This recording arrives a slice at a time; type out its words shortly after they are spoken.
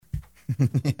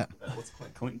Yeah. What's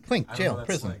clink? Clink? Clink, jail,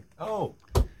 prison. Oh.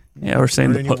 Yeah, we're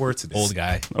saying Learning the new words today. Old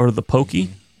guy. or the pokey.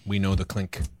 We know the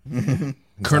clink.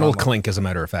 Colonel Clink, as a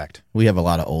matter of fact. We have a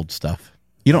lot of old stuff.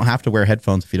 You don't have to wear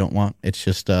headphones if you don't want. It's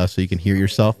just so you can hear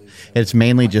yourself. It's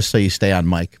mainly just so you stay on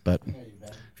mic. But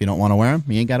if you don't want to wear them,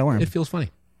 you ain't got to wear them. It feels funny.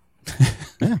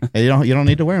 Yeah, you don't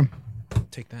need to wear them.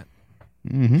 Take that.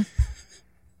 Mm-hmm.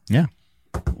 Yeah.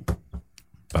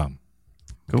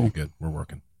 Cool. Good. We're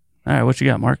working. All right, what you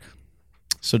got, Mark?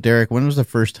 So, Derek, when was the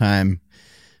first time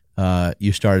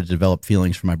you started to develop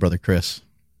feelings for my brother Chris?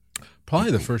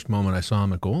 Probably the first moment I saw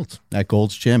him at Gold's. At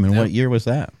Gold's Gym. And what year was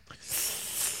that?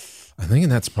 I'm thinking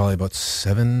that's probably about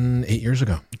 7, 8 years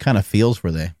ago. What kind of feels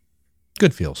were they?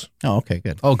 Good feels. Oh, okay,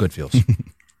 good. All good feels.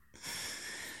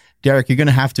 Derek, you're going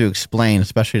to have to explain,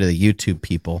 especially to the YouTube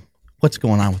people, what's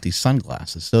going on with these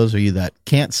sunglasses. Those of you that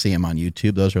can't see them on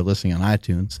YouTube, those are listening on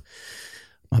iTunes.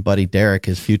 My buddy Derek,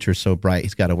 his future's so bright,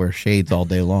 he's got to wear shades all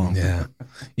day long. Yeah.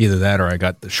 Either that or I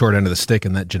got the short end of the stick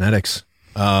in that genetics.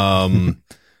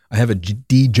 I have a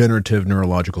degenerative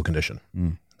neurological condition,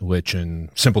 which in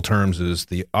simple terms is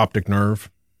the optic nerve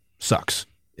sucks.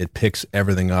 It picks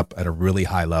everything up at a really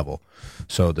high level.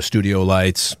 So the studio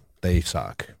lights, they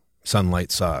suck.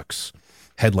 Sunlight sucks.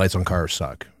 Headlights on cars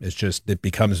suck. It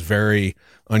becomes very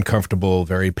uncomfortable,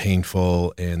 very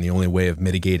painful, and the only way of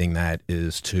mitigating that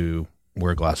is to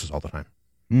wear glasses all the time.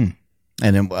 And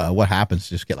then what happens?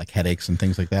 Just get like headaches and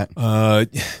things like that?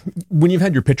 When you've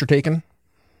had your picture taken,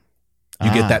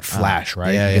 you get that flash,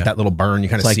 right? Yeah, you get that little burn. You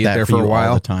kind of It's see like it there that for a you while.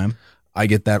 all the time. I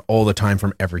get that all the time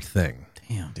from everything.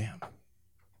 Damn.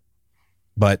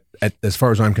 But as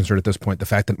far as I'm concerned at this point, the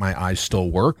fact that my eyes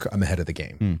still work, I'm ahead of the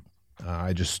game.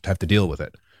 I just have to deal with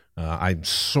it. I'm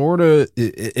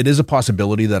it is a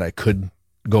possibility that I could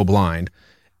go blind,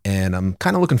 and I'm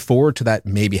kind of looking forward to that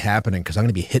maybe happening because I'm going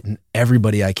to be hitting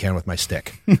everybody I can with my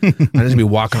stick. I'm just going to be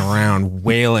walking around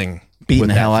wailing. Beating with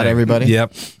the that hell out of thing. everybody?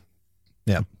 Yep.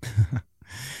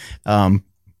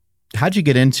 How'd you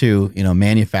get into,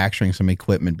 manufacturing some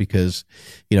equipment? Because,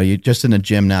 you're just in the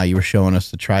gym now, you were showing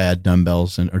us the triad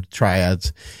dumbbells or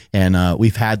triads, and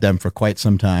we've had them for quite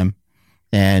some time.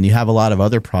 And you have a lot of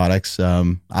other products.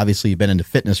 Obviously, you've been into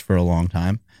fitness for a long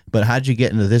time. But how'd you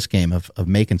get into this game of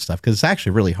making stuff? Because it's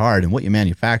actually really hard. And what you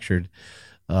manufactured,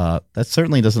 that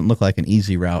certainly doesn't look like an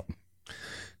easy route.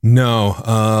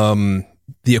 No.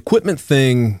 The equipment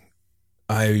thing,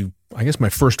 I guess my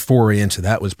first foray into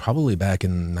that was probably back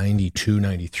in 92,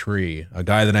 93. A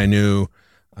guy that I knew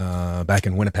back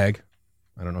in Winnipeg.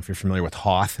 I don't know if you're familiar with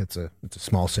Hoth. It's a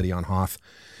small city on Hoth.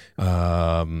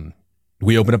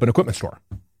 We opened up an equipment store,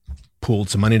 pooled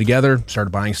some money together,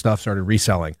 started buying stuff, started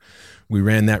reselling. We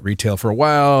ran that retail for a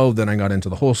while. Then I got into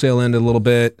the wholesale end a little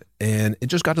bit. And it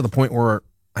just got to the point where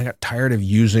I got tired of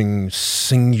using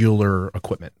singular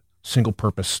equipment, single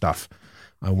purpose stuff.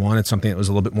 I wanted something that was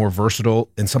a little bit more versatile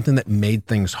and something that made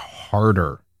things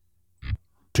harder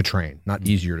to train, not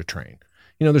easier to train.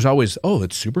 There's always,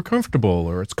 it's super comfortable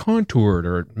or it's contoured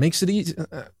or it makes it easy.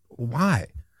 Why? I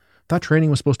thought training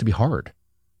was supposed to be hard.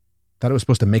 Thought it was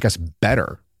supposed to make us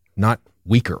better, not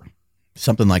weaker.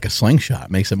 Something like a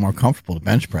slingshot makes it more comfortable to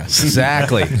bench press.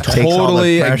 Exactly. Takes all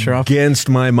Totally the pressure off. against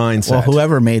my mindset. Well,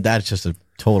 whoever made that is just a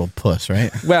total puss,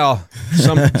 right? Well,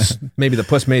 maybe the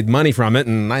puss made money from it,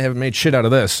 and I haven't made shit out of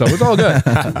this, so it's all good.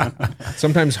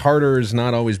 Sometimes harder is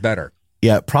not always better.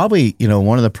 Yeah, probably,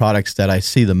 one of the products that I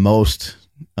see the most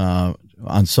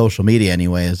on social media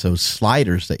anyway is those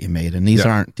sliders that you made. And these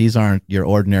aren't your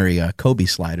ordinary Kobe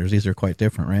sliders. These are quite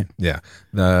different, right? Yeah.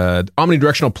 The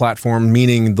omnidirectional platform,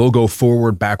 meaning they'll go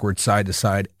forward, backward, side to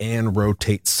side, and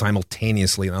rotate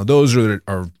simultaneously. Now, those are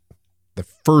the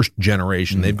first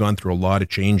generation. They've gone through a lot of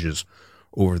changes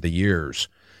over the years.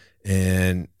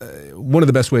 And one of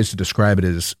the best ways to describe it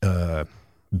is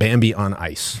Bambi on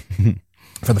ice.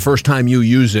 For the first time you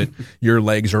use it, your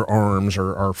legs or arms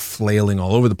are flailing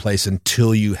all over the place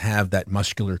until you have that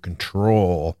muscular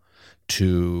control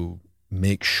to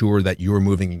make sure that you're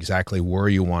moving exactly where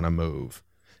you want to move.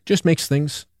 Just makes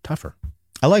things tougher.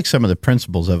 I like some of the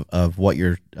principles of what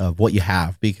you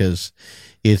have because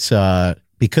it's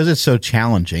so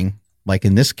challenging. Like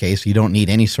in this case, you don't need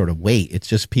any sort of weight. It's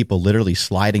just people literally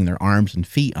sliding their arms and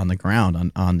feet on the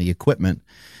ground on the equipment.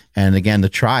 And again, the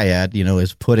triad,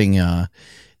 is putting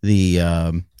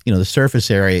the surface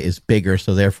area is bigger,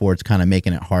 so therefore it's kind of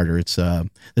making it harder. It's the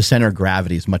center of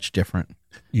gravity is much different,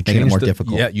 making it more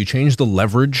difficult. Yeah, you change the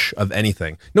leverage of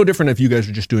anything. No different if you guys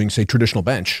are just doing, say, traditional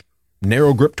bench,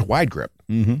 narrow grip to wide grip.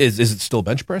 Is it still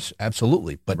bench press?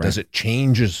 Absolutely, but does it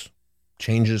changes?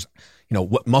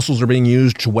 What muscles are being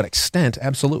used to what extent?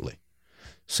 Absolutely,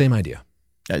 same idea.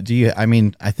 I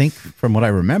think from what I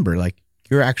remember, like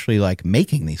you're actually like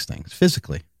making these things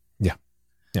physically.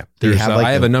 Yeah. Do you There's, have, like,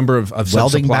 I have a a number of Welding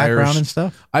sub-suppliers. background and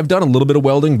stuff. I've done a little bit of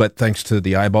welding, but thanks to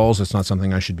the eyeballs, it's not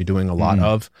something I should be doing a lot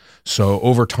of. So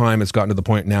over time, it's gotten to the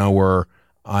point now where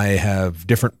I have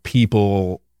different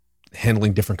people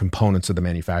handling different components of the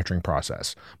manufacturing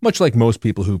process. Much like most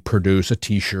people who produce a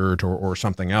t-shirt or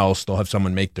something else, they'll have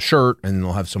someone make the shirt and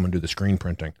they'll have someone do the screen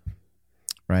printing.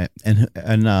 Right. And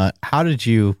how did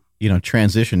you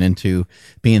transition into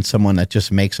being someone that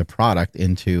just makes a product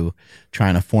into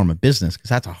trying to form a business? Because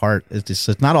that's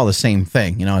it's not all the same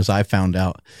thing. As I found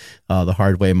out the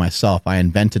hard way myself, I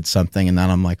invented something and then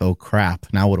I'm like, oh crap,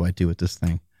 now what do I do with this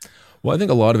thing? Well, I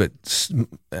think a lot of it,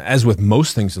 as with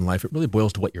most things in life, it really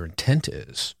boils to what your intent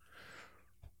is.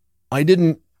 I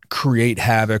didn't create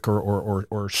havoc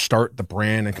or start the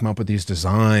brand and come up with these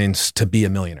designs to be a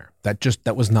millionaire.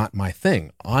 That was not my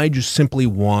thing. I just simply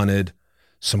wanted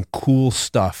some cool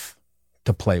stuff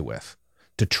to play with,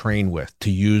 to train with, to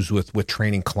use with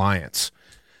training clients.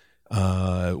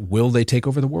 Will they take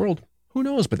over the world? Who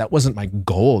knows? But that wasn't my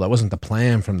goal. That wasn't the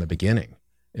plan from the beginning.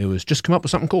 It was just come up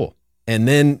with something cool. And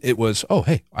then it was, oh,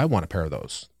 hey, I want a pair of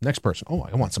those. Next person, oh,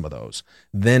 I want some of those.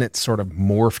 Then it sort of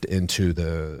morphed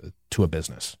to a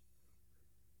business.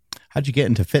 How'd you get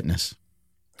into fitness?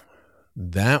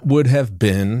 That would have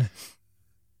been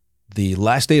the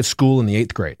last day of school in the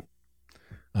 8th grade.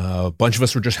 A bunch of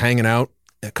us were just hanging out.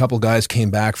 A couple guys came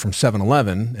back from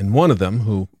 7-Eleven, and one of them,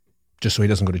 who, just so he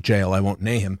doesn't go to jail, I won't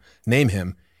name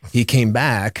him, he came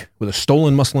back with a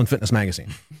stolen Muscle and Fitness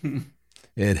magazine.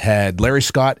 It had Larry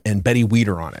Scott and Betty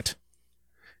Weeder on it.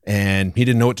 And he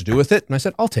didn't know what to do with it, and I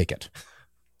said, I'll take it.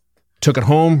 Took it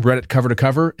home, read it cover to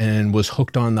cover, and was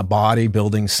hooked on the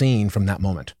bodybuilding scene from that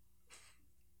moment.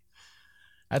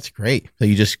 That's great. So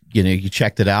you just, you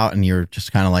checked it out and you're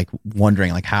just kind of like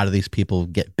wondering, like, how do these people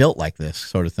get built like this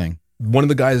sort of thing? One of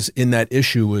the guys in that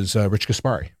issue was Rich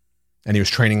Gaspari, and he was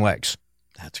training legs.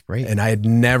 That's great. And I had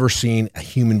never seen a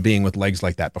human being with legs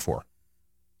like that before.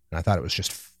 And I thought it was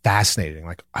just fascinating.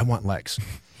 Like, I want legs.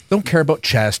 Don't care about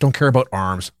chest, don't care about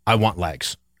arms. I want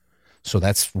legs. So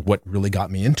that's what really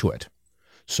got me into it.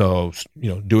 So,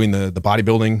 doing the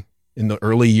bodybuilding in the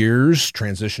early years,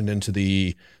 transitioned into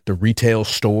the retail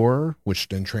store, which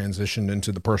then transitioned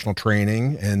into the personal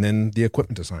training and then the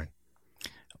equipment design.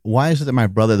 Why is it that my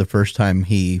brother, the first time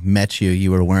he met you,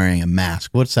 you were wearing a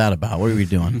mask? What's that about? What were you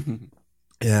doing?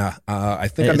 Yeah, I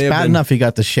think it's I may have bad been, enough you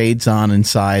got the shades on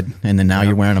inside, and then now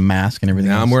you're wearing a mask and everything.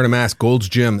 Now else. I'm wearing a mask. Gold's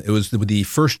Gym. It was the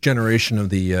first generation of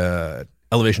the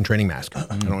elevation training mask. I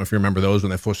don't know if you remember those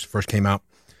when they first came out.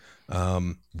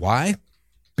 Why?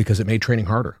 Because it made training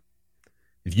harder.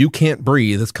 If you can't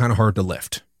breathe, it's kind of hard to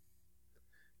lift.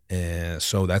 And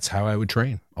so that's how I would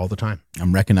train all the time.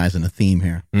 I'm recognizing a theme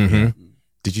here. Mm-hmm.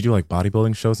 Did you do like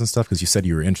bodybuilding shows and stuff? Because you said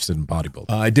you were interested in bodybuilding.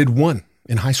 I did one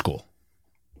in high school.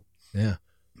 Yeah.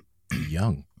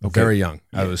 Young. Okay. Very young.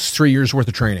 I was 3 years worth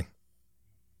of training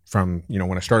from,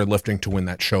 when I started lifting to when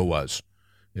that show was.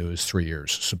 It was 3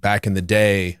 years. So back in the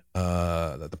day,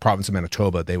 the province of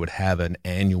Manitoba, they would have an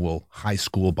annual high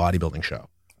school bodybuilding show.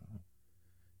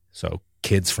 So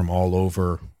kids from all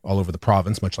over the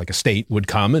province, much like a state, would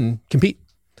come and compete.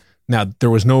 Now, there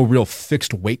was no real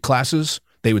fixed weight classes.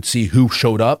 They would see who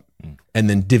showed up and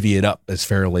then divvy it up as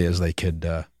fairly as they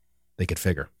could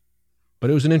figure. But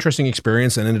it was an interesting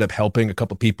experience and ended up helping a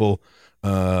couple people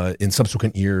in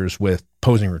subsequent years with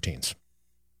posing routines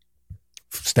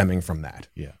stemming from that.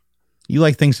 Yeah. You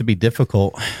like things to be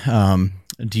difficult.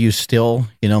 Do you still,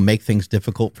 make things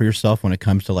difficult for yourself when it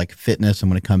comes to like fitness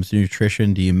and when it comes to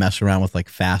nutrition? Do you mess around with like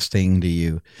fasting? Do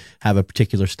you have a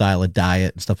particular style of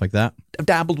diet and stuff like that? I've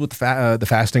dabbled with the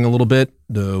fasting a little bit.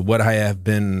 What I have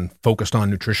been focused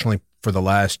on nutritionally for the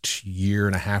last year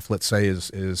and a half, let's say,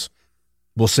 is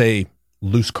we'll say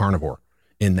loose carnivore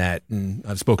in that. And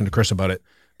I've spoken to Chris about it,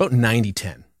 about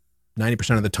 90-10.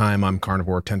 90% of the time I'm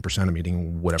carnivore, 10% I'm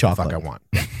eating whatever Chocolate. the fuck I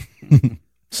want.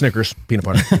 Snickers, peanut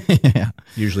butter. Yeah.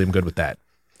 Usually I'm good with that.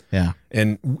 Yeah.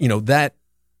 And that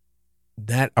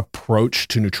approach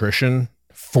to nutrition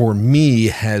for me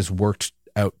has worked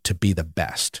out to be the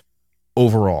best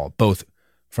overall, both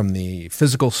from the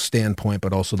physical standpoint,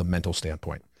 but also the mental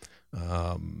standpoint.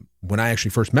 When I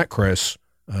actually first met Chris,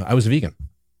 I was a vegan.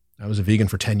 I was a vegan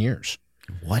for 10 years.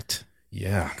 What?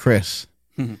 Yeah. Chris,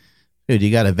 dude,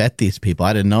 you got to vet these people.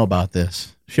 I didn't know about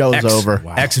this. Show's over.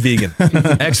 Wow. Ex-vegan.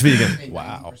 Ex-vegan.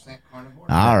 Wow.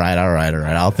 All right.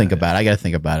 I'll think about it. I got to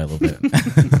think about it a little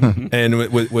bit.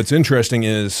 And what's interesting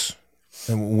is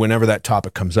whenever that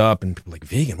topic comes up and people are like,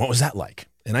 vegan, what was that like?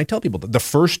 And I tell people that the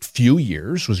first few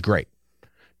years was great.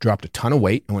 Dropped a ton of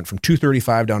weight. I went from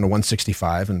 235 down to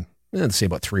 165 in, let's say,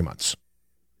 about 3 months.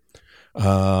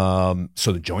 So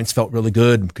the joints felt really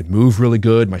good, could move really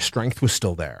good. My strength was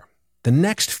still there. The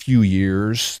next few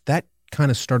years, that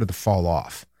kind of started to fall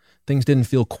off. Things didn't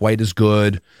feel quite as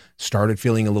good, started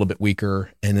feeling a little bit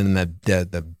weaker. And then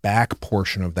the back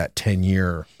portion of that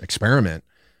 10-year experiment,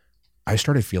 I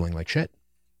started feeling like shit.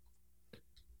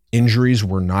 Injuries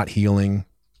were not healing.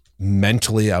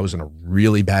 Mentally, I was in a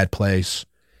really bad place.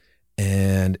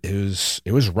 And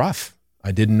it was rough.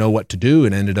 I didn't know what to do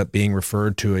and ended up being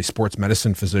referred to a sports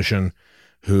medicine physician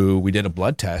who we did a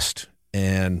blood test,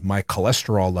 and my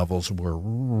cholesterol levels were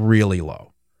really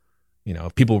low. You know,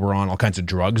 if people were on all kinds of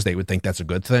drugs, they would think that's a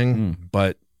good thing.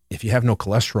 But if you have no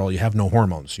cholesterol, you have no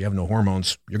hormones. You have no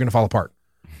hormones, you're going to fall apart.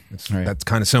 That's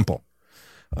kind of simple.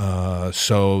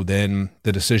 So then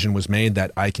the decision was made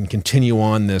that I can continue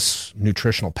on this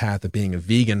nutritional path of being a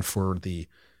vegan for the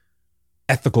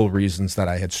ethical reasons that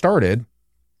I had started,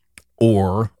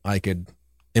 or I could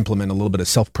implement a little bit of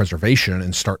self-preservation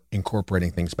and start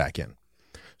incorporating things back in.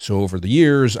 So over the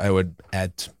years, I would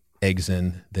add eggs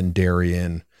in, then dairy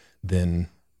in, then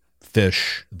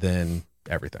fish, then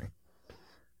everything.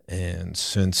 And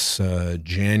since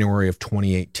January of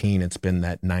 2018, it's been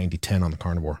that 90-10 on the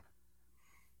carnivore.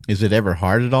 Is it ever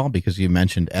hard at all? Because you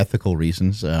mentioned ethical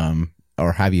reasons,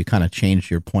 or have you kind of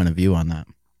changed your point of view on that?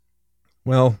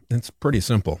 Well, it's pretty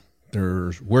simple.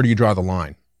 Where do you draw the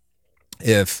line?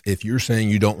 If you're saying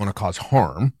you don't want to cause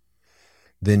harm,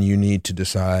 then you need to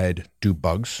decide, do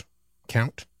bugs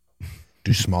count?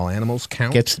 Do small animals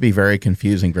count? Gets to be very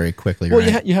confusing very quickly, well,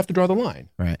 right? you have to draw the line.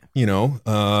 Right. You know,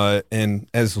 and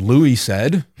as Louis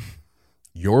said,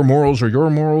 your morals are your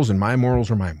morals and my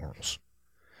morals are my morals.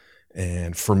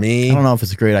 And for me, I don't know if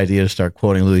it's a great idea to start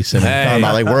quoting Louis Simmons, talking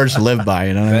about like words to live by.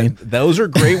 You know what I mean? Those are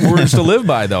great words to live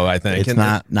by, though. I think it's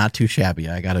not too shabby.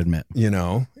 I got to admit. You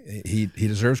know, he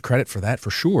deserves credit for that for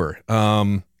sure.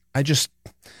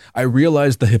 I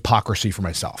realized the hypocrisy for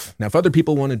myself. Now, if other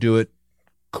people want to do it,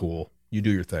 cool, you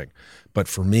do your thing. But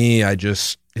for me, it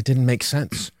didn't make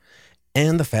sense,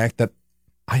 and the fact that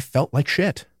I felt like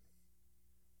shit.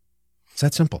 It's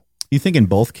that simple. You think in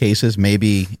both cases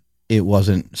maybe it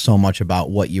wasn't so much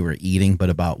about what you were eating, but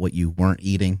about what you weren't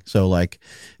eating. So like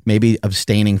maybe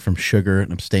abstaining from sugar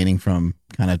and abstaining from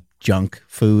kind of junk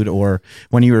food, or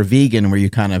when you were vegan, were you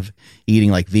kind of eating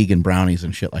like vegan brownies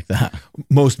and shit like that?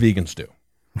 Most vegans do.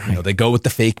 Right. You know, they go with the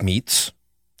fake meats,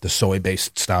 the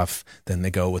soy-based stuff. Then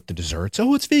they go with the desserts.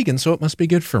 Oh, it's vegan, so it must be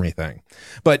good for me thing.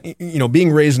 But, you know,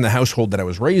 being raised in the household that I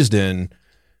was raised in,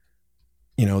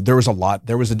 you know, there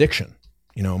was addiction.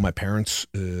 You know, my parents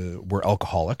were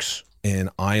alcoholics, and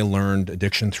I learned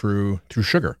addiction through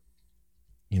sugar.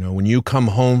 You know, when you come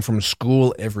home from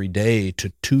school every day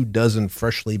to 24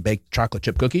 freshly baked chocolate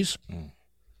chip cookies,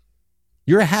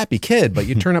 you're a happy kid, but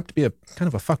you turn up to be a kind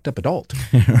of a fucked up adult.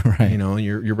 Right. You know,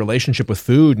 your relationship with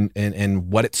food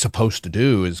and what it's supposed to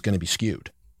do is going to be skewed.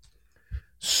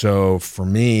 So for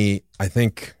me, I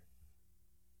think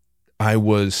I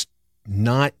was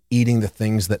not eating the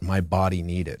things that my body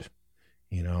needed.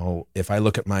 You know, if I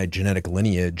look at my genetic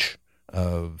lineage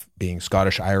of being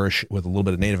Scottish, Irish with a little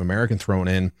bit of Native American thrown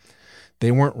in,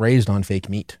 they weren't raised on fake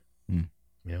meat. You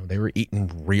know, they were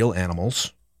eating real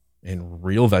animals and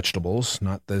real vegetables,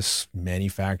 not this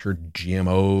manufactured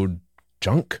GMO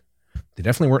junk. They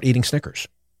definitely weren't eating Snickers.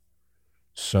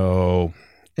 So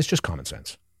it's just common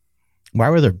sense. Why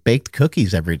were there baked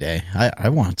cookies every day? I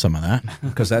want some of that.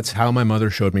 Because that's how my mother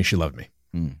showed me she loved me.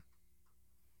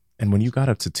 And when you got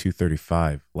up to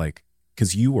 235, like,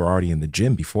 because you were already in the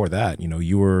gym before that, you know,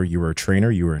 you were a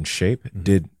trainer, you were in shape.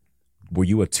 Were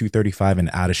you a 235 and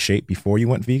out of shape before you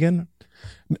went vegan?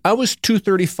 I was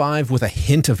 235 with a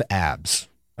hint of abs.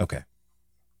 Okay.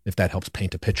 If that helps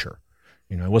paint a picture.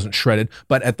 You know, I wasn't shredded,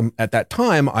 but at that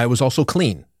time I was also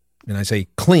clean. And I say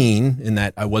clean in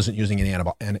that I wasn't using any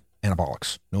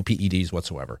anabolics, no PEDs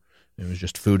whatsoever. It was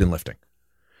just food and lifting.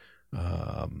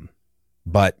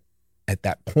 But at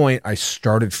that point, I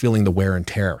started feeling the wear and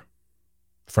tear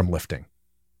from lifting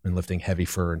and lifting heavy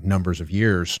for numbers of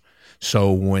years.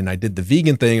 So when I did the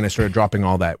vegan thing and I started dropping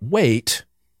all that weight,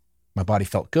 my body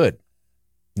felt good.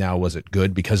 Now, was it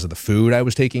good because of the food I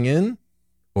was taking in,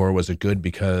 or was it good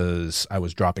because I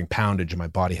was dropping poundage and my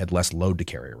body had less load to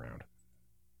carry around?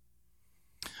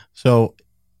 So,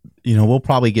 you know, we'll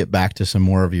probably get back to some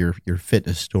more of your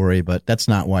fitness story, but that's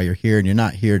not why you're here. And you're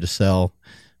not here to sell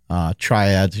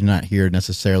triads. You're not here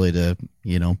necessarily to,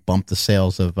 you know, bump the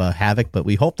sales of Havoc, but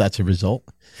we hope that's a result.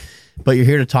 But you're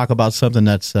here to talk about something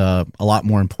that's a lot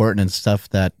more important and stuff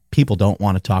that people don't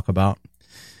want to talk about.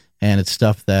 And it's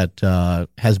stuff that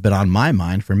has been on my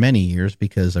mind for many years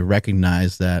because I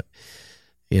recognize that,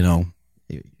 you know,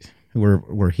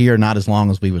 we're here not as long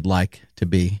as we would like to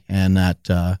be, and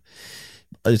that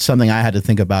it's something I had to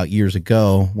think about years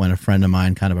ago when a friend of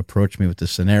mine kind of approached me with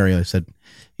this scenario. He said,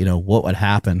 what would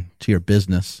happen to your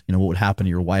business? What would happen to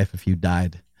your wife if you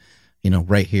died,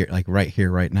 right here,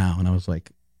 right now? And I was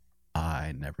like,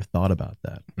 I never thought about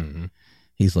that. Mm-hmm.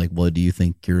 He's like, well, do you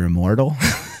think you're immortal?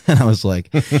 And I was like,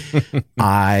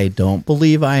 I don't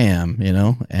believe I am,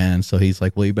 And so he's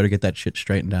like, well, you better get that shit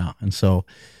straightened out. And so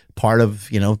part of,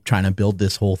 trying to build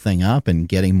this whole thing up and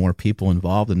getting more people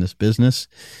involved in this business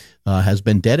has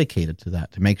been dedicated to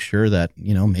that, to make sure that,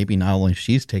 maybe not only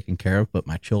she's taken care of, but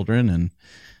my children and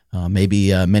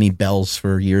maybe many bells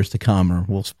for years to come, or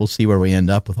we'll see where we end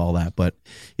up with all that. But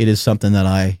it is something that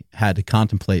I had to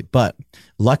contemplate. But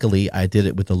luckily, I did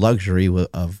it with the luxury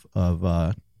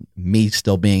of me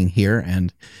still being here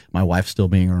and my wife still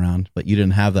being around. But you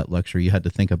didn't have that luxury. You had to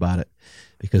think about it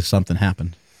because something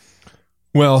happened.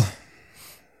 Well,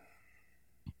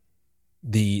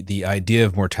 the idea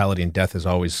of mortality and death has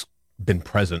always been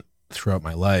present throughout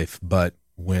my life. But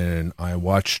when I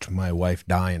watched my wife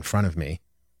die in front of me,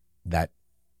 that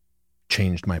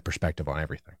changed my perspective on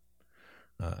everything.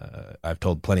 I've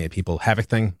told plenty of people, Havoc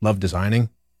thing, love designing,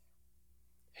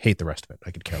 hate the rest of it.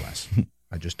 I could care less.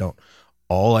 I just don't.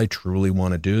 All I truly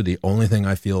want to do, the only thing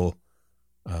I feel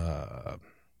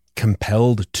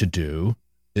compelled to do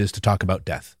is to talk about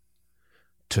death,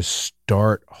 to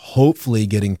start hopefully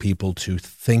getting people to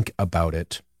think about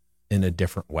it in a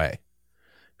different way.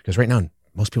 Because right now,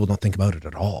 most people don't think about it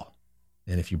at all.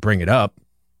 And if you bring it up,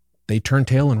 they turn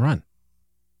tail and run.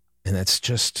 And that's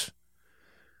just,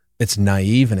 it's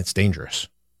naive and it's dangerous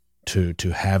to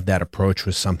have that approach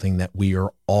with something that we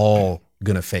are all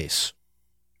going to face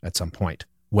at some point,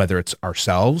 whether it's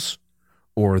ourselves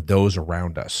or those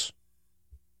around us.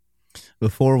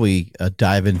 Before we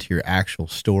dive into your actual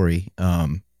story,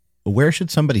 where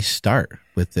should somebody start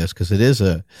with this? Because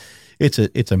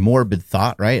it's a morbid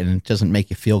thought, right? And it doesn't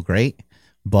make you feel great,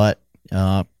 but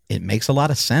it makes a lot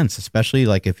of sense, especially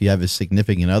like if you have a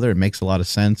significant other. It makes a lot of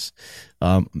sense.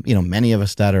 Many of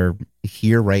us that are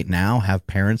here right now have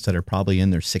parents that are probably in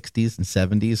their 60s and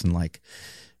 70s, and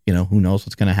who knows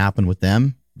what's going to happen with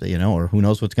them, or who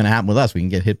knows what's going to happen with us. We can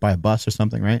get hit by a bus or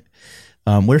something, right?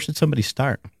 Where should somebody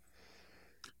start?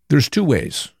 There's two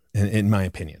ways, in my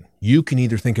opinion. You can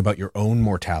either think about your own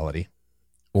mortality,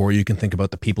 or you can think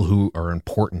about the people who are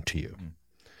important to you.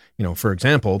 For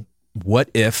example, what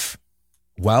if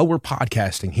while we're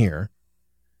podcasting here,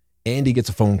 Andy gets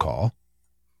a phone call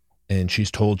and she's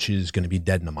told she's going to be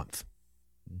dead in a month?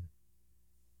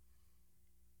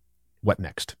 What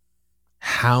next?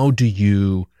 How do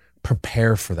you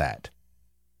prepare for that?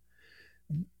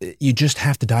 You just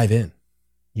have to dive in.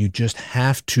 You just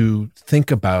have to think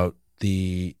about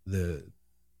the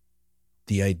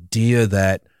idea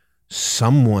that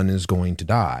someone is going to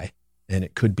die, and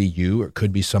it could be you or it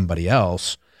could be somebody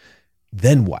else.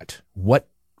 Then what? What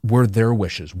were their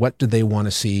wishes? What do they want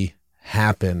to see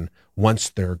happen once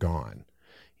they're gone?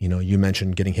 You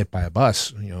mentioned getting hit by a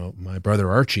bus. My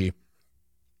brother Archie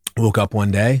woke up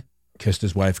one day, kissed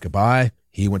his wife goodbye.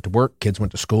 He went to work. Kids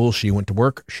went to school. She went to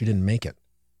work. She didn't make it.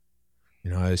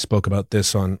 I spoke about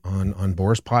this on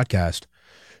Boris' podcast.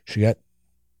 She got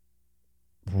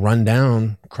run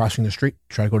down crossing the street,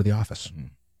 try to go to the office.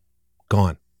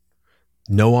 Gone.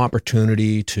 No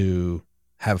opportunity to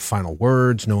have final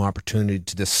words, no opportunity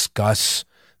to discuss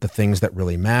the things that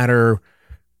really matter.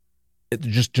 It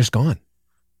just gone.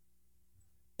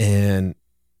 And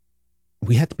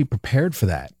we have to be prepared for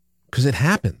that because it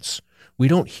happens. We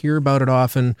don't hear about it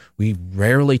often. We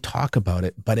rarely talk about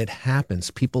it, but it happens.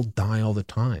 People die all the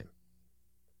time.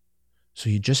 So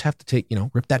you just have to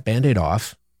rip that Band-Aid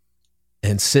off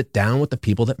and sit down with the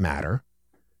people that matter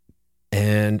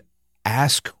and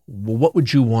ask, well, what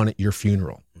would you want at your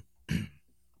funeral?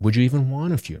 Would you even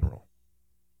want a funeral?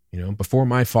 Before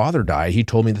my father died, he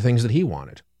told me the things that he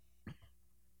wanted.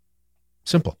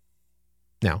 Simple.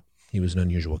 Now, he was an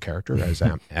unusual character, as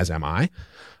am I.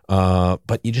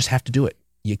 But you just have to do it.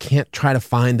 You can't try to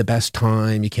find the best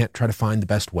time. You can't try to find the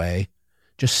best way.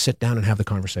 Just sit down and have the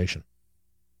conversation.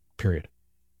 Period.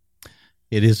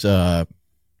 It is, there's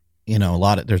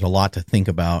a lot to think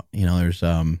about. There's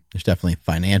definitely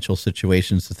financial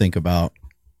situations to think about.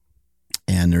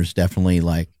 And there's definitely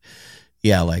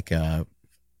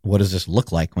what does this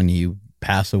look like when you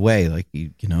pass away? Like, do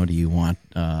you want,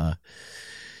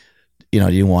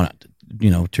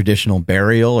 traditional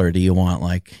burial, or do you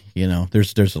want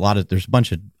there's a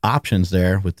bunch of options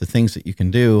there with the things that you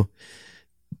can do.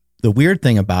 The weird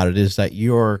thing about it is that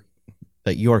you're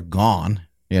gone,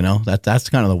 that's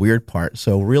kind of the weird part.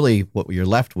 So really what you're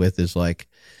left with is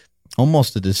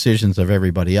almost the decisions of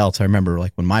everybody else. I remember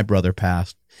like when my brother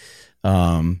passed,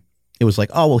 it was like,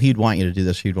 oh, well, he'd want you to do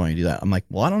this. He'd want you to do that. I'm like,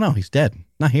 well, I don't know. He's dead.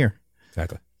 Not here.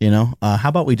 Exactly. How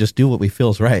about we just do what we feel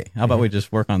is right? How about we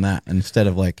just work on that instead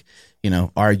of like,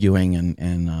 arguing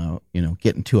and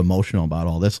getting too emotional about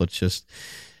all this. Let's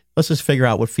just figure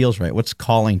out what feels right. What's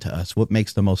calling to us? What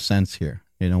makes the most sense here?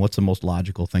 What's the most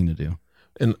logical thing to do?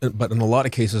 But in a lot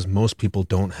of cases, most people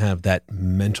don't have that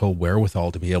mental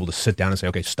wherewithal to be able to sit down and say,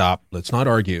 okay, stop. Let's not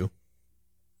argue.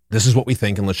 This is what we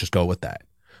think, and let's just go with that.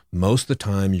 Most of the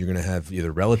time, you're going to have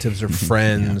either relatives or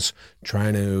friends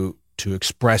trying to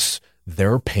express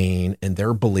their pain and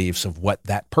their beliefs of what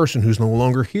that person who's no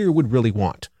longer here would really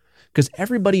want. Because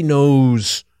everybody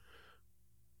knows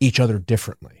each other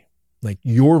differently. Like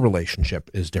your relationship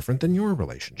is different than your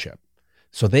relationship.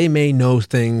 So they may know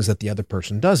things that the other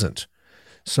person doesn't.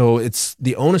 So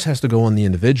the onus has to go on the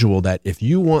individual that if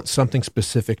you want something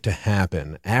specific to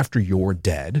happen after you're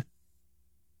dead,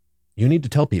 you need to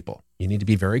tell people. You need to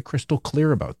be very crystal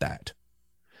clear about that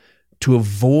to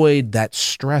avoid that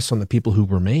stress on the people who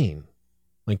remain.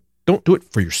 Like, don't do it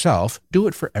for yourself. Do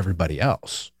it for everybody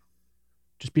else.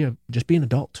 Just be an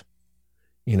adult.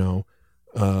 You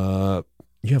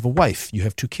have a wife, you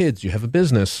have 2 kids, you have a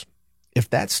business. If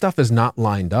that stuff is not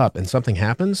lined up and something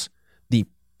happens, the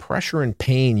pressure and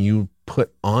pain you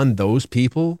put on those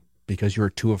people because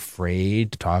you're too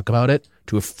afraid to talk about it,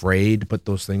 too afraid to put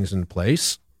those things into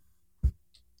place.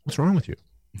 What's wrong with you?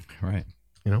 Right.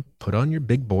 Put on your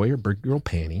big boy or big girl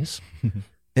panties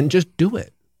and just do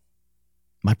it.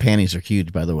 My panties are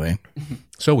huge, by the way.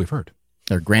 So we've heard.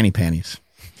 They're granny panties.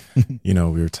 We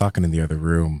were talking in the other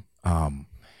room,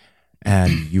 and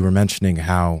you were mentioning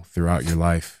how throughout your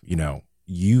life,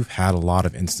 you've had a lot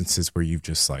of instances where you've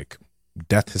just like,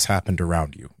 death has happened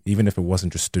around you. Even if it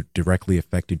wasn't just directly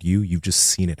affected you, you've just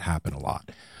seen it happen a lot.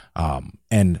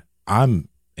 And I'm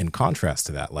in contrast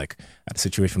to that. Like at a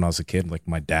situation when I was a kid, like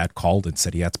my dad called and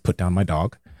said he had to put down my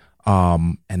dog.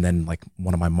 And then like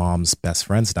one of my mom's best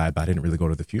friends died, but I didn't really go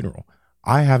to the funeral.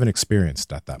 I haven't experienced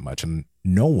that much. And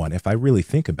no one, if I really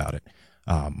think about it,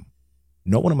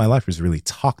 no one in my life has really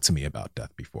talked to me about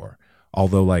death before.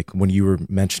 Although like when you were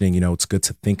mentioning, it's good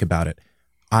to think about it.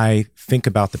 I think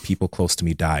about the people close to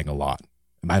me dying a lot.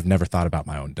 I've never thought about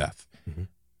my own death. Mm-hmm.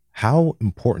 How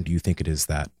important do you think it is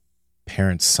that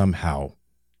parents somehow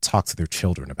talk to their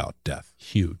children about death?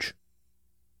 Huge.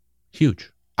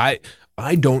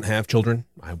 I don't have children.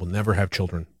 I will never have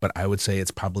children, but I would say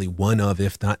it's probably one of,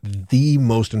 if not the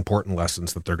most important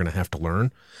lessons that they're going to have to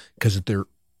learn because they're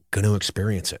going to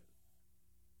experience it.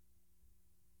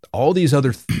 All these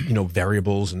other,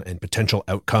 variables and potential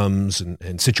outcomes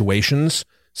and situations,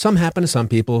 some happen to some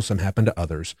people, some happen to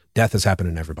others. Death has happened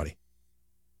in everybody.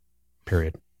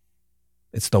 Period.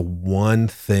 It's the one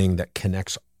thing that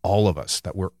connects all of us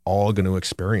that we're all going to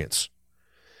experience.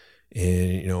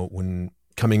 And, when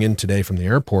coming in today from the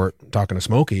airport, talking to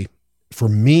Smokey, for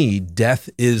me, death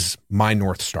is my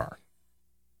North Star.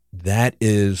 That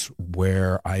is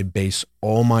where I base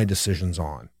all my decisions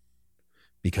on.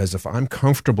 Because if I'm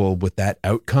comfortable with that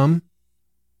outcome,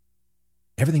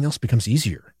 everything else becomes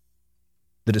easier.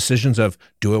 The decisions of,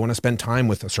 do I want to spend time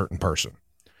with a certain person?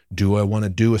 Do I want to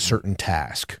do a certain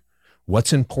task?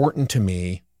 What's important to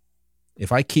me?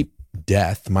 If I keep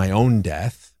death, my own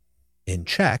death, in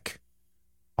check,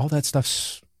 all that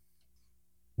stuff's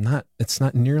it's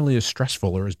not nearly as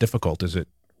stressful or as difficult as it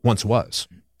once was.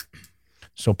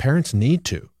 So parents need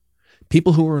to.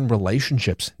 People who are in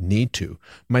relationships need to.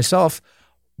 Myself,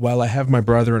 while I have my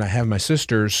brother and I have my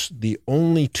sisters, the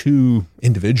only 2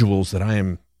 individuals that I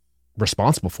am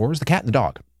responsible for is the cat and the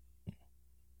dog.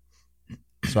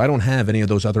 So I don't have any of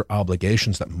those other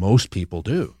obligations that most people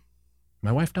do.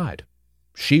 My wife died.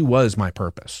 She was my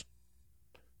purpose.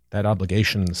 That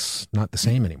obligation's not the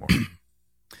same anymore.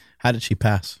 How did she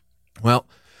pass? Well,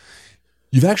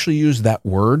 you've actually used that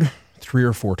word 3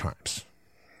 or 4 times,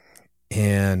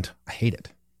 and I hate it.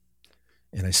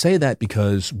 And I say that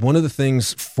because one of the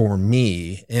things for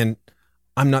me, and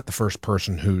I'm not the first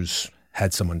person who's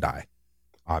had someone die,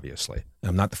 obviously.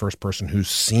 I'm not the first person who's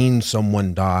seen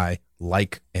someone die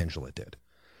like Angela did.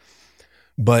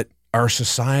 But our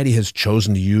society has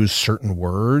chosen to use certain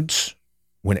words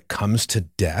when it comes to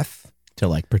death. To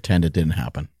like pretend it didn't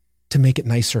happen. To make it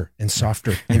nicer and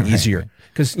softer and easier.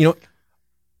 Because,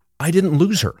 I didn't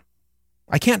lose her.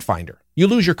 I can't find her. You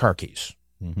lose your car keys.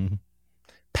 Mm-hmm.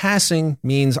 Passing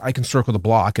means I can circle the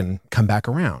block and come back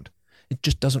around. It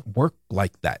just doesn't work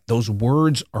like that. Those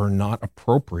words are not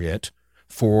appropriate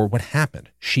for what happened.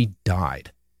 She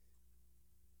died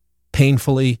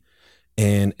painfully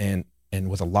and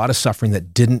with a lot of suffering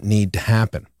that didn't need to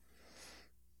happen.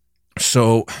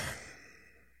 So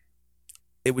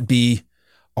it would be,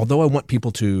 although I want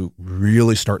people to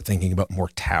really start thinking about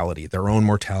mortality, their own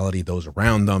mortality, those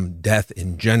around them, death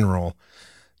in general,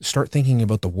 start thinking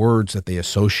about the words that they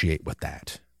associate with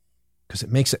that, because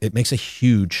it makes a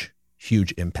huge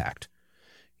impact.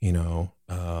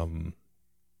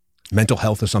 Mental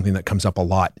health is something that comes up a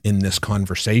lot in this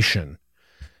conversation,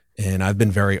 and I've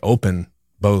been very open,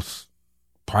 both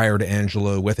prior to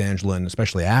Angela, with Angela, and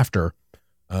especially after,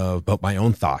 about my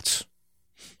own thoughts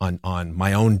on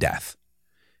my own death.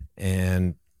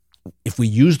 And if we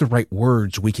use the right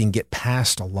words, we can get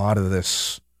past a lot of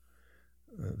this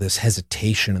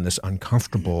hesitation and this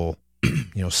uncomfortable,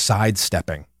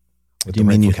 sidestepping. Do you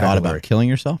mean you thought about killing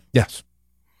yourself? Yes.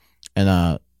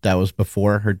 And that was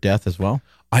before her death as well?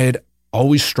 I had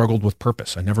always struggled with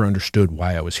purpose. I never understood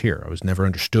why I was here. Never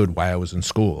understood why I was in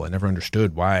school. I never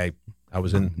understood why I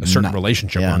was in a certain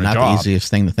relationship or on a job. Not the easiest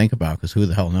thing to think about, because who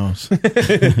the hell knows?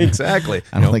 Exactly.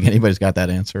 I don't think anybody's got that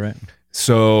answer, right?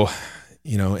 So,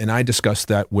 and I discussed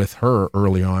that with her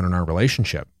early on in our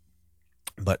relationship,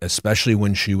 but especially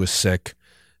when she was sick,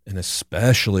 and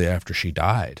especially after she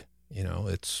died,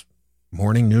 it's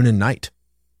morning, noon, and night.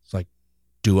 It's like,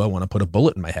 do I want to put a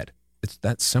bullet in my head? It's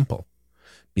that simple,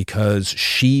 because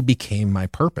she became my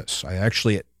purpose. I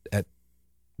actually,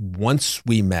 once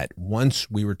we met, once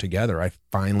we were together, I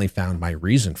finally found my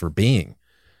reason for being,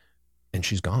 and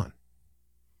she's gone.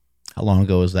 How long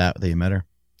ago was that you met her?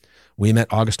 We met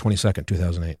August 22nd,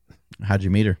 2008. How'd you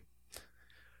meet her?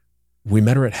 We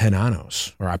met her at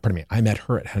Henano's, I met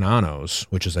her at Henano's,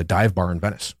 which is a dive bar in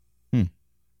Venice.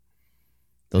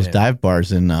 Those dive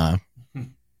bars in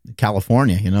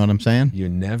California, you know what I'm saying? You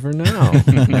never know.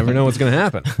 You never know what's going to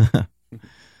happen.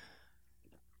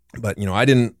 But, I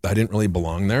didn't really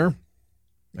belong there.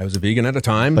 I was a vegan at a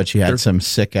time. But you had some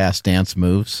sick-ass dance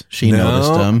moves. She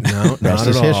noticed them. No, not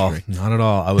at all. Not at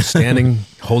all. I was standing,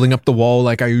 holding up the wall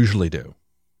like I usually do.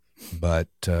 But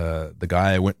the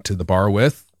guy I went to the bar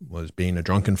with was being a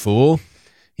drunken fool.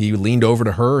 He leaned over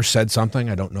to her, said something.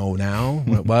 I don't know now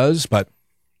what it was, but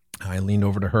I leaned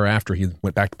over to her after he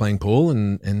went back to playing pool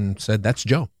and said, "That's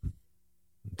Joe."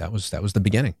 That was the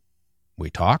beginning. We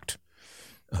talked.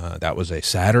 That was a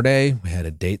Saturday. We had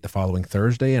a date the following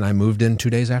Thursday, and I moved in 2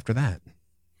 days after that.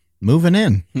 Moving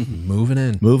in.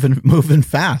 Moving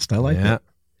fast. I like that.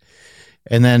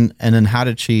 And then how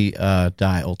did she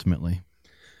die ultimately?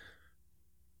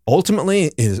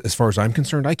 Ultimately, as far as I'm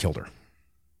concerned, I killed her.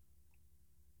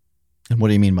 And what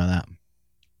do you mean by that?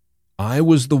 I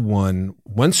was the one,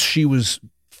 once she was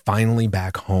finally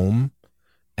back home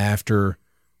after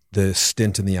the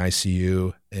stint in the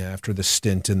ICU, after the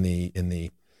stint in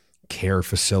the care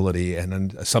facility, and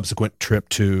then a subsequent trip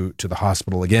to the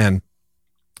hospital again,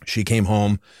 she came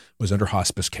home, was under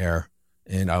hospice care,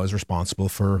 and I was responsible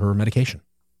for her medication.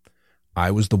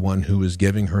 I was the one who was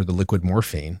giving her the liquid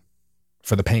morphine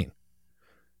for the pain.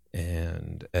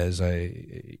 And as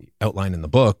I outline in the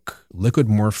book, liquid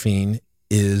morphine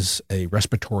is a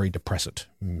respiratory depressant,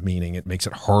 meaning it makes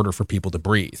it harder for people to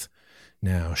breathe.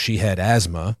 Now, she had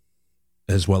asthma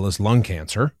as well as lung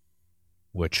cancer,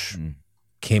 which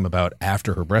came about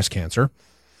after her breast cancer.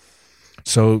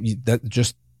 So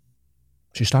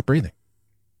she stopped breathing.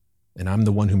 And I'm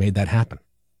the one who made that happen.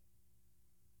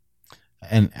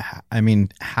 And I mean,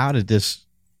 how did this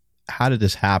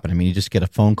happen? I mean, you just get a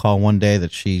phone call one day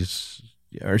that she's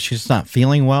not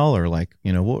feeling well, or what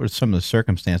were some of the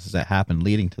circumstances that happened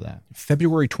leading to that?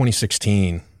 February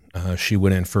 2016, she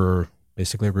went in for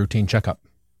basically a routine checkup,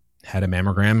 had a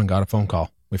mammogram, and got a phone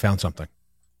call. We found something.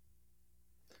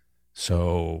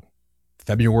 So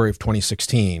February of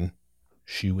 2016,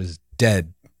 she was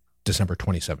dead December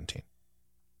 2017.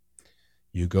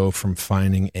 You go from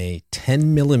finding a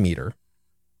 10 millimeter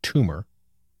tumor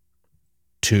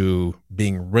to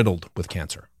being riddled with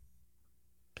cancer.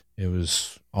 It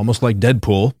was almost like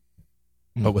Deadpool,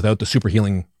 but without the super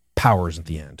healing powers at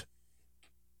the end.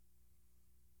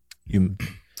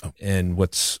 And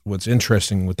what's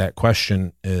interesting with that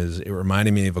question is it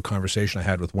reminded me of a conversation I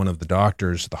had with one of the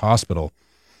doctors at the hospital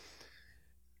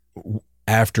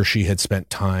after she had spent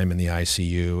time in the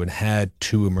ICU and had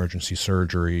 2 emergency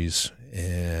surgeries.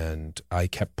 And I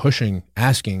kept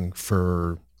asking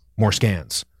for more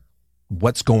scans.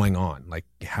 What's going on? Like,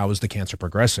 how is the cancer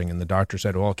progressing? And the doctor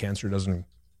said, well, cancer doesn't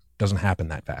happen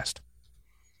that fast.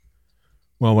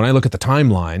 Well, when I look at the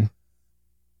timeline,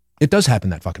 it does happen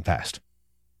that fucking fast.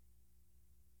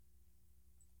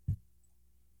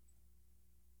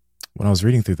 When I was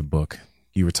reading through the book,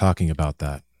 you were talking about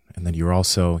that. And then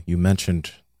you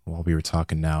mentioned while we were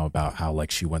talking now about how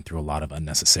she went through a lot of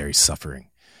unnecessary suffering.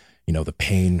 you know, the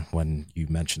pain when you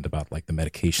mentioned about like the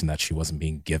medication that she wasn't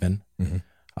being given.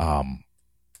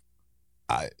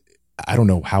 I don't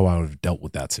know how I would have dealt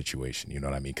with that situation. You know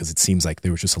what I mean? Because it seems like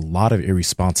there was just a lot of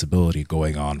irresponsibility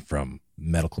going on from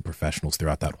medical professionals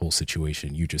throughout that whole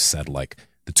situation. You just said like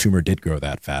the tumor did grow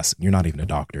that fast, and you're not even a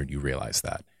doctor, and you realize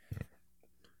that.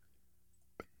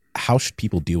 How should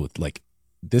people deal with, like,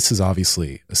 this is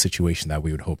obviously a situation that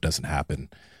we would hope doesn't happen,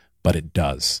 but it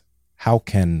does. How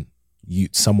can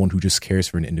someone who just cares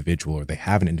for an individual, or they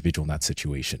have an individual in that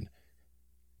situation,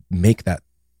 make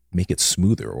it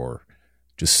smoother, or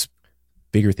just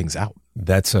figure things out?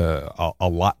 That's a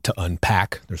lot to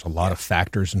unpack. There's a lot of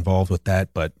factors involved with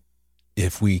that. But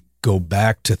if we go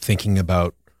back to thinking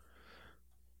about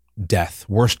death,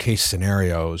 worst case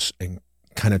scenarios, and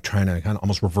kind of trying to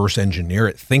almost reverse engineer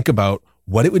it, think about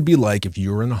what it would be like if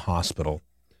you were in a hospital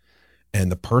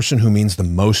and the person who means the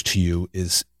most to you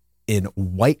is in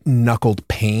white knuckled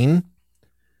pain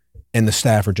and the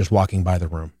staff are just walking by the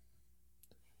room.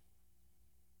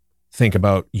 Think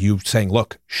about you saying,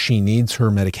 look, she needs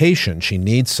her medication. She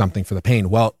needs something for the pain.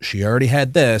 Well, she already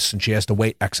had this and she has to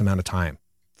wait X amount of time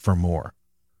for more.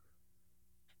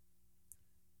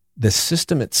 The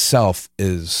system itself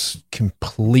is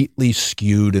completely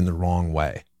skewed in the wrong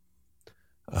way.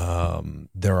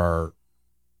 There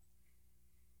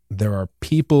are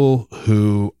people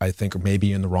who I think are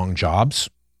maybe in the wrong jobs,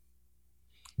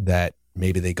 that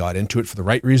maybe they got into it for the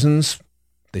right reasons.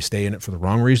 They stay in it for the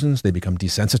wrong reasons. They become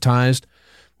desensitized.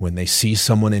 When they see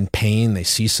someone in pain, they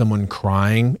see someone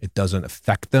crying, it doesn't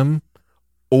affect them,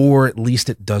 or at least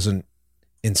it doesn't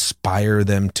inspire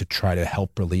them to try to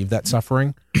help relieve that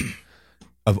suffering.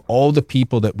 Of all the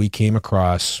people that we came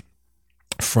across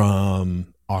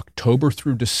from October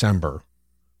through December,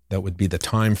 that would be the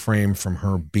time frame from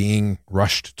her being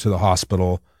rushed to the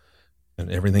hospital and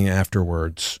everything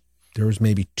afterwards, there was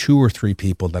maybe 2 or 3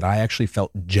 people that I actually felt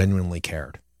genuinely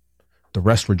cared. The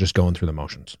rest were just going through the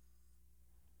motions.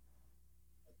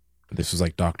 This was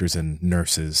like doctors and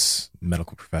nurses,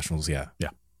 medical professionals. Yeah.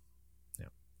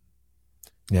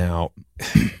 Now,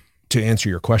 to answer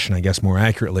your question, I guess more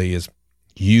accurately is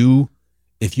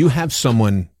if you have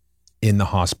someone in the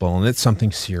hospital and it's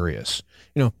something serious,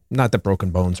 not that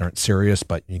broken bones aren't serious,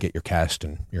 but you get your cast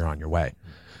and you're on your way.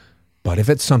 But if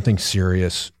it's something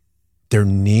serious, there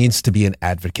needs to be an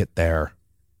advocate there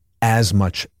as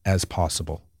much as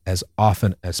possible, as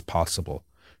often as possible,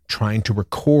 trying to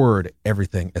record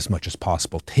everything as much as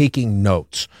possible, taking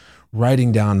notes,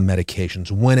 writing down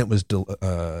medications, when it was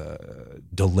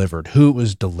delivered, who it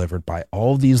was delivered by,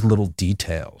 all these little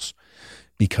details.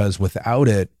 Because without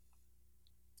it,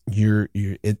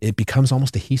 it becomes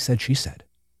almost a he said, she said,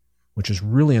 which is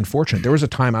really unfortunate. There was a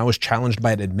time I was challenged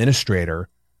by an administrator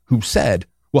who said,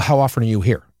 well, how often are you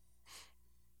here?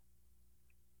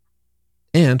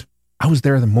 And I was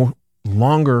there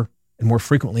longer and more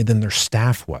frequently than their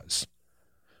staff was.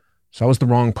 So I was the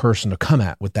wrong person to come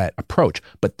at with that approach.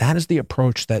 But that is the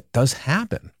approach that does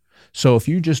happen. So if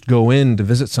you just go in to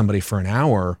visit somebody for an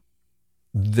hour,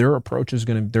 their approach is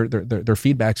going to, their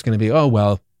feedback's going to be, oh,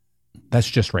 well, that's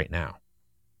just right now.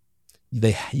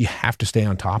 You have to stay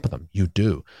on top of them. You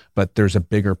do. But there's a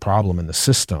bigger problem in the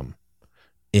system,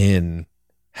 in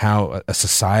how a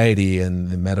society and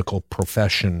the medical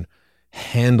profession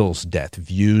handles death,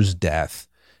 views death,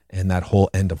 and that whole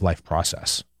end of life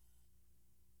process.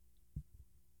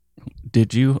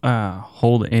 Did you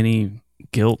hold any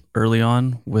guilt early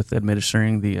on with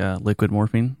administering the liquid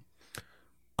morphine?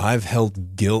 I've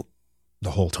held guilt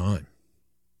the whole time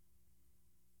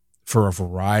for a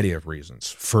variety of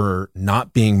reasons, for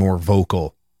not being more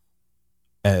vocal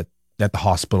at the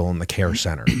hospital and the care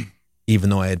center, even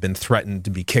though I had been threatened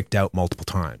to be kicked out multiple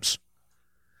times.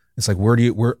 It's like,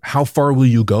 how far will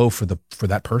you go for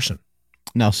that person?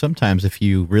 Now, sometimes if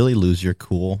you really lose your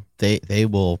cool, they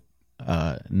will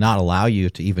not allow you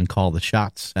to even call the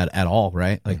shots at all,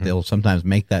 right? Like they'll sometimes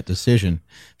make that decision.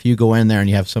 If you go in there and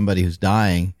you have somebody who's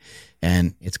dying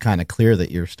and it's kind of clear that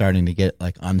you're starting to get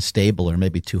like unstable or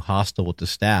maybe too hostile with the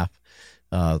staff,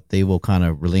 they will kind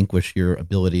of relinquish your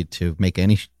ability to make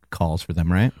any calls for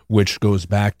them, right? Which goes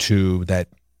back to that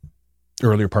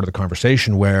earlier part of the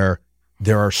conversation where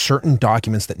there are certain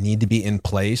documents that need to be in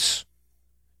place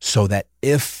so that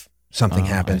if something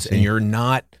happens and you are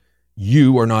not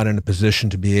in a position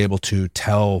to be able to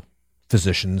tell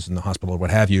physicians in the hospital or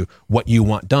what have you, what you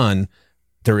want done,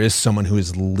 there is someone who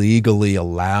is legally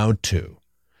allowed to.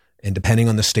 And depending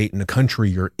on the state and the country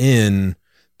you're in,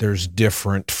 there's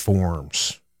different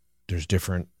forms. There's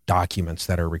different documents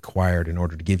that are required in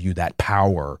order to give you that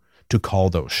power to call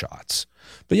those shots.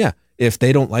 But yeah, if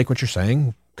they don't like what you're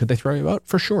saying, could they throw you out?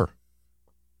 For sure.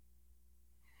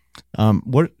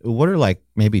 What are like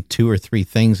maybe 2 or 3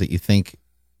 things that you think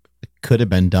could have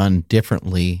been done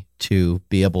differently to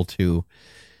be able to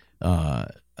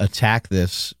attack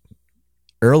this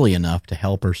early enough to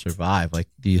help her survive? Like,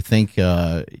 do you think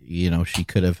she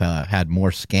could have had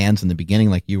more scans in the beginning,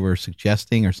 like you were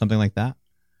suggesting, or something like that?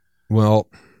 Well,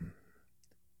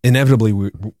 inevitably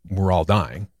we're all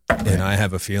dying, and I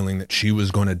have a feeling that she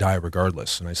was going to die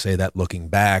regardless. And I say that looking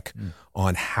back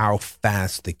on how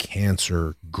fast the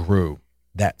cancer grew.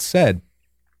 That said,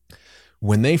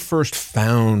 when they first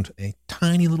found a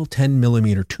tiny little 10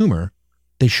 millimeter tumor,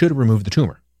 they should have removed the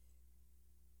tumor.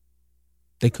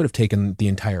 They could have taken the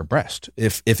entire breast.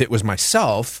 If it was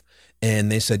myself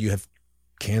and they said you have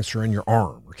cancer in your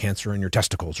arm or cancer in your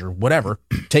testicles or whatever,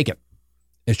 take it.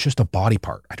 It's just a body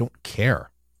part. I don't care.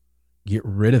 Get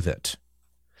rid of it.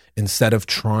 Instead of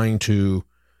trying to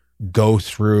go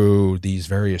through these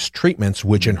various treatments,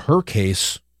 which in her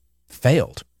case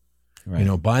failed.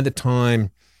 Right. By the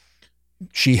time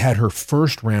she had her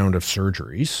first round of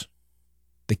surgeries,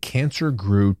 the cancer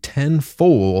grew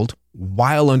tenfold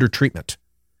while under treatment.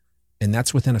 And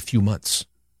that's within a few months.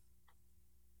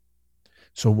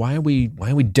 So why are we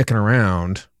dicking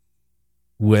around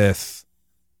with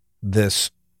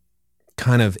this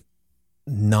kind of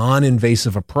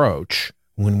non-invasive approach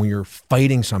when we are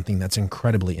fighting something that's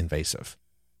incredibly invasive?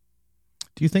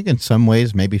 Do you think in some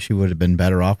ways maybe she would have been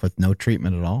better off with no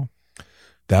treatment at all?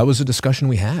 That was a discussion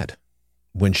we had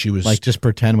when she was like, just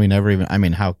pretend we never even, I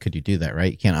mean, how could you do that,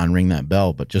 right? You can't unring that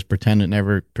bell, but just pretend they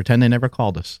never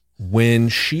called us. When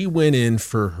she went in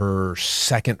for her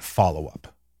second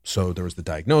follow-up, so there was the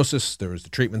diagnosis, there was the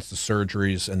treatments, the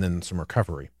surgeries, and then some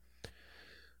recovery.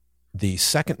 The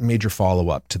second major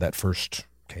follow-up to that first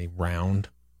round,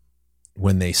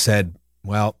 when they said,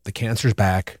 well, the cancer's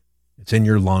back, it's in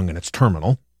your lung, and it's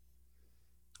terminal,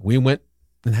 we went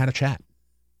and had a chat.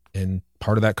 And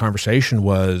part of that conversation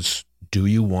was, do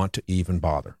you want to even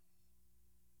bother?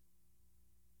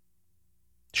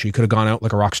 She could have gone out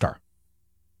like a rock star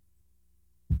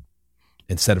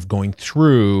instead of going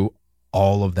through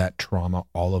all of that trauma,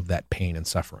 all of that pain and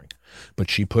suffering. But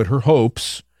she put her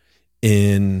hopes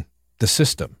in the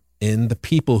system, in the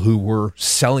people who were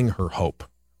selling her hope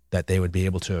that they would be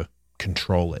able to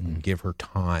control it and give her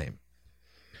time.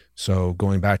 So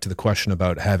going back to the question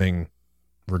about having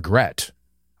regret,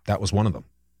 that was one of them.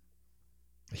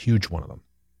 A huge one of them.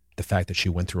 The fact that she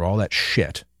went through all that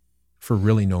shit for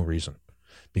really no reason.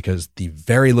 Because the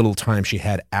very little time she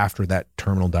had after that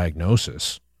terminal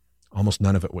diagnosis, almost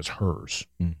none of it was hers.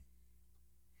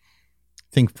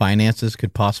 Think finances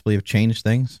could possibly have changed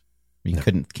things? You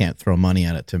No. can't throw money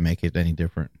at it to make it any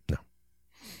different. No.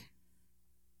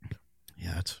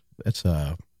 Yeah, it's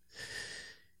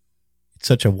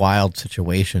such a wild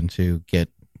situation to get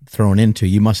thrown into.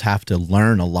 You must have to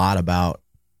learn a lot about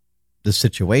the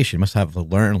situation. You must have to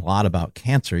learn a lot about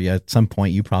cancer. Yeah, at some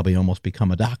point you probably almost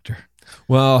become a doctor.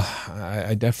 Well,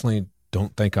 I definitely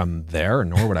don't think I'm there,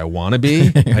 nor would I want to be.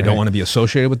 I don't want to be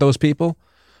associated with those people.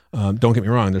 Don't get me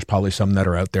wrong. There's probably some that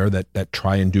are out there that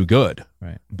try and do good.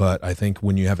 Right. But I think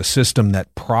when you have a system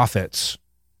that profits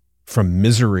from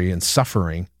misery and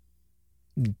suffering,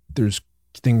 there's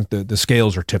things, the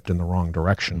scales are tipped in the wrong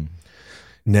direction.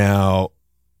 Now,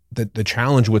 the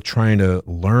challenge with trying to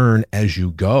learn as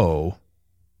you go,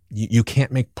 you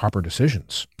can't make proper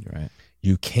decisions. Right.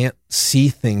 You can't see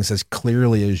things as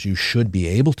clearly as you should be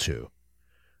able to.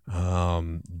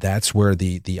 That's where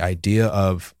the idea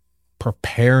of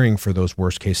preparing for those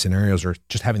worst case scenarios, or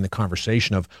just having the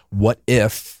conversation of what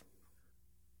if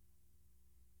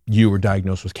you were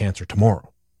diagnosed with cancer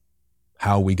tomorrow?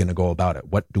 How are we going to go about it?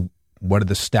 What are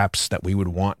the steps that we would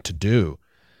want to do?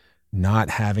 Not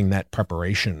having that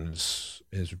preparation is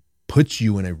puts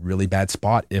you in a really bad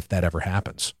spot if that ever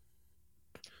happens.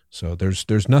 So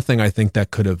there's nothing I think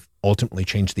that could have ultimately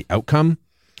changed the outcome,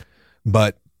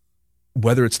 but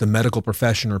whether it's the medical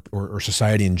profession or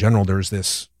society in general, there's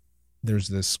this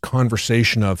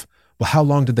conversation of, well, how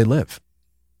long did they live?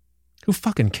 Who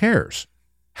fucking cares?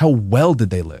 How well did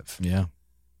they live? Yeah.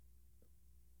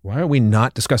 Why are we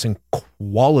not discussing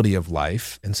quality of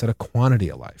life instead of quantity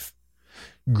of life?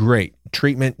 Great.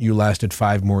 Treatment, you lasted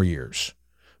 5 more years,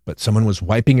 but someone was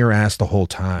wiping your ass the whole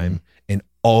time and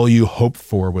all you hoped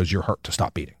for was your heart to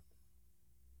stop beating.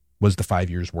 Was the 5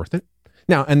 years worth it?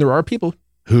 Now, and there are people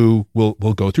who will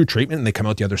go through treatment and they come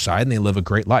out the other side and they live a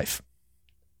great life.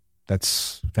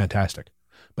 That's fantastic.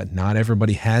 But not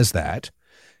everybody has that.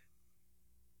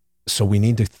 So we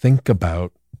need to think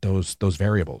about those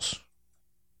variables.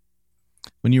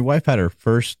 When your wife had her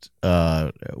first,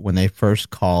 when they first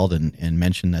called and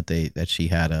mentioned that she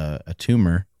had a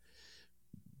tumor,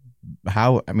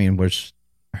 was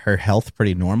her health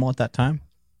pretty normal at that time?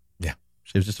 Yeah.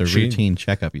 It was just a routine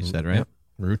checkup, you said, right? Yep.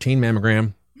 Routine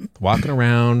mammogram, walking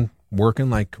around, working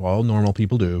like all normal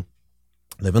people do,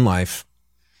 living life.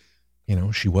 You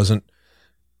know, she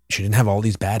didn't have all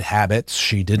these bad habits.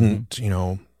 She didn't,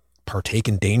 partake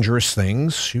in dangerous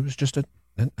things. She was just a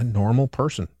normal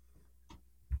person.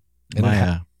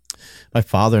 And my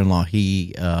father-in-law,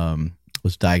 he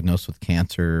was diagnosed with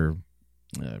cancer.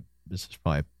 This is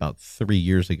probably about 3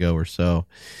 years ago or so.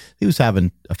 He was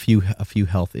having a few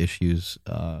health issues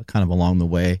kind of along the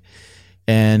way.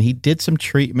 And he did some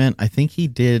treatment. I don't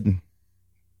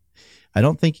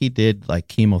think he did like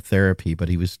chemotherapy, but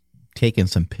he was taking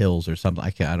some pills or something.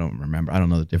 I don't remember. I don't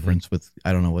know the difference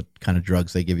I don't know what kind of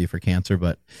drugs they give you for cancer,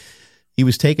 but he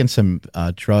was taking some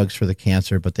drugs for the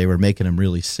cancer, but they were making him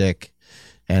really sick.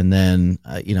 And then,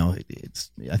 I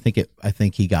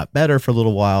think he got better for a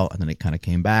little while, and then it kind of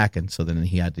came back. And so then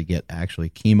he had to get actually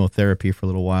chemotherapy for a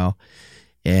little while,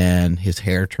 and his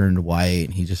hair turned white,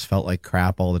 and he just felt like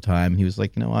crap all the time. And he was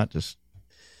like, you know what, just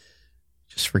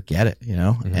forget it,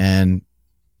 Mm-hmm. And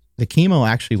the chemo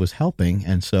actually was helping.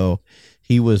 And so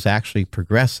he was actually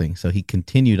progressing. So he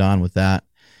continued on with that.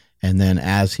 And then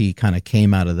as he kind of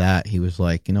came out of that, he was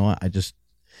like, you know what, I just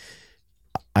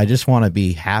want to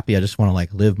be happy. I just want to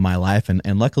like live my life.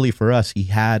 And luckily for us, he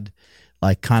had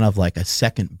like kind of like a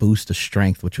second boost of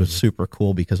strength, which was super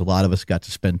cool because a lot of us got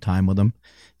to spend time with him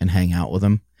and hang out with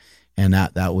him. And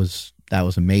that was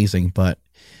amazing. But,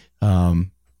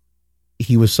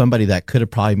 he was somebody that could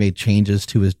have probably made changes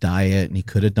to his diet and he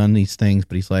could have done these things,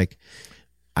 but he's like,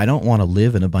 I don't want to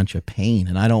live in a bunch of pain,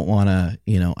 and I don't want to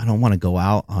go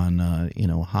out on a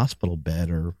hospital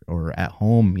bed or at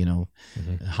home,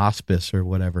 hospice or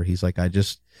whatever. He's like, I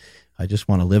just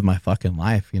want to live my fucking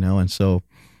life, and so,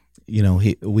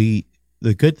 the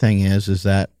good thing is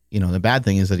that, the bad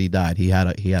thing is that he died. He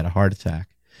had a heart attack.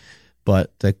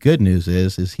 But the good news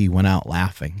is he went out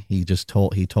laughing. He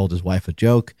told his wife a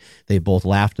joke. They both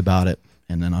laughed about it.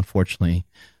 And then unfortunately,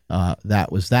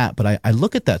 that was that. But I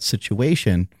look at that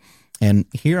situation, and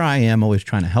here I am always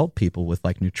trying to help people with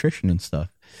like nutrition and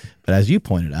stuff. But as you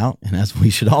pointed out, and as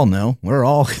we should all know, we're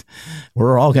all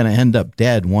going to end up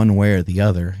dead one way or the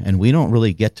other. And we don't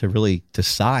really get to really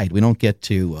decide. We don't get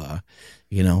to,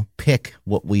 pick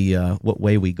what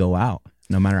way we go out,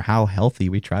 no matter how healthy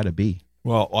we try to be.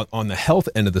 Well, on the health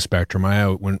end of the spectrum,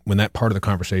 when that part of the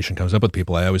conversation comes up with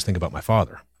people, I always think about my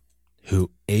father, who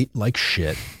ate like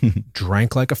shit,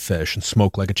 drank like a fish, and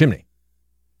smoked like a chimney.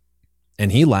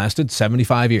 And he lasted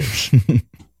 75 years.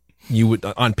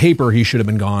 On paper, he should have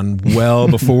been gone well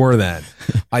before that.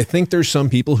 I think there's some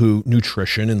people who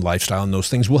nutrition and lifestyle and those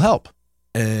things will help.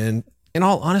 And in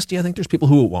all honesty, I think there's people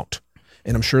who it won't.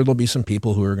 And I'm sure there'll be some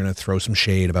people who are going to throw some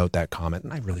shade about that comment,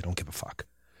 and I really don't give a fuck.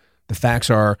 The facts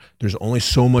are there's only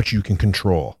so much you can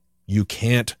control. You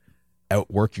can't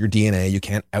outwork your DNA. You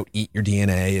can't out-eat your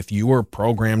DNA. If you are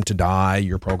programmed to die,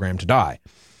 you're programmed to die.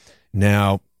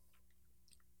 Now,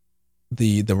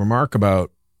 the remark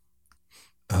about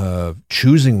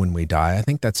choosing when we die, I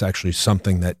think that's actually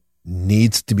something that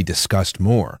needs to be discussed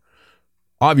more.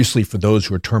 Obviously, for those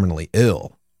who are terminally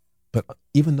ill, but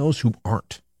even those who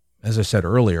aren't. As I said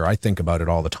earlier, I think about it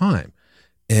all the time.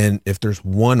 And if there's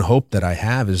one hope that I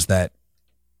have is that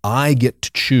I get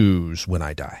to choose when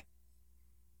I die,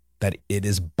 that it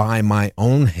is by my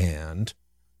own hand,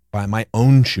 by my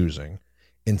own choosing,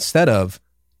 instead of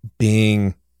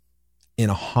being in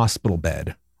a hospital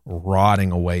bed,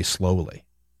 rotting away slowly.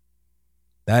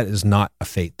 That is not a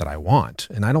fate that I want.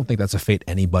 And I don't think that's a fate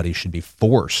anybody should be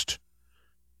forced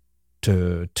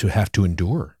to have to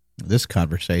endure. This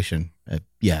conversation,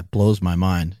 blows my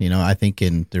mind. I think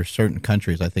there's certain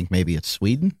countries, I think maybe it's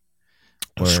Sweden.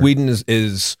 Sweden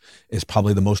is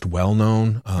probably the most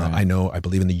well-known. Right. I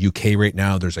believe in the UK right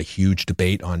now, there's a huge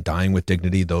debate on dying with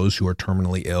dignity. Those who are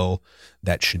terminally ill,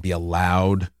 that should be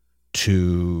allowed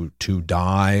to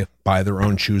die by their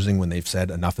own choosing when they've said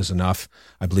enough is enough.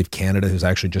 I believe Canada has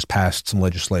actually just passed some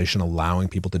legislation allowing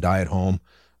people to die at home.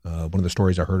 One of the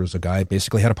stories I heard was a guy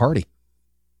basically had a party.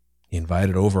 He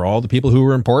invited over all the people who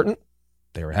were important.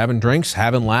 They were having drinks,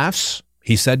 having laughs.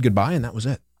 He said goodbye, and that was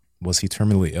it. Was he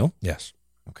terminally ill? Yes.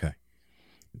 Okay.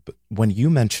 But when you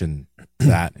mention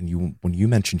that, and when you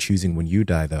mention choosing when you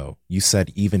die, though, you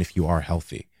said even if you are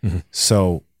healthy. Mm-hmm.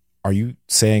 So are you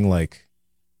saying like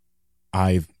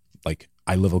I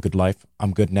live a good life,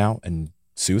 I'm good now, and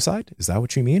suicide? Is that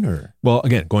what you mean? Or Well,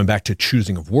 again, going back to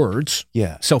choosing of words,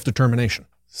 yeah, self-determination.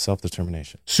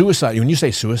 Self-determination. Suicide. When you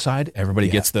say suicide, everybody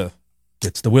gets the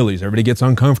willies. Everybody gets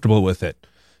uncomfortable with it.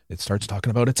 It starts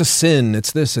talking about it's a sin,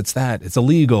 it's this, it's that, it's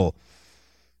illegal.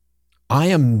 I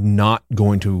am not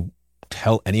going to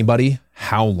tell anybody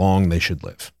how long they should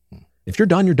live. If you're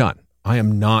done, you're done. I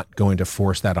am not going to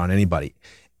force that on anybody.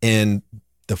 And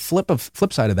the flip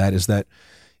side of that is that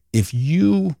if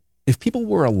people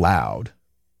were allowed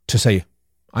to say,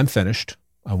 I'm finished,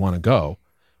 I want to go,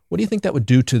 what do you think that would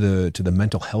do to the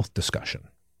mental health discussion?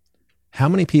 How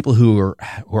many people who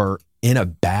are in a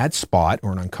bad spot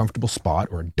or an uncomfortable spot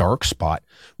or a dark spot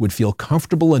would feel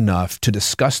comfortable enough to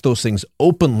discuss those things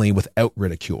openly without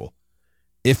ridicule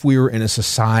if we were in a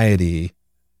society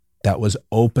that was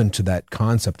open to that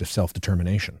concept of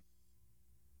self-determination?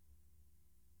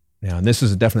 Now, and this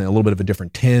is definitely a little bit of a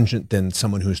different tangent than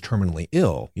someone who's terminally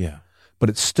ill. Yeah.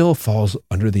 But it still falls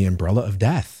under the umbrella of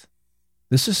death.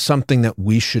 This is something that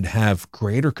we should have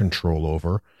greater control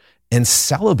over and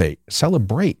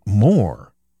celebrate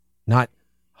more, not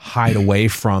hide away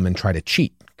from and try to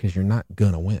cheat, because you're not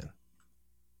going to win.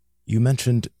 You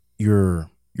mentioned your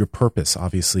purpose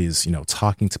obviously is,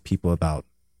 talking to people about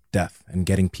death and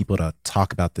getting people to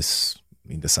talk about this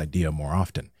idea more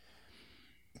often.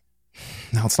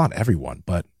 Now, it's not everyone,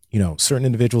 but, certain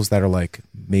individuals that are like,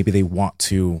 maybe they want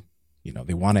to,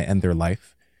 they want to end their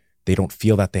life. They don't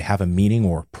feel that they have a meaning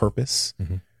or purpose.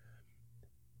 Mm-hmm.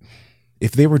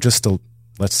 If they were just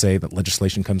let's say that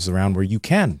legislation comes around where you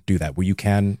can do that, where you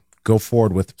can go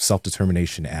forward with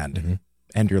self-determination and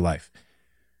end your life.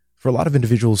 For a lot of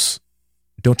individuals,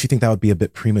 don't you think that would be a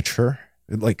bit premature?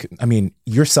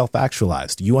 You're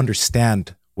self-actualized. You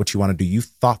understand what you want to do. You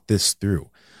thought this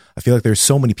through. I feel like there's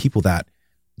so many people that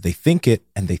they think it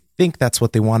and they think that's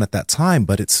what they want at that time,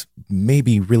 but it's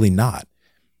maybe really not.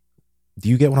 Do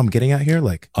you get what I'm getting at here?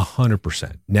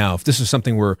 100%. Now, if this is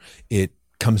something where it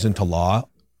comes into law,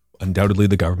 undoubtedly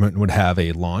the government would have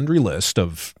a laundry list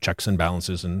of checks and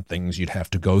balances and things you'd have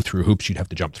to go through, hoops you'd have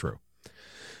to jump through.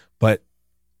 But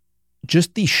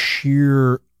just the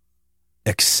sheer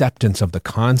acceptance of the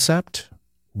concept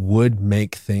would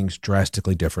make things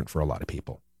drastically different for a lot of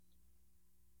people.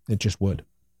 It just would.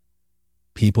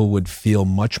 People would feel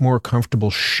much more comfortable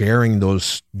sharing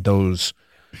those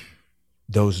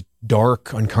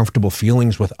dark, uncomfortable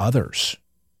feelings with others.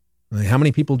 How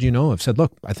many people do you know have said,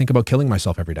 look, I think about killing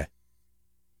myself every day?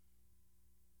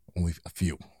 Only a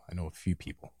few. I know a few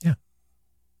people. Yeah.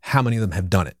 How many of them have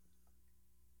done it?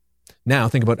 Now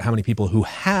think about how many people who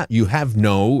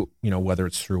whether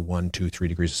it's through 1, 2, 3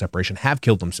 degrees of separation, have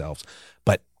killed themselves,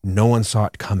 but no one saw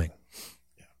it coming.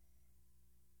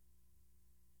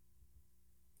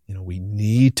 We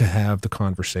need to have the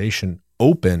conversation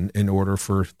open in order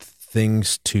for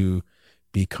things to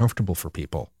be comfortable for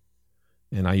people.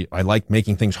 And I like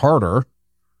making things harder,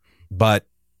 but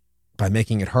by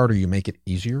making it harder, you make it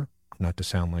easier. Not to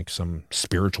sound like some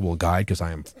spiritual guide, because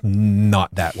I am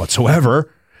not that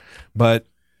whatsoever, but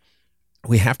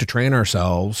we have to train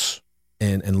ourselves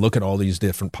and look at all these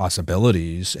different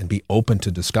possibilities and be open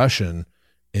to discussion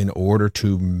in order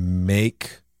to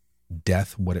make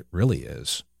death what it really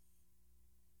is.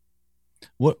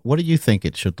 What do you think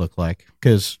it should look like?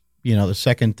 Because, the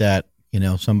second that,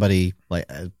 somebody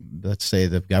let's say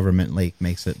the government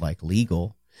makes it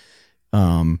legal,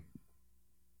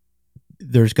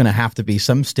 there's going to have to be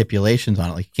some stipulations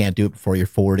on it. You can't do it before you're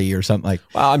 40 or something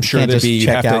Well, I'm sure there'd be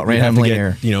check out randomly,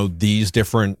 or these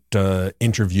different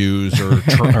interviews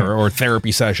or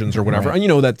therapy sessions or whatever. Right.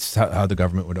 And that's how the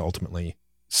government would ultimately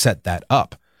set that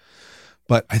up.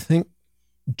 But I think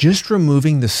just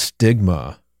removing the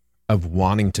stigma of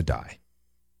wanting to die.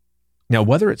 Now,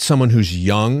 whether it's someone who's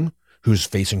young, who's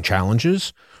facing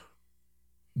challenges,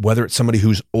 whether it's somebody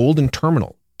who's old and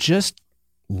terminal, just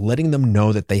letting them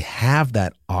know that they have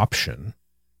that option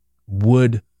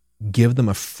would give them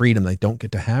a freedom they don't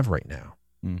get to have right now.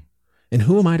 Mm. And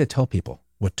who am I to tell people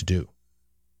what to do?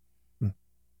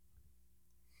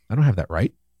 I don't have that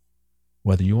right.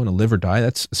 Whether you want to live or die,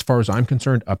 that's, as far as I'm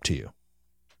concerned, up to you.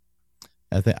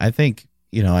 I think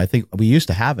we used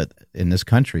to have it in this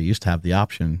country. Used to have the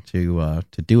option to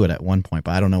do it at one point,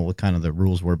 but I don't know what kind of the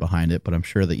rules were behind it. But I'm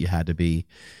sure that you had to be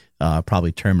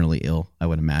probably terminally ill, I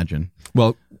would imagine.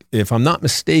 Well, if I'm not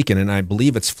mistaken, and I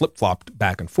believe it's flip-flopped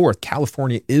back and forth,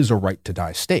 California is a right to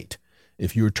die state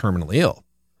if you're terminally ill.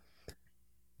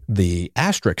 The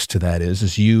asterisk to that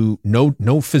is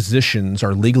no physicians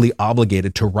are legally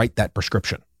obligated to write that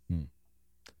prescription.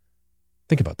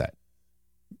 Think about that.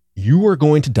 You are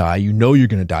going to die. You know you're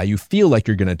going to die. You feel like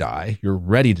you're going to die. You're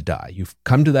ready to die. You've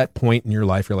come to that point in your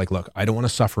life. You're like, look, I don't want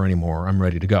to suffer anymore. I'm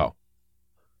ready to go.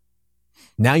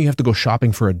 Now you have to go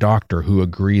shopping for a doctor who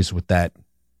agrees with that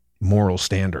moral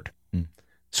standard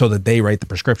so that they write the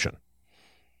prescription.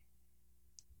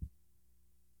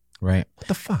 Right. What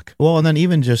the fuck? Well, and then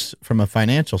even just from a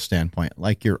financial standpoint,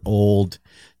 like you're old,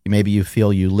 maybe you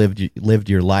feel you lived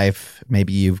your life.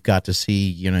 Maybe you've got to see,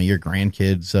 your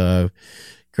grandkids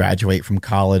graduate from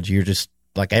college. You're just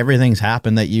like everything's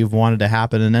happened that you've wanted to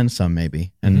happen, and then some,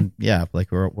 maybe. And yeah,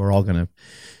 like we're all gonna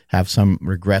have some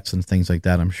regrets and things like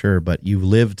that, I'm sure. But you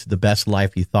lived the best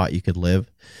life you thought you could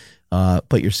live.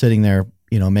 But you're sitting there.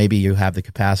 Maybe you have the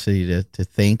capacity to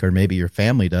think, or maybe your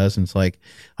family does. And it's like,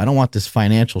 I don't want this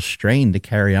financial strain to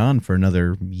carry on for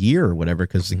another year or whatever,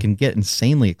 because it can get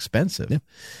insanely expensive. Yeah.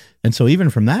 And so even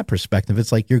from that perspective,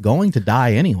 it's like, you're going to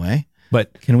die anyway.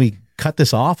 But can we cut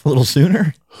this off a little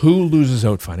sooner? Who loses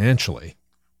out financially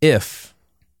if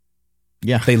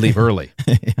they leave early?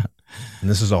 Yeah. And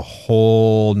this is a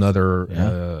whole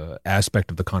nother aspect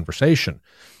of the conversation.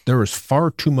 There is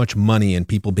far too much money in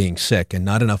people being sick and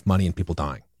not enough money in people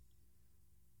dying.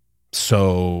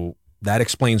 So that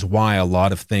explains why a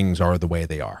lot of things are the way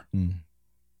they are.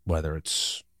 Whether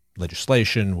it's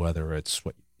legislation, whether it's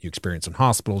what you experience in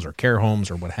hospitals or care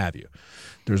homes or what have you.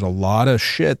 There's a lot of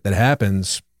shit that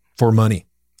happens for money.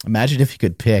 Imagine if you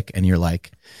could pick and you're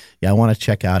like, yeah, I want to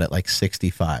check out at like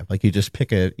 65. Like you just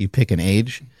pick an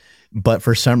age, but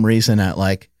for some reason at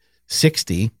like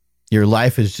 60, your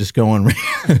life is just going,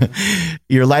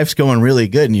 your life's going really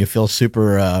good, and you feel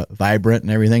super vibrant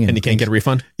and everything. And you can't get a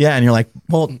refund? Yeah. And you're like,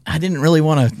 well, I didn't really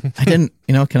want to, can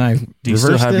I Do you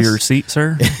still have your receipt,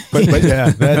 sir?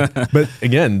 but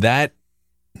again, that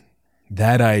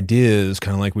idea is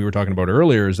kind of like we were talking about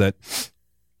earlier, is that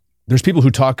there's people who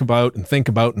talk about and think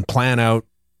about and plan out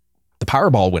the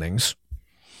Powerball winnings.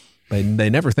 They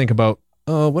never think about,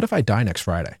 what if I die next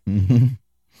Friday?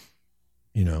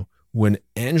 When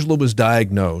Angela was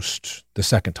diagnosed the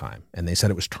second time and they said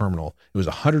it was terminal, it was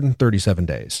 137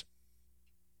 days.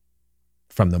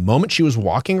 From the moment she was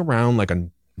walking around like a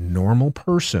normal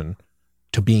person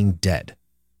to being dead.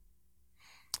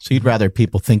 So you'd rather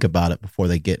people think about it before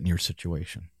they get in your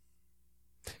situation.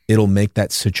 It'll make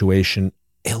that situation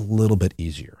a little bit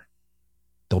easier.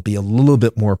 They'll be a little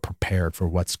bit more prepared for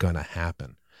what's going to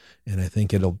happen. And I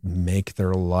think it'll make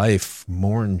their life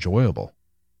more enjoyable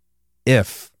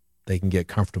if they can get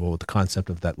comfortable with the concept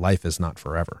of that life is not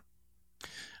forever.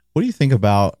 What do you think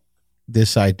about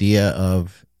this idea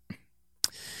of,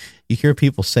 you hear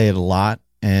people say it a lot,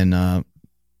 and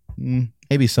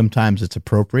maybe sometimes it's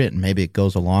appropriate and maybe it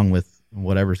goes along with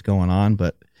whatever's going on,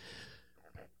 but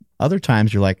other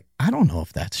times you're like, I don't know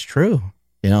if that's true.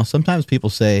 Sometimes people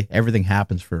say everything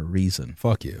happens for a reason.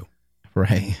 Fuck you.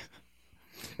 Right.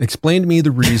 Explain to me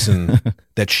the reason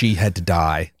that she had to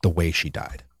die the way she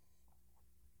died.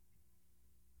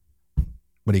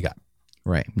 What do you got?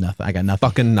 Right. Nothing. I got nothing.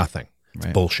 Fucking nothing. Right.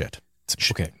 It's bullshit.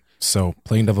 Okay. So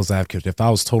playing devil's advocate, if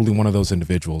I was totally one of those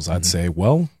individuals, I'd say,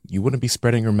 well, you wouldn't be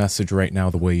spreading her message right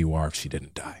now the way you are if she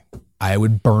didn't die. I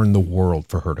would burn the world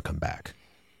for her to come back.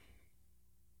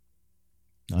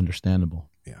 Understandable.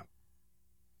 Yeah.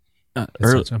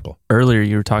 It's so simple. Earlier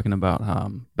you were talking about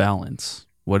balance.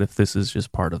 What if this is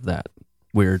just part of that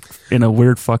in a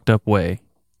weird fucked up way?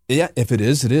 Yeah, if it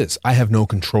is, it is. I have no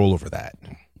control over that.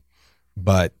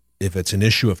 But if it's an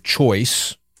issue of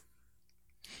choice,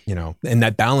 and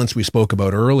that balance we spoke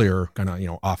about earlier, kind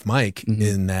of, off mic,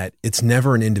 in that it's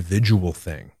never an individual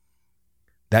thing.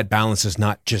 That balance is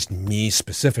not just me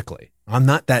specifically. I'm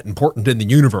not that important in the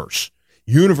universe.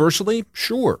 Universally,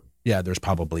 sure. Yeah, there's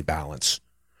probably balance.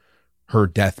 Her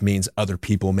death means other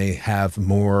people may have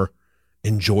more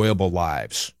enjoyable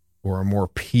lives or a more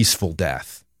peaceful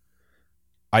death.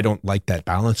 I don't like that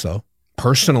balance, though.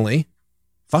 Personally,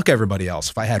 fuck everybody else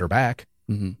if I had her back.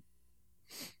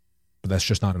 But that's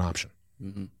just not an option.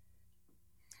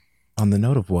 On the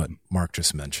note of what Mark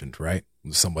just mentioned, right?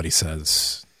 Somebody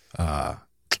says,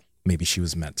 maybe she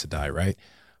was meant to die, right?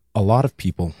 A lot of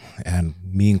people, and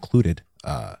me included,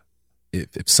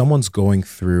 if someone's going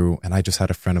through, and I just had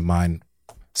a friend of mine,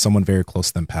 someone very close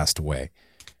to them passed away,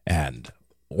 and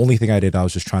only thing I did, I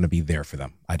was just trying to be there for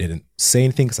them. I didn't say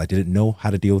anything because I didn't know how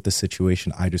to deal with the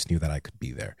situation. I just knew that I could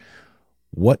be there.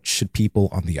 What should people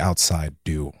on the outside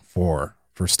do for,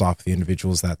 first off, the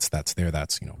individuals that's there,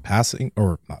 that's, passing,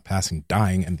 or not passing,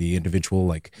 dying, and the individual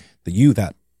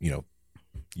that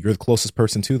you're the closest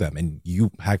person to them, and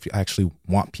you actually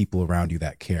want people around you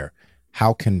that care.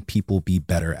 How can people be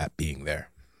better at being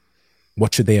there?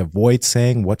 What should they avoid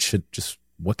saying? What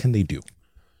can they do?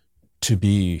 To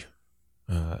be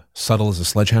subtle as a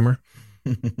sledgehammer,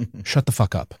 shut the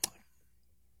fuck up.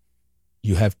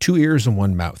 You have two ears and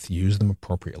one mouth. Use them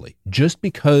appropriately. Just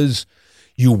because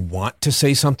you want to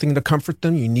say something to comfort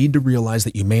them, you need to realize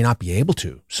that you may not be able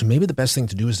to. So maybe the best thing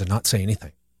to do is to not say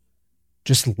anything.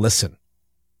 Just listen.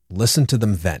 Listen to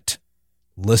them vent.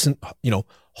 Listen,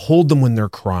 hold them when they're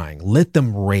crying. Let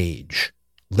them rage.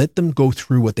 Let them go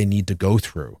through what they need to go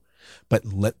through, but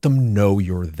let them know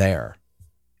you're there.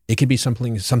 It could be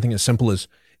something as simple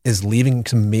as leaving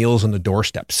some meals on the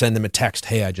doorstep. Send them a text.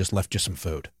 Hey, I just left you some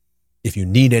food. If you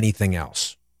need anything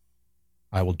else,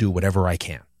 I will do whatever I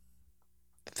can.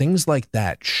 Things like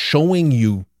that, showing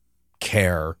you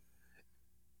care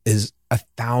is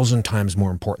 1,000 times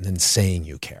more important than saying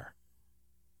you care.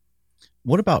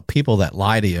 What about people that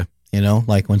lie to you?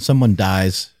 Like when someone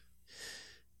dies,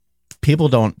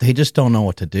 they just don't know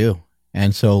what to do.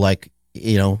 And so like,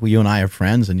 you and I are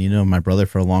friends, and my brother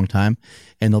for a long time,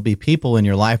 and there'll be people in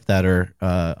your life that are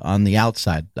on the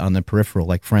outside, on the peripheral,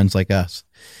 like friends like us.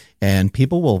 And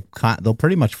people they'll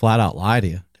pretty much flat out lie to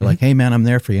you. They're like, "Hey man, I'm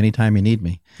there for you anytime you need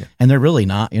me." Yeah. And they're really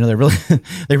not,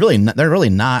 they're really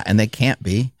not, and they can't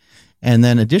be. And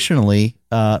then additionally,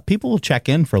 people will check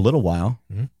in for a little while,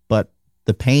 but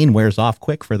the pain wears off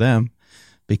quick for them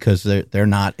because they're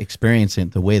not experiencing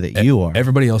it the way that you are.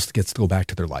 Everybody else gets to go back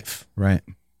to their life. Right.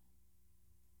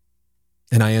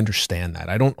 And I understand that.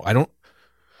 I don't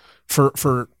for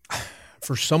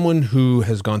someone who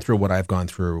has gone through what I've gone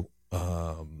through,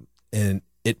 and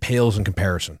it pales in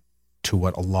comparison to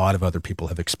what a lot of other people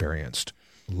have experienced.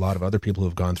 A lot of other people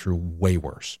have gone through way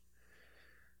worse.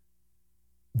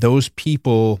 Those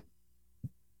people,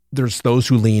 there's those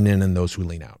who lean in and those who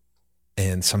lean out.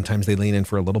 And sometimes they lean in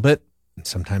for a little bit, and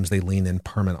sometimes they lean in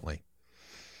permanently.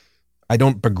 I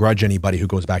don't begrudge anybody who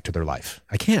goes back to their life.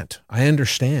 I can't. I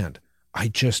understand. I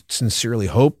just sincerely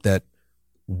hope that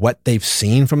what they've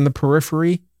seen from the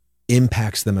periphery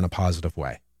impacts them in a positive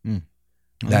way.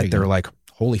 That they're like,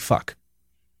 holy fuck,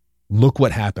 look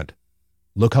what happened.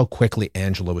 Look how quickly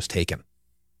Angela was taken.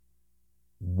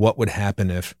 What would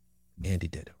happen if Andy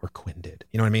did or Quinn did?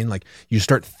 You know what I mean? Like, you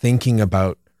start thinking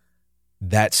about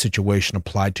that situation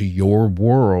applied to your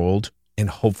world, and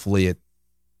hopefully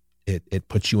it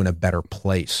puts you in a better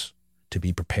place to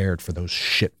be prepared for those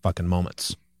shit fucking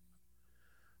moments.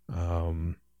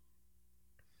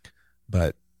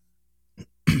 But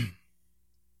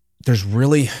there's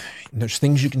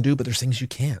things you can do, but there's things you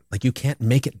can't. Like, you can't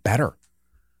make it better.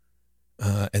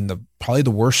 And probably the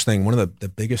worst thing, one of the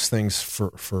biggest things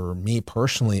for me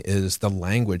personally is the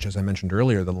language, as I mentioned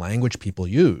earlier, the language people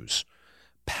use.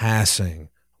 Passing,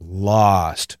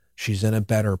 lost, she's in a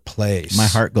better place. My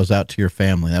heart goes out to your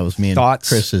family. That was me and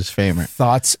Chris's favorite.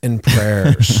 Thoughts and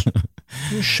prayers.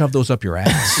 You shove those up your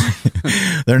ass.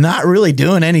 They're not really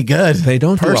doing any good. They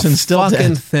don't do a still fucking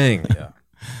dead. thing. Yeah.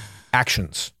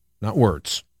 Actions, not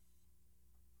words.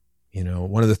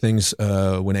 One of the things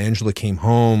when Angela came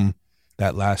home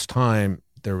that last time,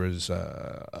 there was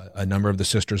a number of the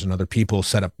sisters and other people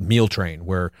set up meal train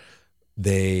where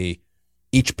they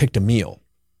each picked a meal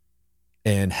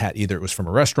and had, either it was from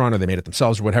a restaurant or they made it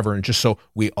themselves or whatever. And just so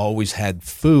we always had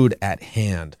food at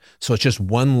hand. So it's just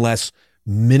one less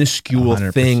minuscule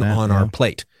thing on our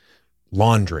plate.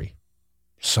 Laundry,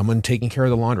 someone taking care of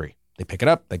the laundry. They pick it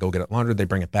up, they go get it laundered, they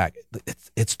bring it back.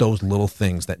 It's those little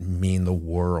things that mean the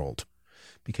world,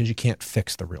 because you can't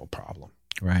fix the real problem.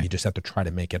 Right. You just have to try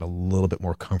to make it a little bit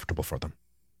more comfortable for them.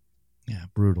 Yeah,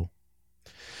 brutal.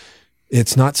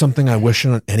 It's not something I wish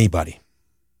on anybody.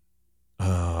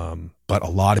 But a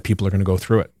lot of people are going to go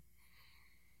through it.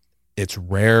 It's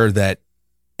rare that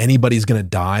anybody's going to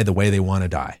die the way they want to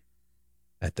die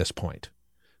at this point.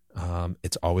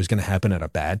 It's always going to happen at a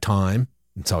bad time.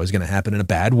 It's always going to happen in a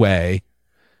bad way,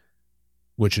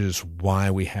 which is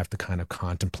why we have to kind of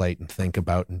contemplate and think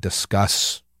about and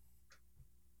discuss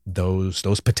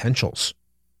those potentials.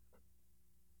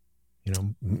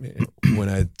 When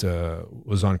I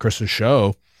was on Chris's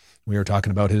show, we were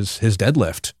talking about his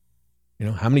deadlift.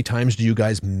 How many times do you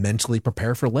guys mentally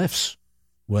prepare for lifts,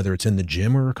 whether it's in the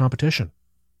gym or a competition?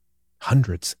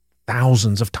 Hundreds,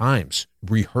 thousands of times,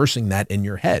 rehearsing that in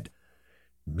your head.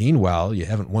 Meanwhile, you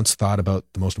haven't once thought about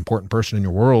the most important person in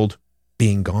your world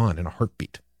being gone in a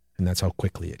heartbeat. And that's how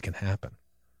quickly it can happen.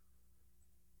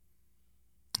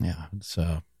 Yeah.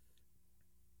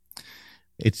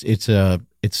 It's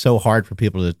so hard for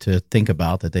people to think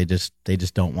about that they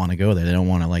just don't want to go there. They don't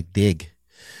want to like dig.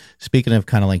 Speaking of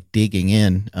kind of like digging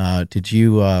in, did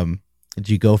you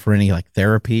go for any like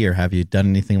therapy, or have you done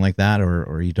anything like that,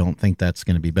 or you don't think that's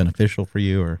going to be beneficial for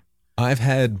you? Or I've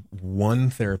had one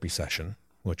therapy session,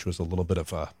 which was a little bit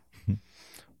of a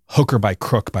hooker by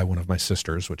crook by one of my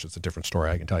sisters, which is a different story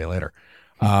I can tell you later.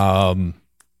 And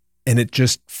it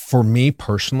just, for me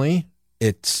personally,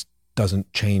 it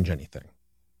doesn't change anything.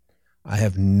 I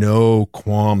have no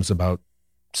qualms about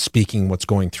speaking what's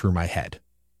going through my head.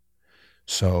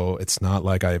 So it's not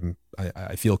like I'm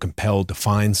I feel compelled to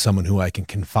find someone who I can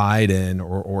confide in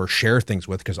or share things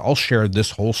with, because I'll share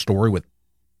this whole story with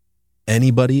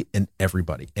anybody and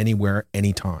everybody, anywhere,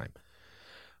 anytime.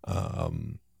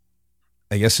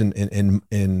 I guess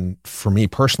in for me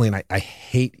personally, and I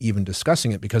hate even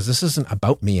discussing it because this isn't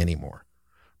about me anymore.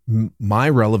 My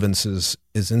relevance is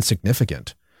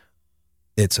insignificant.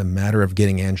 It's a matter of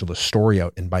getting Angela's story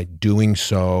out, and by doing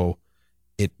so,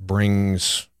 it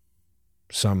brings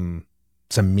some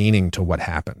meaning to what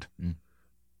happened.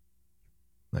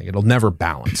 Like, it'll never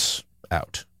balance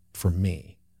out for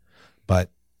me, but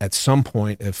at some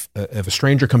point, if a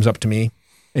stranger comes up to me,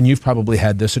 and you've probably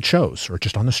had this at shows or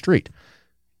just on the street,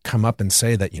 come up and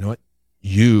say that, you know what,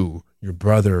 your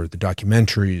brother, the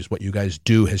documentaries, what you guys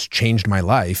do has changed my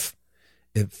life.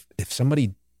 If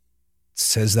somebody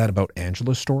says that about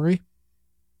Angela's story,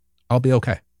 I'll be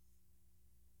okay.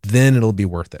 Then it'll be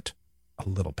worth it a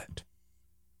little bit.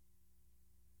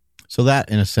 So that,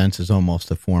 in a sense, is almost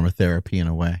a form of therapy in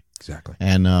a way. Exactly.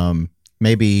 And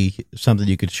maybe something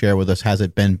you could share with us. Has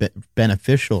it been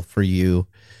beneficial for you?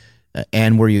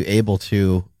 And were you able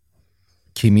to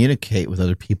communicate with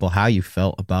other people how you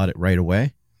felt about it right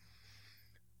away?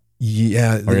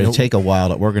 Yeah. Or did it take a while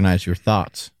to organize your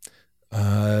thoughts?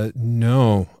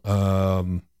 No.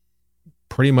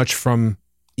 Pretty much from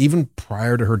even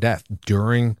prior to her death,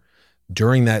 during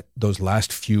those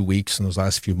last few weeks and those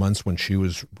last few months when she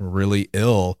was really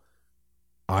ill,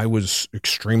 I was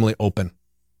extremely open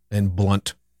and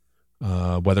blunt,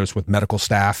 whether it's with medical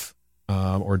staff,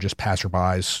 or just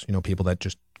passerbys, people that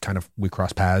just kind of, we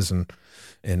cross paths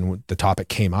and the topic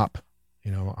came up.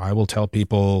 I will tell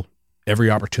people every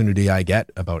opportunity I get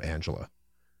about Angela,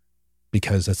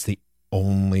 because that's the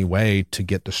only way to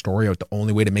get the story out, the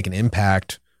only way to make an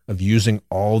impact of using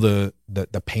all the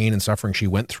pain and suffering she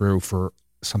went through for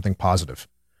something positive.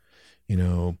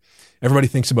 Everybody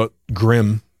thinks about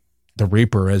Grim, the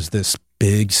Reaper, as this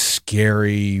big,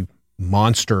 scary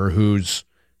monster who's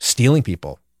stealing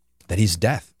people, that he's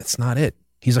death. That's not it.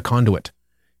 He's a conduit.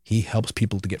 He helps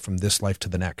people to get from this life to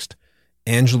the next.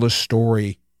 Angela's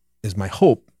story is my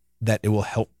hope that it will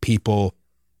help people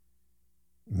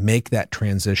make that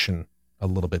transition a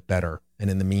little bit better. And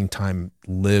in the meantime,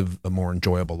 live a more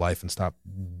enjoyable life and stop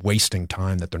wasting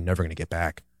time that they're never going to get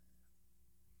back.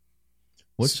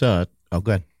 Go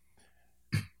ahead.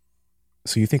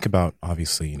 So you think about,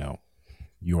 obviously,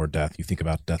 your death. You think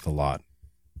about death a lot.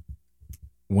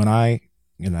 We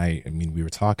were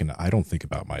talking, I don't think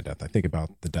about my death. I think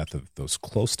about the death of those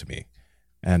close to me.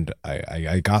 And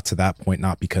I got to that point,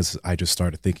 not because I just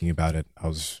started thinking about it. I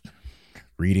was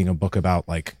reading a book about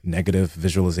like negative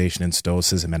visualization and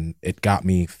stoicism, and it got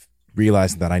me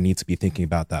realizing that I need to be thinking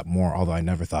about that more, although I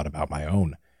never thought about my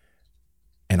own.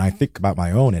 And I think about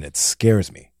my own, and it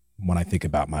scares me when I think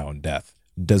about my own death.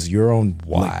 Does your own...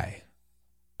 Why?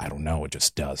 I don't know. It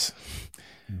just does.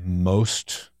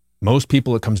 Most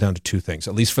people, it comes down to two things,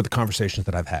 at least for the conversations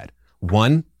that I've had.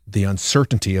 One, the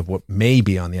uncertainty of what may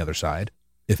be on the other side,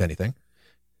 if anything.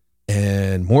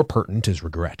 And more pertinent is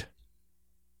regret.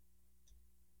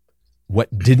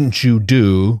 What didn't you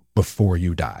do before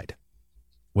you died?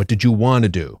 What did you want to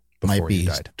do before you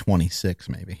died? 26,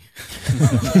 maybe.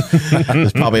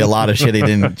 There's probably a lot of shit he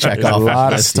didn't check There's off. A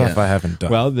lot of stuff I haven't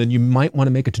done. Well, then you might want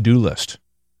to make a to-do list.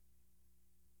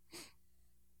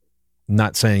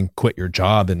 Not saying quit your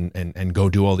job and go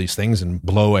do all these things and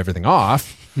blow everything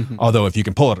off. Although if you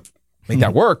can pull it, make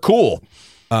that work, cool.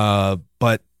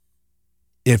 But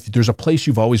if there's a place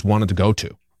you've always wanted to go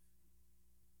to,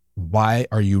 why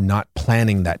are you not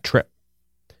planning that trip?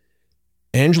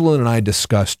 Angela and I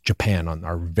discussed Japan on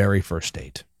our very first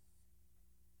date.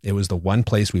 It was the one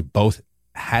place we both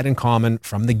had in common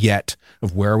from the get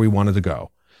of where we wanted to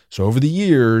go. So over the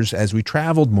years, as we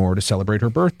traveled more to celebrate her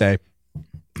birthday,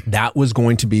 that was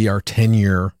going to be our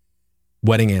 10-year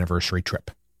wedding anniversary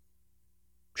trip.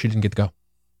 She didn't get to go.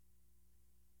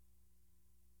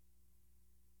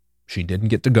 She didn't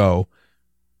get to go,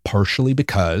 partially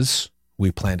because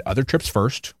we planned other trips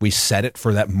first. We set it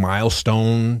for that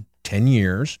milestone 10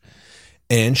 years,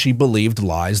 and she believed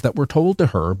lies that were told to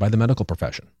her by the medical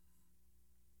profession.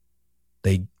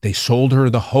 They sold her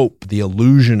the hope, the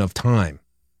illusion of time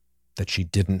that she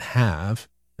didn't have,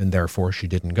 and therefore she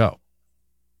didn't go.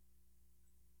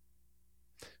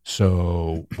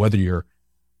 So whether you're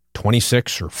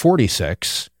 26 or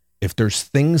 46, if there's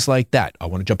things like that, I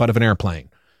want to jump out of an airplane,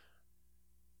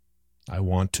 I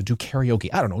want to do karaoke,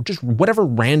 I don't know, just whatever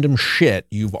random shit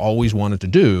you've always wanted to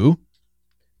do,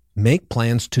 make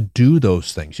plans to do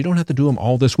those things. You don't have to do them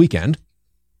all this weekend,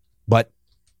 but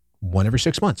one every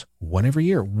 6 months, one every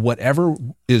year, whatever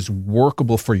is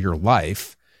workable for your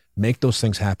life, Make those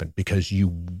things happen because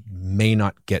you may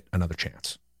not get another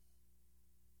chance.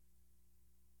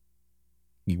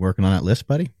 You working on that list,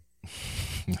 buddy?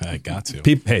 I got to.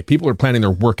 People are planning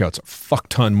their workouts a fuck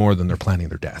ton more than they're planning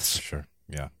their deaths. Sure.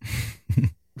 Yeah.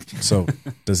 So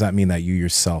does that mean that you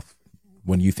yourself,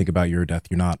 when you think about your death,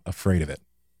 you're not afraid of it?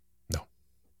 No.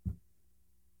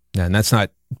 And that's not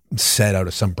said out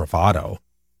of some bravado.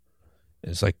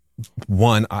 It's like,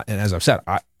 one, and as I've said,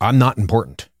 I'm not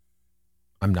important.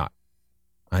 I'm not.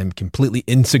 I'm completely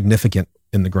insignificant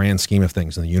in the grand scheme of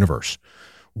things in the universe.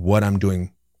 What I'm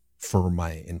doing for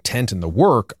my intent in the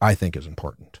work, I think is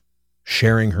important.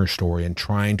 Sharing her story and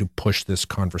trying to push this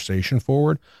conversation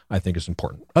forward, I think is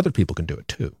important. Other people can do it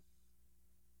too.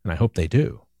 And I hope they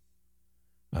do.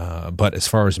 But as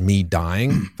far as me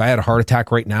dying, if I had a heart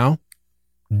attack right now,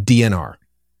 DNR.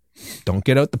 Don't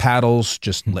get out the paddles.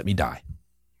 Just let me die.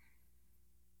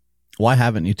 Why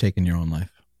haven't you taken your own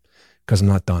life? Because I'm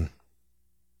not done.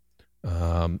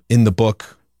 In the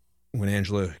book, when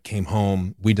Angela came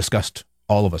home, we discussed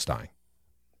all of us dying.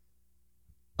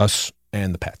 Us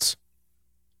and the pets.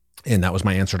 And that was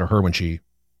my answer to her when she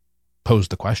posed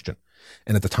the question.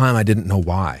 And at the time, I didn't know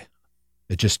why.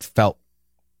 It just felt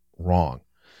wrong.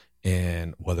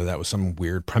 And whether that was some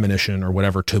weird premonition or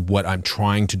whatever to what I'm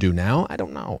trying to do now, I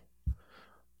don't know.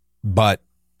 But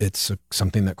it's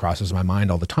something that crosses my mind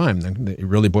all the time. It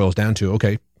really boils down to,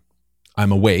 okay,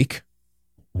 I'm awake.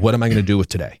 What am I going to do with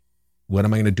today? What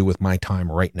am I going to do with my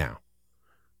time right now?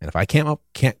 And if I can't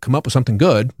come up with something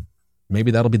good,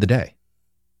 maybe that'll be the day.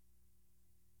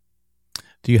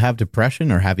 Do you have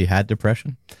depression or have you had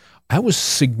depression? I was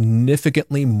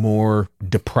significantly more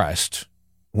depressed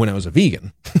when I was a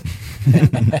vegan.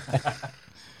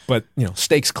 But,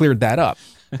 steaks cleared that up.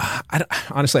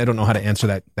 Honestly, I don't know how to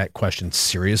answer that question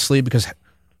seriously, because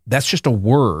that's just a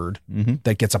word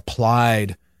that gets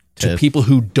applied to people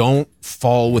who don't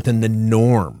fall within the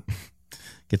norm.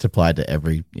 Gets applied to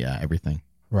everything.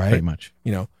 Right? Pretty much.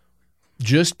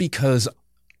 Just because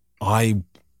I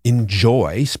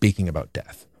enjoy speaking about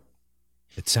death,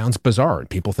 it sounds bizarre and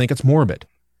people think it's morbid,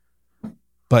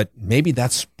 but maybe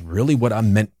that's really what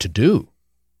I'm meant to do.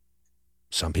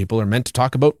 Some people are meant to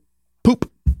talk about poop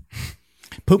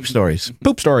stories.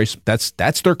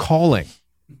 That's their calling.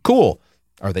 Cool.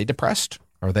 Are they depressed?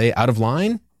 Are they out of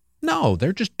line? No,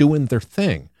 they're just doing their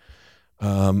thing.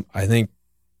 I think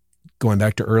going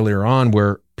back to earlier on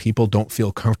where people don't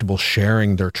feel comfortable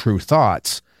sharing their true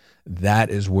thoughts, that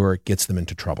is where it gets them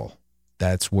into trouble.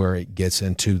 That's where it gets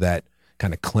into that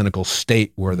kind of clinical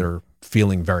state where they're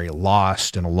feeling very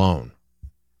lost and alone.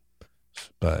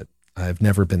 But I've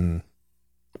never been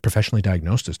professionally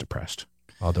diagnosed as depressed,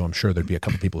 although I'm sure there'd be a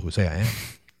couple people who say I am.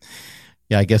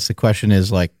 Yeah, I guess the question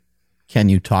is, like, can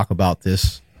you talk about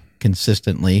this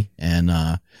consistently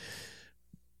and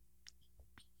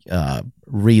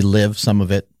relive some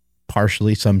of it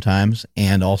partially sometimes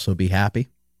and also be happy?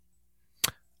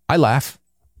 I laugh.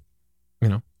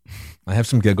 I have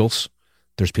some giggles.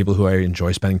 There's people who I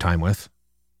enjoy spending time with,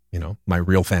 my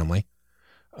real family.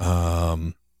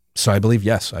 So I believe,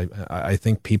 yes, I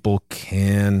think people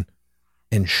can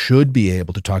and should be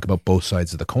able to talk about both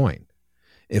sides of the coin.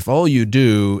 If all you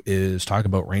do is talk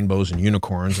about rainbows and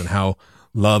unicorns and how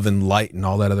love and light and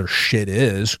all that other shit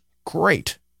is,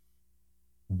 great.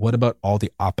 What about all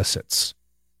the opposites?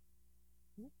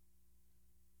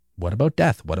 What about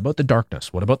death? What about the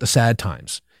darkness? What about the sad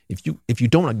times? If you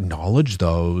don't acknowledge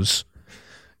those,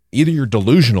 either you're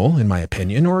delusional, in my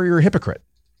opinion, or you're a hypocrite.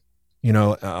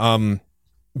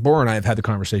 Bora and I have had the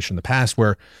conversation in the past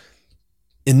where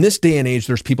in this day and age,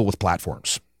 there's people with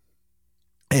platforms.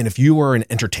 And if you are an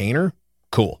entertainer,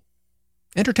 cool.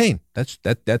 Entertain. That's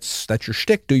your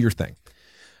shtick. Do your thing.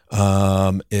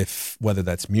 If whether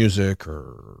that's music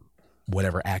or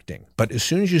whatever, acting. But as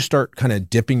soon as you start kind of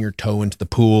dipping your toe into the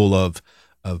pool of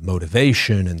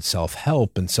motivation and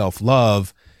self-help and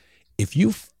self-love, if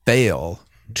you fail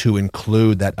to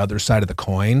include that other side of the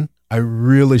coin, I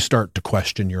really start to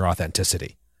question your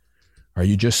authenticity. Are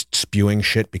you just spewing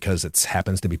shit because it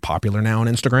happens to be popular now on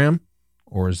Instagram?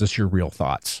 Or is this your real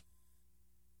thoughts?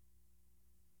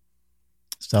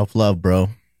 Self-love, bro.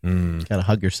 You got to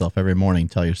hug yourself every morning.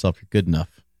 Tell yourself you're good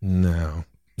enough. No,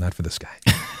 not for this guy.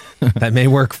 That may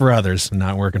work for others,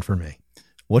 not working for me.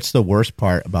 What's the worst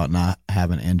part about not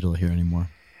having Angela here anymore?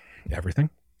 Everything.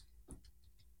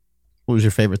 What was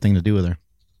your favorite thing to do with her?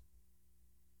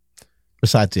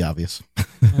 Besides the obvious.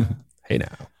 Hey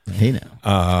now.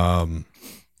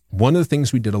 One of the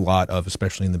things we did a lot of,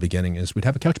 especially in the beginning, is we'd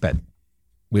have a couch bed.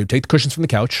 We would take the cushions from the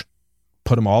couch,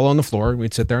 put them all on the floor.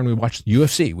 We'd sit there and we'd watch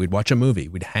UFC. We'd watch a movie.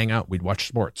 We'd hang out. We'd watch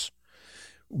sports.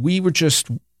 We were just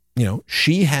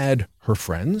she had her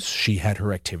friends, she had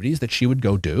her activities that she would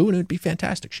go do, and it would be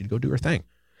fantastic. She'd go do her thing.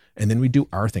 And then we'd do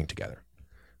our thing together.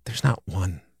 There's not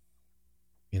one,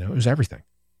 it was everything.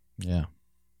 Yeah.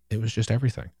 It was just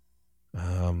everything.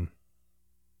 But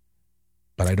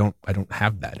I don't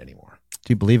have that anymore.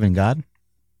 Do you believe in God?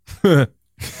 I'll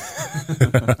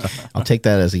take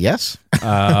that as a yes.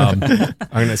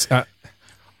 A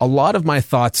lot of my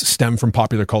thoughts stem from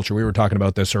popular culture. We were talking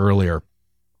about this earlier.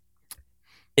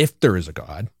 If there is a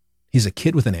God, he's a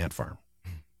kid with an ant farm.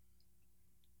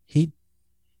 He,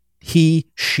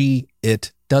 she,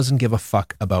 it doesn't give a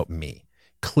fuck about me.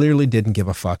 Clearly didn't give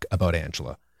a fuck about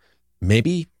Angela.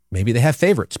 Maybe they have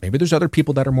favorites. Maybe there's other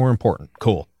people that are more important.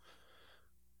 Cool.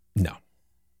 No.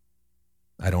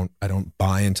 I don't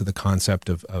buy into the concept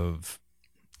of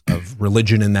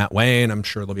religion in that way, and I'm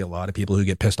sure there'll be a lot of people who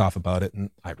get pissed off about it, and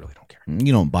I really don't care.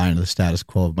 You don't buy into the status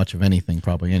quo of much of anything,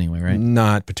 probably anyway, right?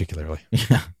 Not particularly.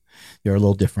 Yeah, you're a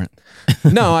little different.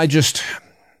 No, I just,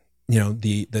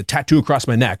 the tattoo across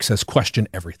my neck says question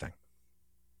everything,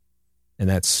 and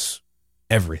that's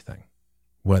everything,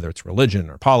 whether it's religion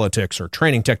or politics or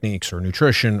training techniques or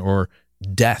nutrition or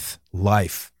death,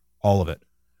 life, all of it.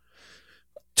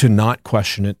 To not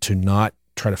question it, to not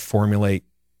try to formulate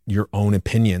your own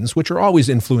opinions, which are always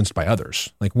influenced by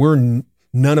others. Like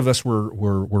none of us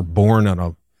were born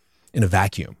in a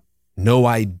vacuum. No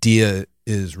idea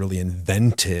is really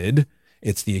invented.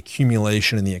 It's the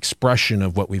accumulation and the expression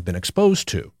of what we've been exposed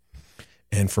to.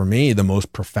 And for me, the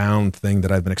most profound thing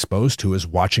that I've been exposed to is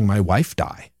watching my wife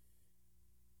die.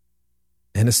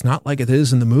 And it's not like it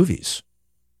is in the movies.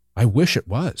 I wish it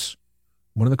was.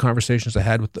 One of the conversations I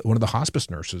had with one of the hospice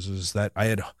nurses is that I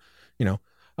had,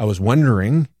 I was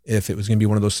wondering if it was going to be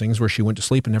one of those things where she went to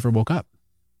sleep and never woke up.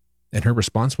 And her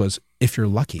response was, if you're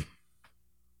lucky.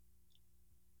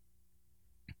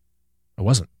 I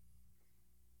wasn't.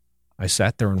 I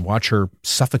sat there and watched her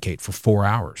suffocate for 4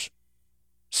 hours,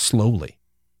 slowly.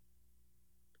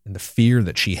 And the fear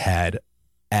that she had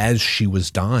as she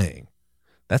was dying,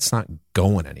 that's not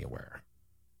going anywhere,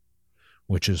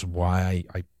 which is why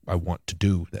I want to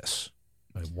do this.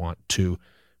 I want to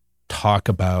talk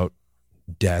about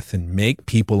death and make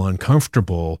people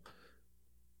uncomfortable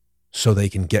so they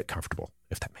can get comfortable,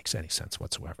 if that makes any sense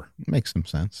whatsoever. It makes some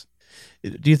sense.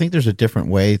 Do you think there's a different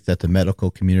way that the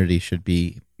medical community should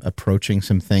be approaching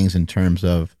some things in terms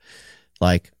of,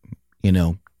 like,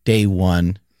 day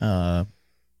one,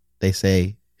 they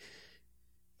say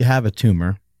you have a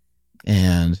tumor,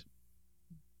 and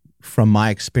from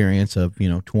my experience of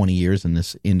 20 years in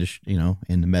this industry,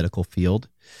 in the medical field,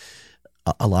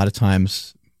 a lot of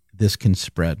times this can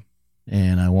spread.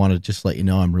 And I want to just let you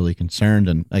know I'm really concerned.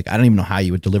 And I don't even know how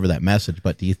you would deliver that message,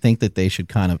 but do you think that they should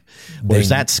kind of, or is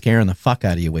that scaring the fuck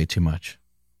out of you way too much?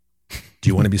 Do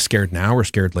you want to be scared now or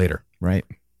scared later? Right.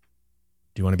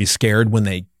 Do you want to be scared when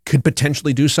they could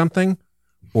potentially do something,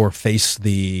 or face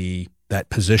that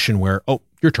position where, oh,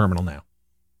 you're terminal now?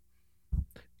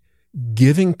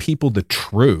 Giving people the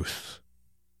truth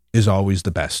is always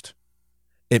the best.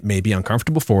 It may be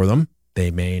uncomfortable for them.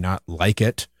 They may not like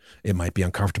it. It might be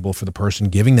uncomfortable for the person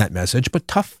giving that message, but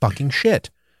tough fucking shit.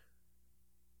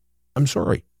 I'm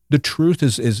sorry. The truth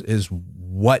is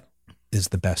what is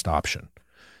the best option.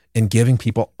 And giving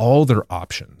people all their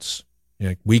options.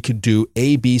 We could do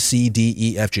A, B, C, D,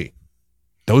 E, F, G.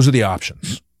 Those are the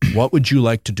options. What would you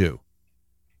like to do?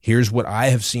 Here's what I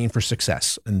have seen for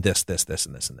success in this,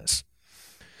 and this, and this.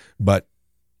 But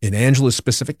in Angela's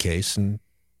specific case, and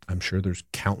I'm sure there's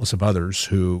countless of others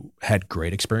who had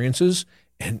great experiences.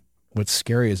 And what's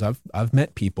scary is I've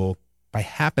met people by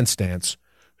happenstance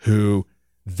who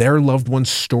their loved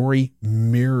one's story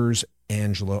mirrors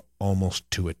Angela almost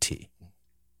to a T.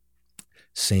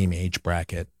 Same age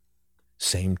bracket,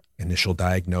 same initial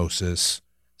diagnosis,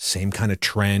 same kind of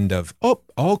trend of, oh,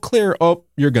 all clear, oh,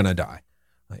 you're going to die.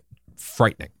 Like,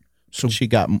 frightening. So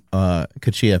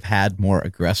could she have had more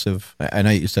aggressive, I know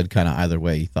you said kind of either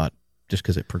way, you thought just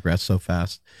because it progressed so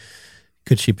fast,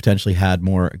 could she potentially had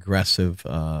more aggressive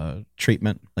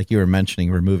treatment? Like you were mentioning,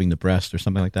 removing the breast or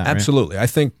something like that, Absolutely. Right? I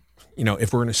think,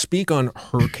 if we're going to speak on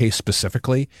her case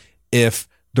specifically, if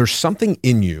there's something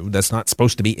in you that's not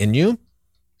supposed to be in you,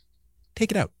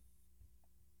 take it out.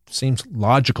 Seems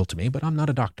logical to me, but I'm not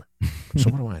a doctor. So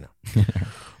what do I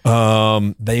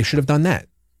know? They should have done that.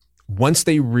 Once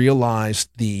they realized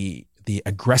the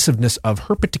aggressiveness of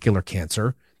her particular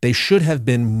cancer, they should have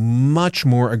been much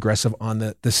more aggressive on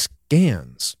the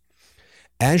scans.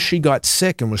 As she got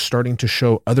sick and was starting to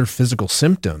show other physical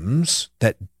symptoms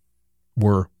that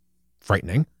were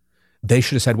frightening, they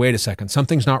should have said, wait a second,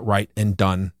 something's not right, and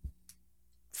done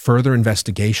further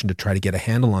investigation to try to get a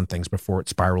handle on things before it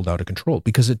spiraled out of control,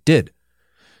 because it did.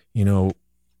 You know,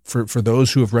 for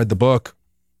those who have read the book,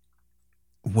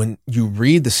 when you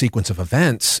read the sequence of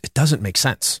events, it doesn't make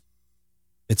sense.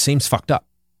 It seems fucked up,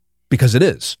 because it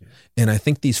is. And I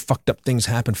think these fucked up things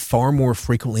happen far more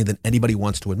frequently than anybody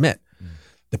wants to admit.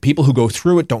 The people who go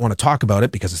through it don't want to talk about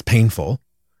it because it's painful.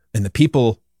 And the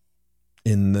people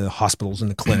in the hospitals and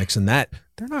the clinics and that,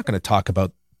 they're not going to talk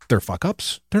about their fuck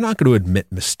ups. They're not going to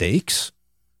admit mistakes.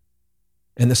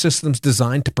 And the system's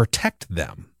designed to protect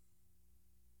them.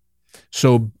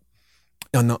 So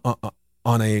on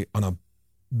a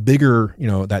bigger, you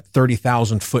know, that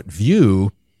 30,000 foot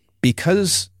view,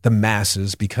 because the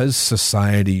masses, because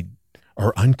society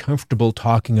are uncomfortable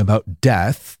talking about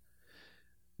death,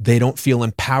 they don't feel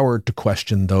empowered to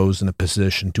question those in a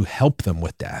position to help them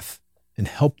with death and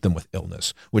help them with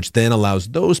illness, which then allows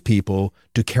those people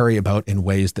to carry about in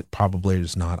ways that probably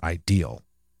is not ideal.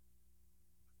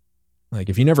 Like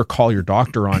if you never call your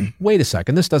doctor on, wait a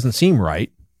second, this doesn't seem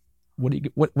right.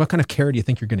 What kind of care do you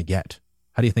think you're going to get?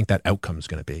 How do you think that outcome is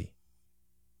going to be?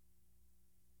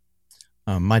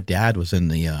 My dad was in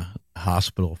the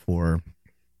hospital for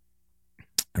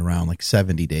around like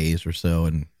 70 days or so.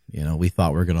 And, you know, we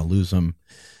thought we were going to lose him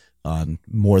on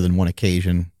more than one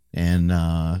occasion. And,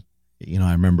 you know,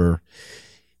 I remember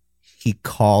he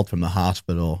called from the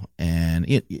hospital and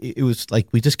it was like,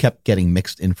 we just kept getting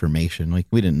mixed information. Like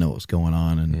we didn't know what was going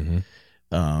on.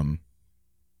 And,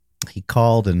 he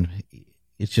called and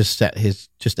it's just that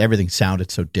everything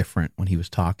sounded so different when he was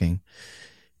talking.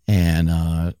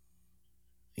 And,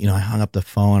 you know, I hung up the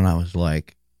phone and I was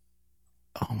like,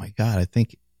 oh my God, I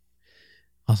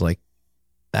was like,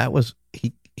 that was,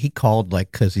 he called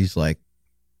like, cause he's like,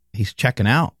 he's checking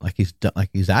out, like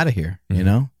he's out of here, you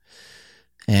know?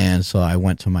 And so I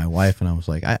went to my wife and I was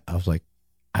like,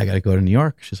 I got to go to New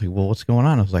York. She's like, well, what's going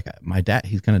on? I was like, my dad,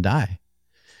 he's going to die.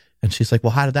 And she's like,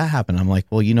 well, how did that happen? I'm like,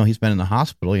 well, you know, he's been in the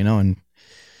hospital, you know,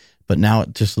 but now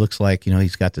it just looks like, you know,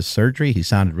 he's got this surgery. He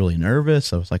sounded really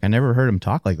nervous. I was like, I never heard him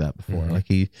talk like that before. Like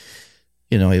he,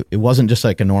 you know, it wasn't just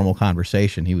like a normal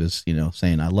conversation. He was, you know,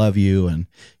 saying, I love you. And,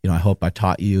 you know, I hope I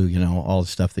taught you, you know, all the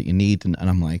stuff that you need. And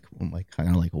I'm like, kind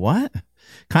of like, what?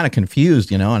 Kind of confused,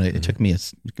 you know, and it took me a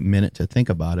minute to think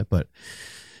about it. But,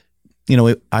 you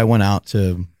know, I went out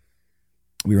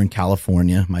we were in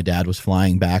California. My dad was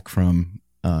flying from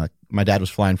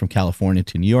California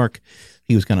to New York.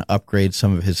 He was going to upgrade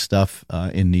some of his stuff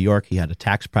in New York. He had a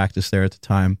tax practice there at the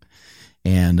time.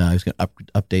 And he was going to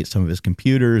update some of his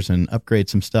computers and upgrade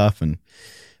some stuff. And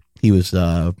he was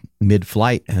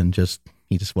mid-flight and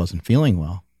he just wasn't feeling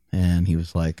well. And he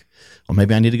was like, well,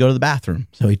 maybe I need to go to the bathroom.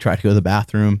 So he tried to go to the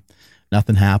bathroom.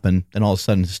 Nothing happened. Then all of a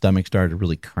sudden his stomach started to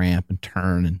really cramp and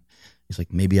turn. And he's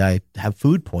like, maybe I have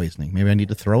food poisoning. Maybe I need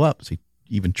to throw up. So he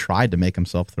even tried to make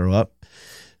himself throw up.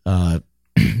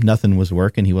 Nothing was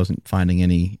working. He wasn't finding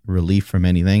any relief from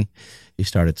anything. He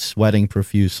started sweating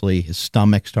profusely. His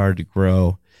stomach started to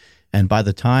grow. And by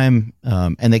the time,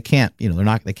 and they can't, you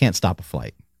know, they can't stop a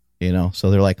flight, you know, so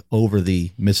they're like over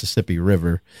the Mississippi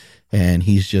River and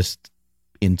he's just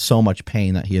in so much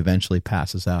pain that he eventually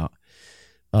passes out.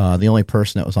 The only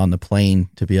person that was on the plane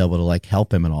to be able to like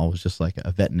help him at all was just like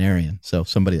a veterinarian. So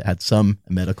somebody that had some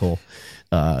medical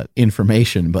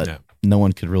information, but no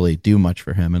one could really do much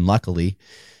for him. And luckily,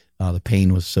 the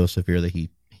pain was so severe that he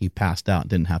passed out and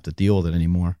didn't have to deal with it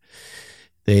anymore.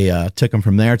 They took him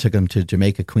from there, took him to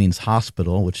Jamaica Queens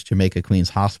Hospital, which Jamaica Queens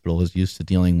Hospital is used to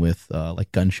dealing with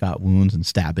like gunshot wounds and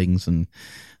stabbings and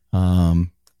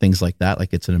things like that.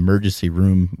 Like it's an emergency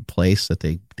room place that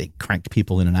they crank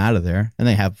people in and out of there. And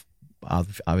they have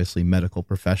obviously medical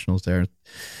professionals there,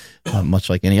 much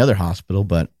like any other hospital.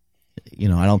 But, you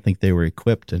know, I don't think they were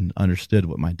equipped and understood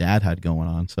what my dad had going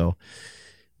on. So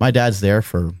my dad's there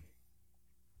for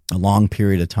a long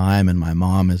period of time, and my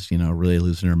mom is, you know, really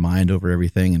losing her mind over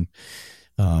everything.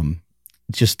 And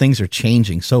just things are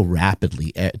changing so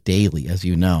rapidly daily, as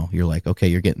you know. You're like, okay,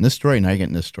 you're getting this story, now you're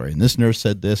getting this story, and this nurse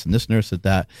said this, and this nurse said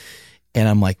that. And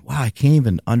I'm like, wow, I can't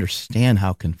even understand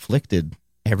how conflicted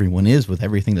everyone is with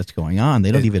everything that's going on.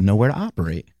 They don't even know where to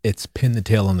operate. It's pin the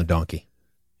tail on the donkey.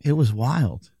 It was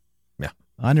wild. Yeah.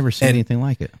 I never seen anything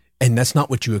like it. And that's not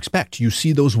what you expect. You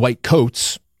see those white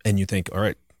coats and you think, all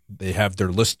right, they have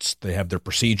their lists, they have their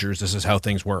procedures, this is how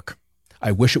things work.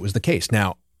 I wish it was the case.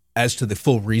 Now, as to the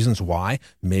full reasons why,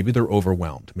 maybe they're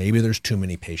overwhelmed. Maybe there's too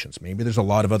many patients. Maybe there's a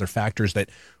lot of other factors that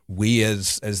we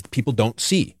as people don't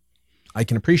see. I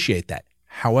can appreciate that.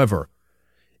 However,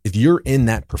 if you're in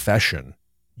that profession,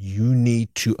 you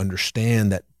need to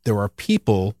understand that there are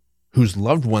people whose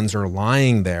loved ones are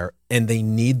lying there and they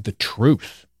need the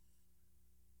truth.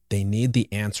 They need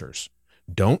the answers.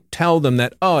 Don't tell them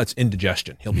that, oh, it's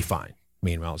indigestion. He'll be fine.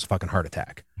 Meanwhile, it's a fucking heart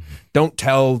attack. Don't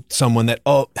tell someone that,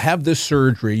 oh, have this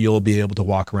surgery. You'll be able to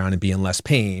walk around and be in less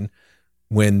pain,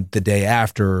 when the day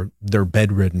after they're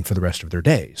bedridden for the rest of their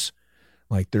days.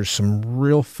 Like, there's some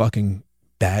real fucking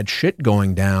bad shit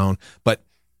going down. But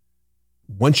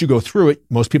once you go through it,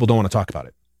 most people don't want to talk about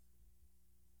it.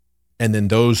 And then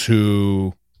those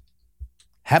who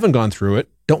haven't gone through it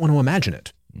don't want to imagine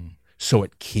it. So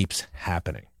it keeps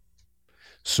happening.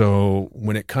 So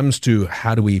when it comes to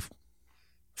how do we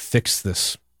fix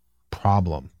this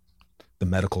problem, the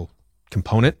medical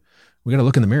component, we got to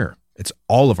look in the mirror. It's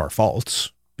all of our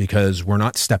faults because we're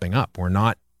not stepping up. We're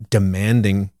not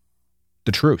demanding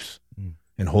the truth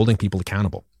and holding people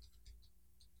accountable.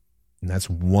 And that's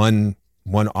one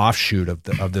offshoot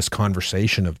of this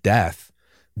conversation of death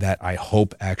that I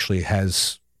hope actually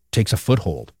takes a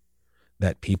foothold,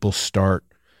 that people start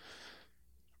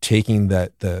taking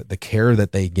the care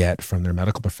that they get from their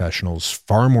medical professionals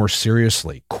far more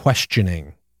seriously,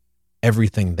 questioning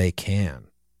everything they can,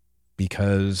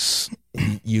 because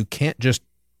you can't just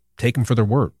take them for their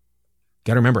word. You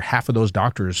got to remember, half of those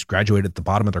doctors graduated at the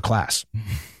bottom of their class.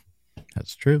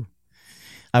 That's true.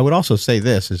 I would also say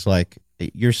this is like,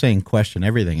 you're saying question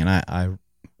everything. And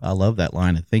I love that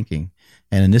line of thinking.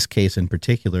 And in this case in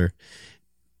particular,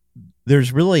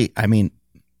 there's really, I mean,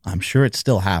 I'm sure it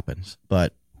still happens,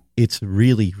 but it's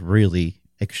really, really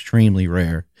extremely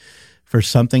rare for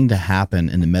something to happen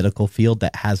in the medical field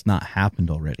that has not happened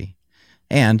already.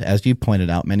 And as you pointed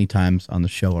out many times on the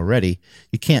show already,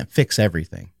 you can't fix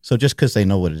everything. So just because they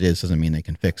know what it is doesn't mean they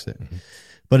can fix it. Mm-hmm.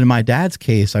 But in my dad's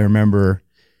case, I remember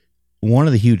one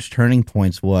of the huge turning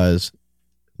points was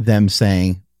them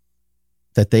saying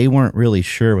that they weren't really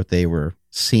sure what they were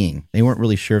seeing. They weren't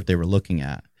really sure if they were looking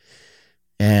at.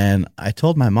 And I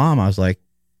told my mom, I was like,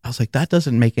 that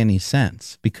doesn't make any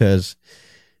sense, because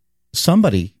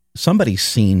somebody's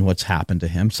seen what's happened to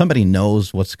him. Somebody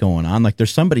knows what's going on. Like,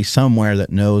 there's somebody somewhere that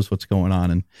knows what's going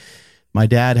on. And my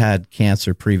dad had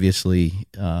cancer previously.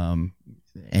 And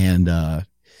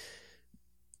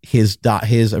his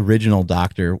original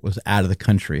doctor was out of the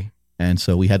country. And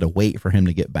so we had to wait for him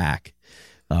to get back,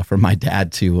 for my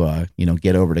dad to,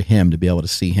 get over to him to be able to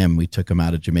see him. We took him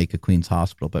out of Jamaica Queens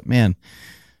Hospital, but man,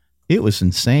 it was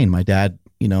insane. My dad,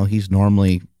 he's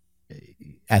normally,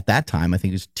 at that time, I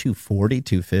think he was 240,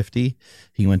 250.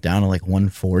 He went down to like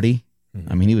 140.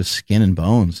 Mm-hmm. I mean, he was skin and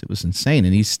bones. It was insane.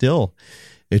 And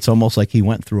it's almost like he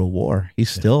went through a war.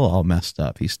 He's still all messed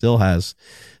up. He still has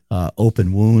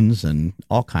open wounds and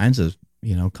all kinds of,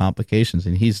 complications.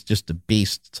 And he's just a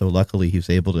beast. So luckily he was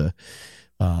able to,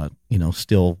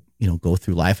 still, go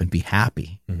through life and be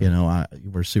happy.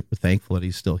 Mm-hmm. We're super thankful that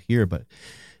he's still here, but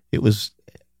it was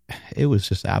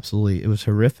just absolutely, it was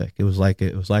horrific. It was like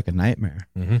a nightmare.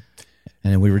 Mm-hmm.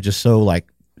 And we were just so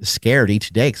like scared each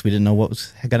day because we didn't know what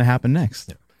was going to happen next.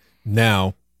 Yeah.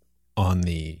 Now, on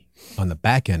the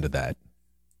back end of that,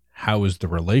 how is the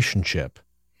relationship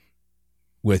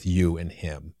with you and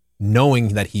him, knowing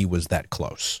that he was that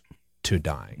close to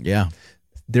dying? Yeah.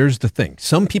 There's the thing.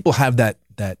 Some people have that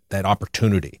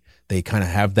opportunity. They kind of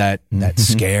have that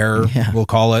scare, we'll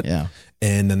call it. Yeah.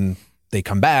 And then they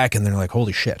come back and they're like,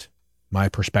 holy shit, my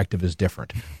perspective is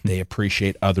different. They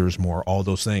appreciate others more. All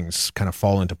those things kind of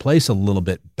fall into place a little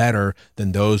bit better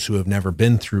than those who have never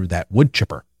been through that wood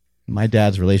chipper. My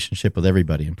dad's relationship with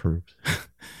everybody improved,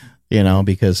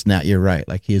 because now you're right.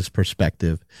 Like, his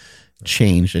perspective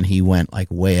changed and he went like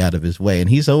way out of his way. And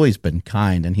he's always been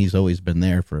kind and he's always been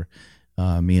there for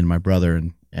me and my brother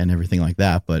and everything like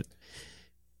that. But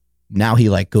now he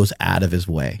like goes out of his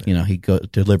way. He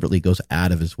deliberately goes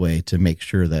out of his way to make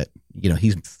sure that,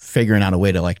 he's figuring out a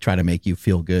way to like try to make you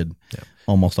feel good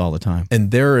almost all the time.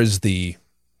 And there is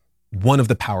one of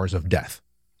the powers of death,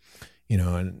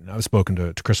 and I've spoken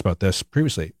to Chris about this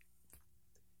previously.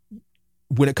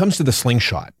 When it comes to the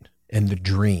slingshot and the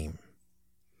dream,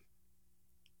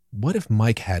 what if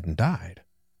Mike hadn't died?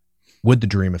 Would the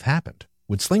dream have happened?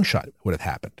 Would slingshot would have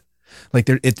happened? Like,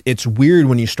 it's weird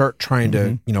when you start trying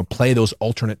to, play those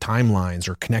alternate timelines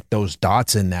or connect those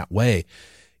dots in that way.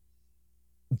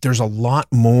 There's a lot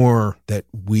more that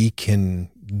we can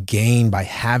gain by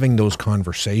having those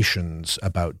conversations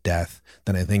about death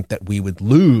than I think that we would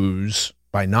lose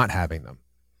by not having them.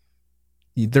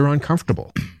 They're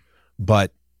uncomfortable,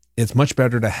 but it's much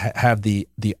better to have the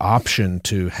option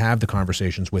to have the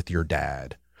conversations with your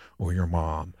dad or your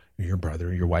mom, your brother,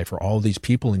 or your wife, or all these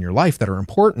people in your life that are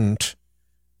important,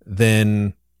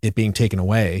 than it being taken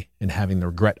away and having the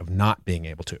regret of not being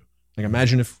able to. Like,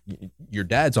 imagine if your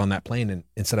dad's on that plane and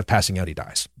instead of passing out, he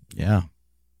dies. Yeah.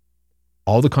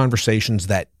 all the conversations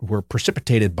that were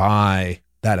precipitated by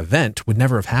that event would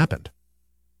never have happened.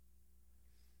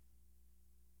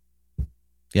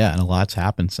 Yeah, and a lot's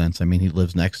happened since. I mean, he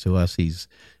lives next to us. He's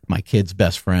my kid's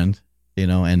best friend, you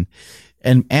know, and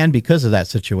because of that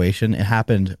situation, it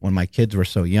happened when my kids were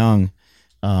so young,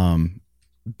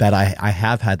 that I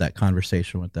have had that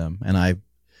conversation with them, and I,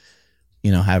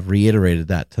 you know, have reiterated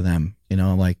that to them, you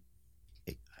know, like,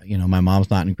 you know, my mom's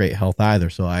not in great health either,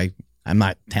 so I'm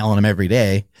not telling them every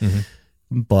day,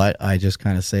 but I just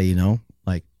kind of say, you know,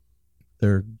 like,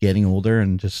 they're getting older,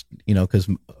 and just, you know, because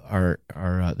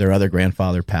their other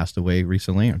grandfather passed away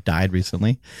recently, or died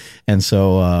recently, and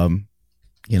so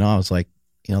you know, I was like,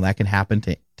 you know, that can happen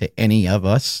to any of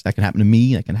us. That can happen to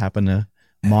me. That can happen to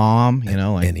mom. You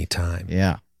know, like anytime.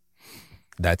 Yeah,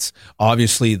 that's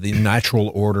obviously the natural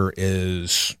order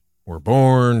is we're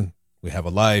born, we have a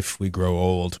life, we grow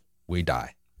old, we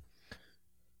die.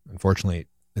 Unfortunately,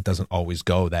 it doesn't always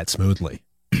go that smoothly.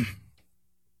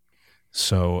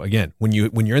 So again, when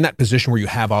you're in that position where you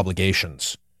have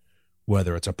obligations,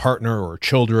 whether it's a partner or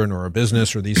children or a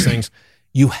business or these things,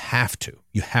 you have to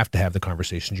have the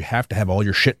conversations. You have to have all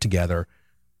your shit together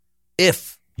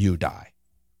if you die,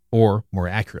 or more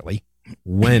accurately,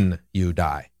 when you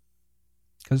die,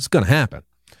 because it's going to happen.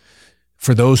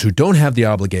 For those who don't have the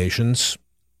obligations,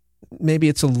 maybe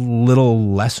it's a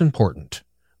little less important,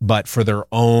 but for their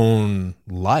own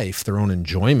life, their own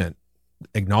enjoyment,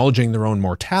 acknowledging their own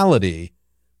mortality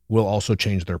will also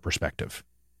change their perspective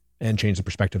and change the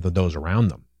perspective of those around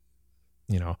them.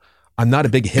 You know, I'm not a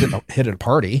big hit at a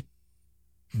party,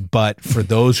 but for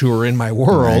those who are in my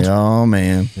world, oh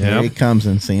man, here he comes,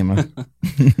 Nsima.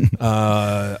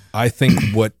 I think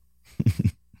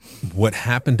what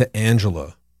happened to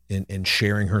Angela in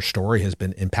sharing her story has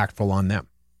been impactful on them.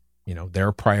 You know,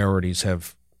 their priorities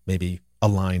have maybe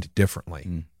aligned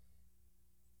differently.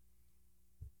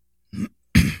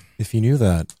 If you knew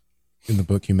that, in the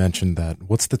book you mentioned that,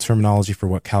 what's the terminology for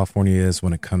what California is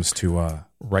when it comes to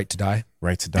right to die?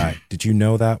 Right to die. Did you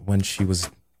know that when she was...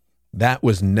 That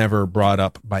was never brought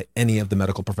up by any of the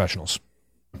medical professionals.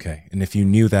 Okay. And if you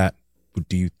knew that,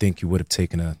 do you think you would have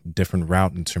taken a different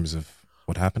route in terms of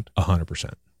what happened?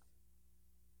 100%.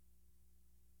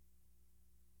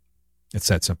 It's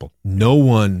that simple. No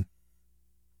one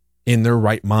in their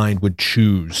right mind would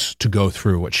choose to go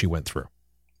through what she went through.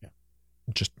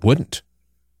 Just wouldn't.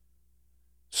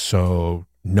 So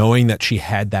knowing that she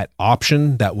had that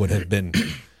option that would have been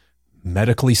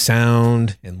medically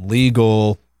sound and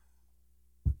legal,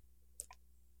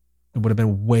 it would have been a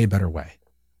way better way.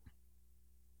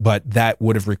 But that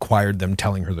would have required them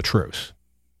telling her the truth,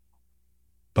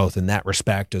 both in that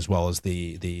respect as well as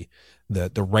the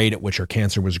rate at which her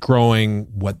cancer was growing,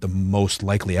 what the most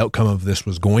likely outcome of this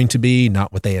was going to be,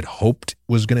 not what they had hoped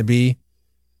was going to be.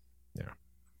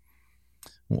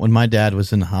 When my dad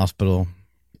was in the hospital,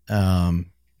 I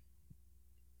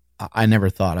never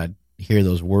thought I'd hear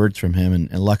those words from him,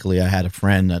 and luckily I had a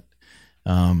friend that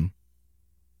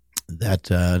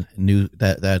knew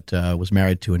that was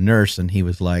married to a nurse, and he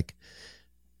was like,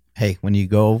 "Hey, when you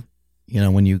go,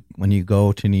 when you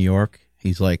go to New York,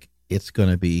 he's like, it's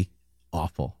gonna be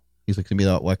awful. He's like, it's gonna be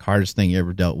the hardest thing you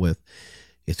ever dealt with.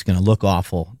 It's gonna look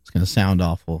awful. It's gonna sound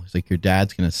awful. He's like, your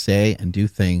dad's gonna say and do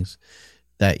things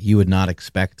that you would not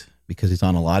expect because he's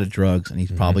on a lot of drugs and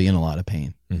he's probably in a lot of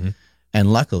pain."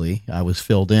 And luckily I was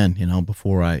filled in,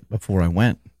 before I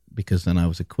went, because then I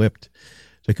was equipped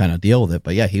to kind of deal with it.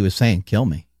 But yeah, he was saying, kill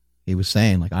me. He was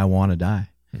saying, like, I want to die.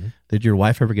 Did your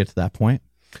wife ever get to that point?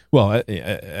 Well,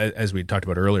 as we talked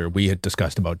about earlier, we had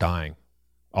discussed about dying,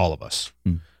 all of us.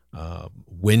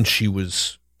 When she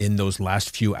was in those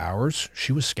last few hours,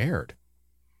 she was scared.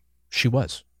 She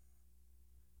was.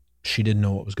 She didn't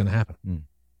know what was going to happen.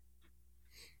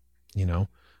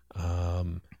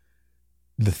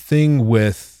 The thing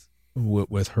with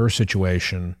her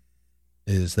situation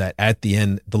is that at the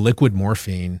end, the liquid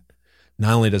morphine,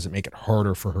 not only does it make it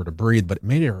harder for her to breathe, but it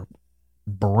made her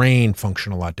brain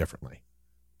function a lot differently.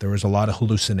 There was a lot of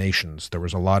hallucinations. There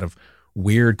was a lot of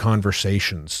weird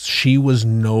conversations. She was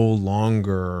no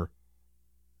longer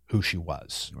who she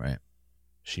was. Right.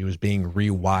 She was being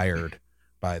rewired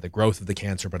by the growth of the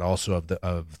cancer, but also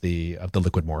of the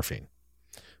liquid morphine.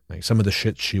 Like, some of the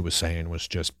shit she was saying was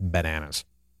just bananas.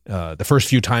 The first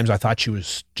few times I thought she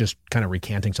was just kind of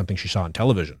recanting something she saw on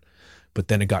television, but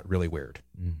then it got really weird.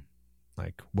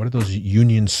 Like, what are those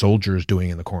Union soldiers doing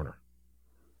in the corner?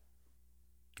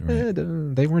 Right.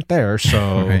 They weren't there.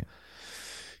 So Right.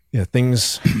 Yeah,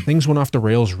 things went off the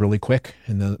rails really quick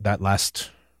in that last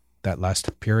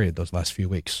period, those last few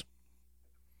weeks.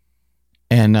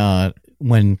 And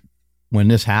when when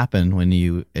this happened, when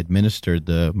you administered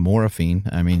the morphine,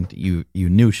 I mean, you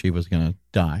knew she was going to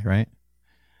die, right?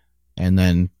 And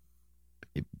then,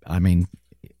 I mean,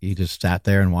 you just sat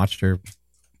there and watched her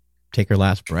take her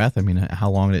last breath. I mean, how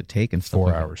long did it take? And stuff 4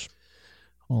 like that? hours.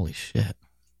 Holy shit!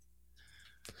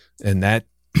 And that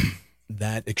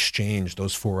exchange,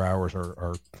 those 4 hours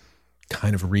are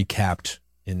kind of recapped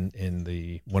in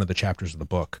the one of the chapters of the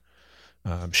book.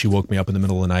 She woke me up in the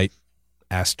middle of the night,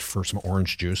 asked for some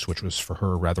orange juice, which was for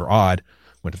her rather odd.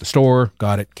 Went to the store,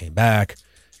 got it, came back,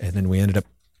 and then we ended up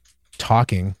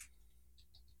talking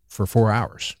for 4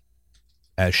 hours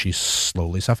as she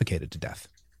slowly suffocated to death.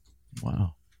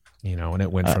 Wow. And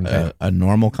it went from a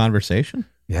normal conversation.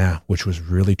 Yeah, which was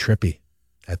really trippy.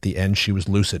 At the end, she was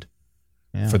lucid.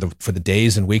 Yeah. For the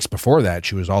days and weeks before that,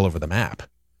 she was all over the map.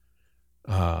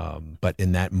 But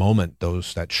in that moment,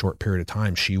 that short period of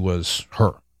time, she was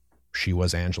her. She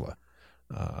was Angela.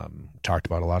 Talked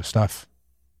about a lot of stuff.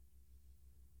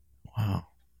 Wow.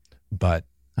 But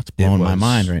that's blowing my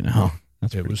mind right now.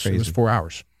 That's it crazy. was 4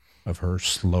 hours of her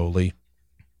slowly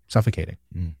suffocating.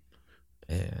 Mm.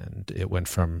 And it went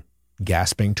from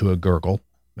gasping to a gurgle,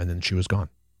 and then she was gone.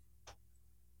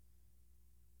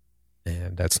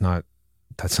 And that's not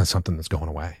something that's going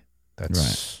away.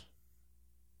 That's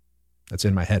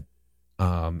in my head.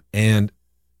 And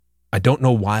I don't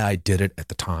know why I did it at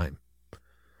the time,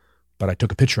 but I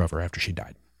took a picture of her after she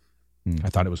died. I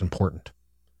thought it was important.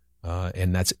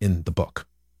 And that's in the book.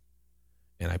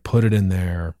 And I put it in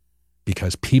there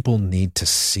because people need to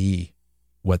see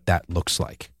what that looks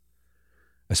like,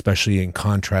 especially in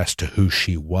contrast to who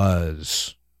she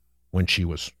was when she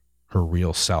was her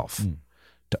real self.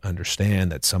 To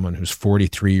understand that someone who's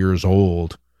 43 years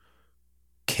old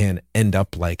can end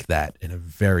up like that in a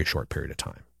very short period of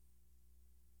time.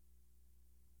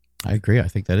 I agree. I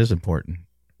think that is important,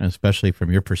 and especially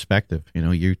from your perspective.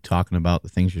 You talking about the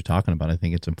things you're talking about. I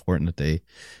think it's important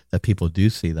that people do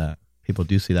see that. People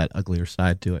do see that uglier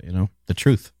side to it. The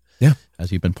truth. Yeah,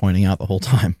 as you've been pointing out the whole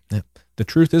time. Yeah, the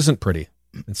truth isn't pretty.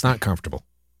 It's not comfortable,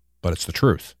 but it's the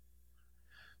truth.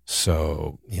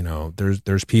 So,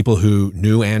 there's people who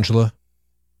knew Angela,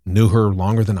 knew her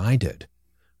longer than I did,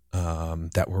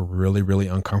 that were really, really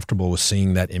uncomfortable with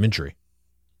seeing that imagery.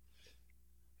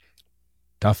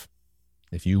 Tough.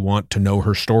 If you want to know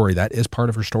her story, that is part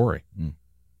of her story.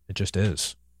 It just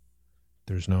is.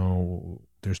 There's no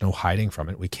hiding from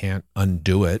it. We can't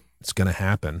undo it. It's going to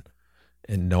happen.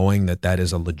 And knowing that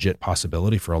is a legit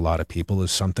possibility for a lot of people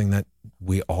is something that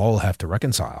we all have to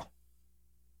reconcile.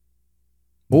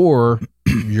 Or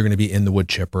you're going to be in the wood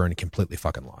chipper and completely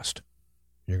fucking lost.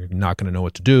 You're not going to know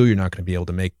what to do. You're not going to be able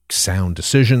to make sound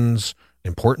decisions,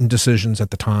 important decisions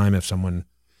at the time if someone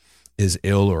is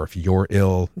ill or if you're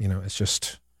ill. It's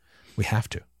just, we have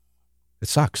to. It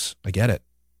sucks. I get it.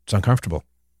 It's uncomfortable.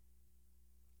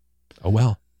 Oh,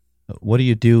 well. What do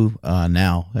you do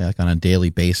now, like on a daily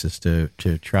basis, to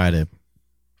try to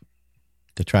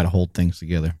hold things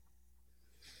together?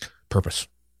 Purpose.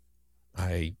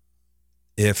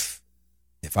 If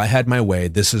I had my way,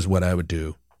 this is what I would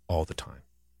do all the time.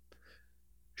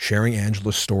 Sharing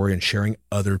Angela's story and sharing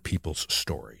other people's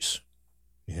stories.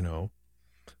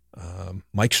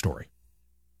 Mike's story.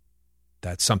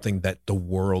 That's something that the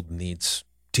world needs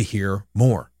to hear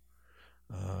more.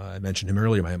 I mentioned him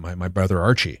earlier, my brother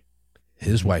Archie,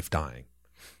 his wife dying.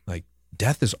 Like,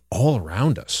 death is all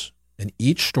around us, and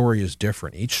each story is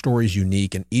different. Each story is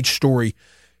unique, and each story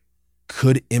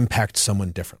could impact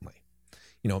someone differently.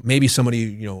 Maybe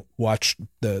somebody, watched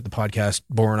the podcast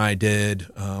Bor and I did,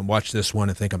 watch this one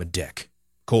and think I'm a dick.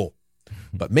 Cool.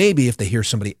 But maybe if they hear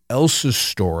somebody else's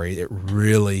story, it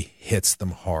really hits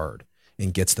them hard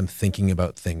and gets them thinking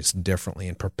about things differently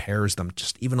and prepares them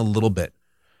just even a little bit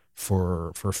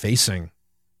for facing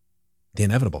the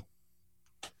inevitable.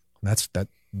 That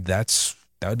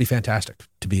would be fantastic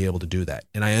to be able to do that.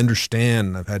 And I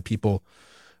understand, I've had people,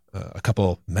 a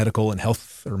couple medical and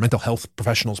health or mental health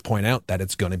professionals point out that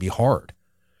it's going to be hard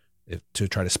to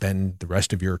try to spend the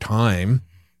rest of your time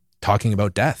talking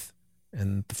about death.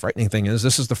 And the frightening thing is,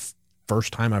 this is the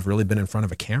first time I've really been in front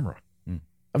of a camera.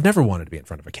 I've never wanted to be in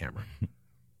front of a camera.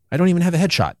 I don't even have a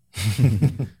headshot,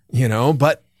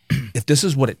 but if this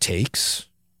is what it takes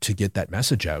to get that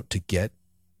message out, to get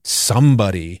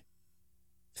somebody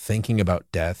thinking about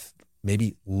death,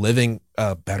 maybe living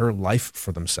a better life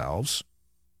for themselves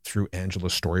through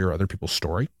Angela's story or other people's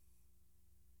story,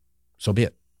 so be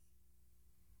it.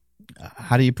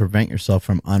 How do you prevent yourself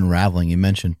from unraveling? You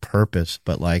mentioned purpose,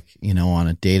 but on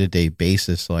a day-to-day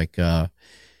basis,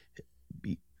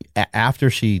 after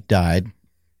she died,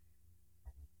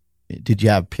 did you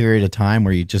have a period of time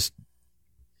where you just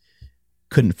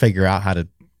couldn't figure out how to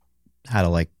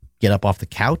like get up off the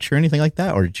couch or anything like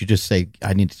that? Or did you just say,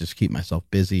 I need to just keep myself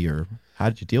busy? Or how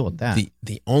did you deal with that?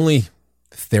 The only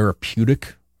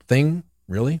therapeutic thing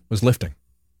really was lifting.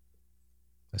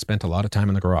 I spent a lot of time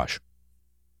in the garage,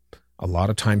 a lot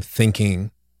of time thinking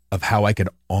of how I could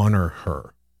honor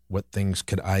her. What things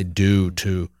could I do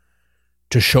to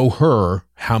show her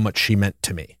how much she meant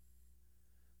to me?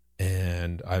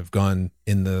 And I've gone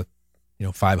in the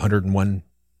 501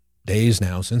 days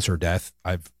now since her death.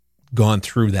 I've gone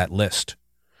through that list.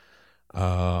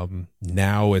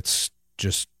 Now it's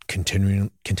just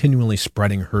continually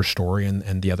spreading her story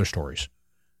and the other stories.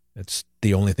 It's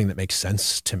the only thing that makes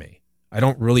sense to me. I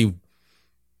don't really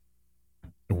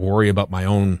worry about my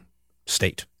own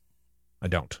state. I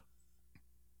don't.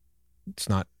 It's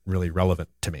not really relevant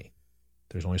to me.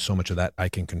 There's only so much of that I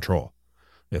can control.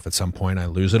 If at some point I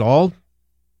lose it all,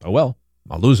 oh well,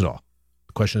 I'll lose it all.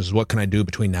 The question is, what can I do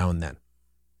between now and then?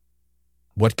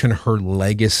 What can her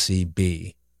legacy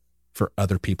be for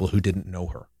other people who didn't know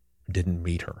her, who didn't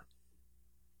meet her?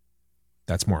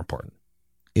 That's more important.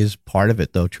 Is part of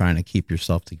it, though, trying to keep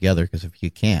yourself together? Because if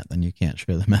you can't, then you can't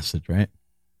share the message, right?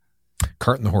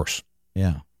 Cart and the horse.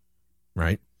 Yeah.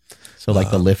 Right? So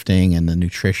like the lifting and the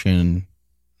nutrition.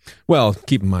 Well,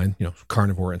 keep in mind,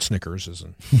 carnivore and Snickers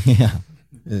isn't. Yeah.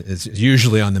 It's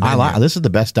usually on the menu. This is the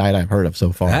best diet I've heard of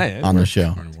so far on the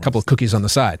show. A couple of cookies on the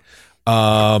side.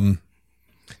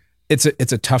 It's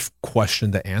a tough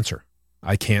question to answer.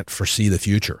 I can't foresee the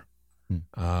future.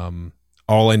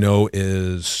 All I know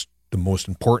is the most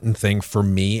important thing for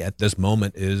me at this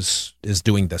moment is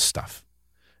doing this stuff,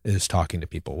 is talking to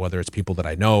people, whether it's people that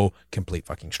I know, complete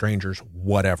fucking strangers,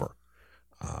 whatever.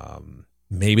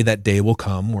 Maybe that day will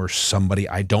come where somebody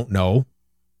I don't know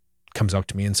comes up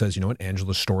to me and says, you know what,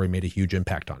 Angela's story made a huge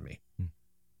impact on me.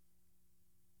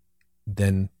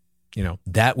 Then,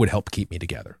 that would help keep me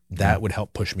together. That would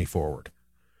help push me forward.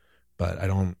 But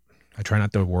I try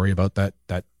not to worry about that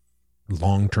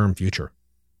long-term future.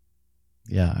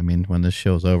 Yeah. I mean, when this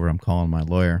show's over, I'm calling my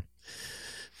lawyer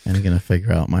and I'm going to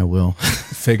figure out my will.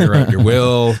 Figure out your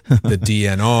will, the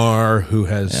DNR, who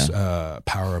has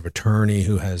power of attorney,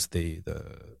 who has the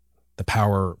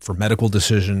power for medical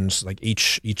decisions. Like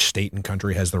each state and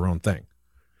country has their own thing.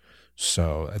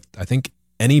 So I think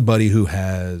anybody who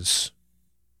has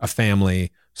a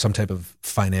family, some type of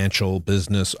financial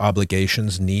business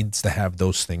obligations needs to have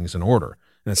those things in order.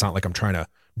 And it's not like I'm trying to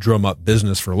drum up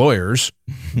business for lawyers,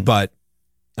 but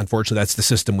unfortunately that's the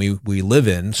system we live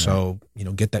in. So,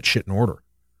 get that shit in order.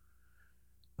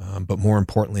 But more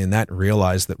importantly than that,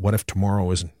 realize that what if tomorrow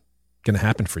isn't going to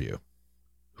happen for you?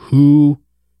 Who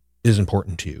is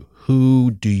important to you?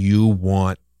 Who do you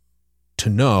want to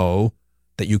know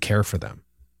that you care for them?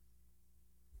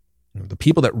 The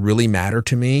people that really matter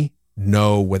to me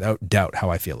know without doubt how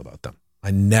I feel about them.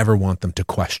 I never want them to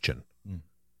question.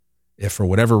 If for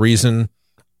whatever reason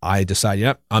I decide,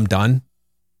 yep, I'm done,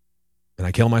 and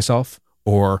I kill myself,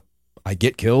 or I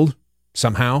get killed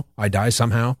somehow, I die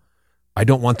somehow, I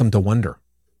don't want them to wonder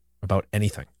about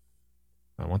anything.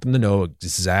 I want them to know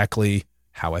exactly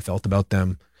how I felt about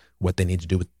them, what they need to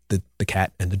do with the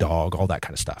cat and the dog, all that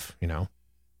kind of stuff,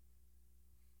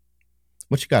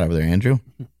 What you got over there, Andrew?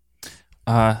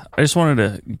 I just wanted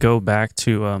to go back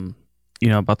to,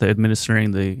 about the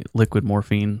administering the liquid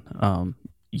morphine.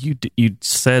 You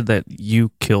said that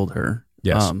you killed her.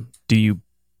 Yes. Do you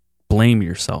blame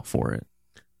yourself for it?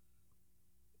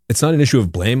 It's not an issue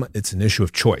of blame. It's an issue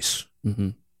of choice. Mm-hmm.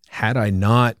 Had I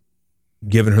not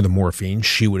given her the morphine,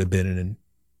 she would have been in an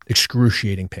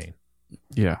excruciating pain.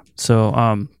 Yeah.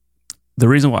 So the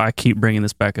reason why I keep bringing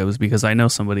this back up is because I know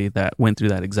somebody that went through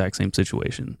that exact same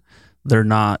situation. They're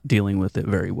not dealing with it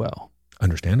very well.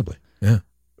 Understandably. Yeah.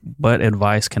 What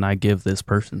advice can I give this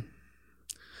person?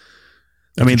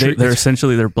 They're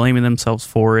essentially, they're blaming themselves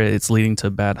for it. It's leading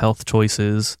to bad health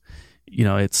choices.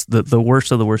 It's the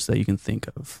worst of the worst that you can think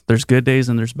of. There's good days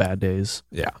and there's bad days.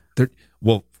 Yeah.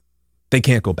 They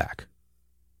can't go back.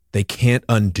 They can't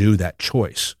undo that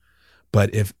choice.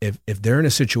 But if they're in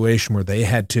a situation where they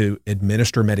had to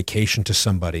administer medication to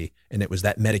somebody and it was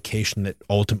that medication that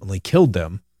ultimately killed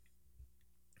them,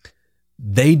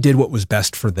 they did what was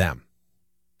best for them,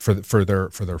 for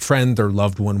their friend, their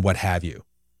loved one, what have you.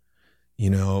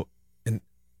 And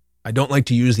I don't like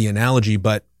to use the analogy,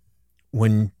 but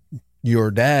when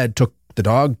your dad took the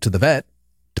dog to the vet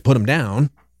to put him down,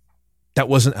 that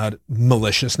wasn't out of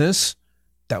maliciousness.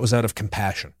 That was out of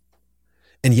compassion.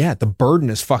 And yeah, the burden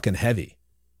is fucking heavy.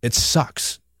 It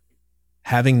sucks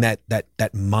having that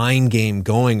mind game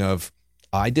going of,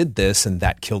 I did this and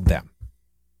that killed them.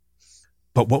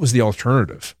 But what was the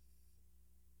alternative?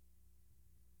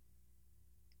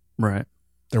 Right.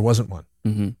 There wasn't one.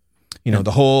 Mm-hmm. You know,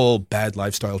 the whole bad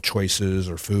lifestyle choices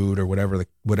or food or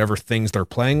whatever things they're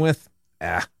playing with.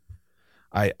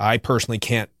 I personally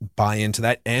can't buy into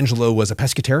that. Angela was a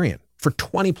pescatarian for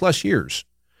 20 plus years.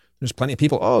 There's plenty of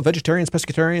people, oh, vegetarians,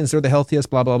 pescatarians, they're the healthiest,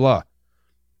 blah, blah, blah.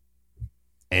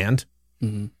 And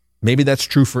maybe that's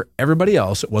true for everybody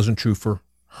else. It wasn't true for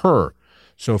her.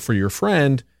 So for your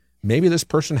friend, maybe this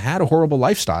person had a horrible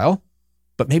lifestyle,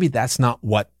 but maybe that's not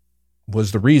what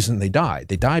was the reason they died.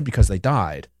 They died because they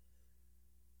died.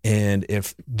 And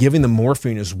if giving them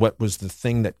morphine is what was the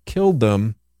thing that killed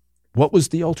them, what was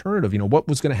the alternative? You know, what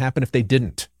was going to happen if they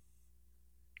didn't?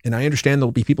 And I understand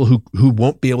there'll be people who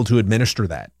won't be able to administer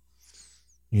that.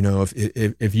 You know,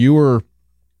 if you were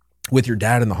with your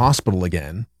dad in the hospital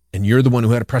again, and you're the one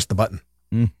who had to press the button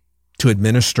to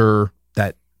administer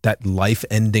that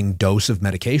life-ending dose of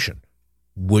medication,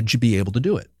 would you be able to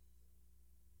do it?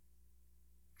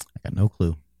 I got no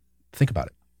clue. Think about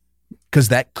it. Because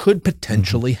that could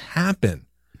potentially happen,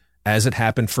 as it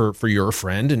happened for your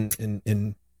friend, and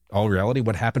in all reality,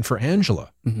 what happened for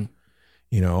Angela. Mm-hmm.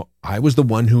 You know, I was the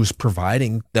one who was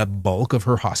providing the bulk of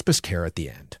her hospice care at the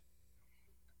end.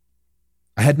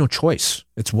 I had no choice.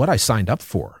 It's what I signed up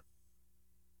for.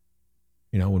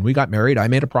 You know, when we got married, I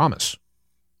made a promise.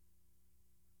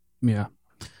 Yeah.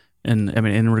 And I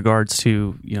mean, in regards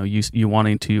to, you know, you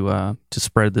wanting to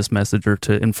spread this message or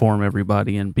to inform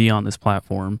everybody and be on this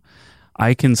platform,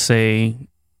 I can say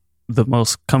the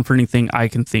most comforting thing I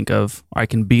can think of, I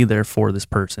can be there for this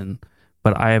person,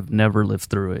 but I have never lived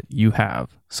through it. You have.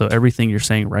 So everything you're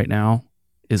saying right now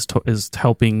is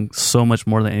helping so much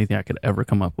more than anything I could ever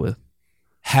come up with.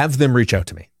 Have them reach out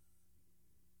to me.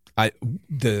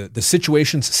 The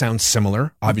situations sound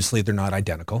similar. Obviously, they're not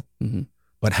identical,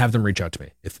 but have them reach out to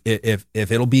me. If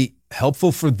it'll be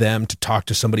helpful for them to talk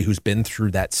to somebody who's been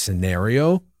through that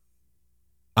scenario,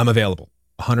 I'm available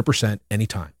 100%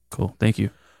 anytime. Cool. Thank you.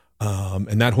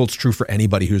 And that holds true for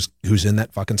anybody who's in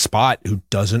that fucking spot, who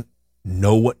doesn't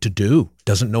know what to do,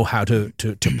 doesn't know how to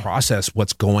process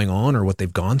what's going on or what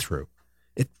they've gone through.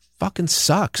 It fucking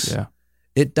sucks. Yeah.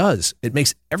 It does. It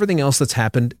makes everything else that's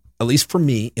happened, at least for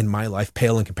me in my life,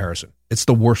 pale in comparison. It's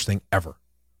the worst thing ever.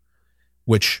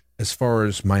 Which, as far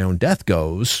as my own death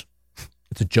goes,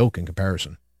 it's a joke in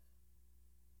comparison. It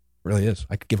really is.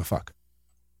 I could give a fuck.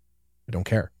 I don't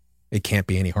care. It can't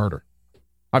be any harder.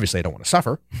 Obviously, I don't want to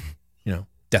suffer, you know,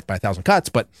 death by 1,000 cuts,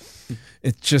 but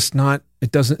it's just not,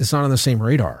 it's not on the same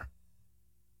radar.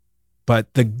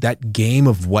 But that game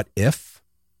of what if,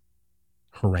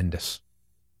 horrendous.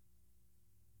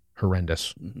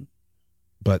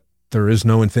 But there is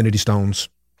no infinity stones.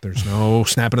 There's no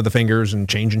snapping of the fingers and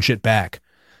changing shit back.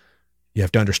 You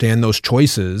have to understand those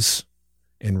choices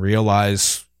and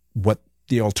realize what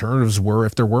the alternatives were,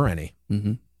 if there were any.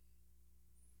 Mm-hmm.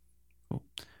 Cool.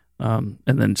 And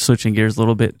then switching gears a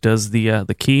little bit, does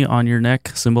the key on your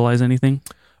neck symbolize anything?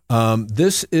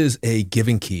 This is a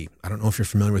giving key. I don't know if you're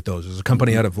familiar with those. There's a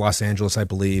company out of Los Angeles, I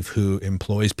believe, who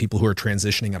employs people who are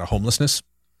transitioning out of homelessness.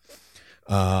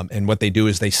 And what they do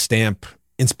is they stamp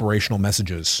inspirational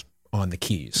messages on the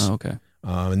keys. Oh, okay.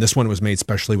 And this one was made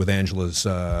specially with Angela's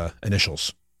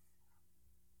initials,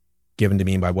 given to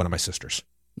me by one of my sisters.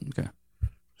 Okay.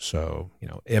 So, you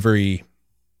know, every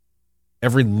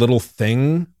little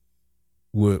thing,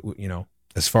 you know,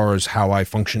 as far as how I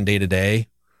function day to day,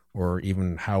 or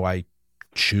even how I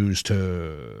choose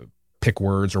to pick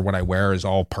words or what I wear, is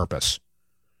all purpose.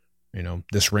 You know,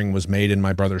 this ring was made in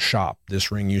my brother's shop.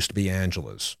 This ring used to be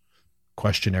Angela's.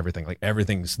 Question everything. Like,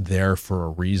 everything's there for a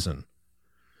reason.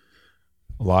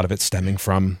 A lot of it stemming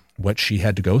from what she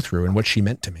had to go through and what she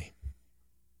meant to me.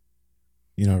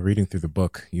 You know, reading through the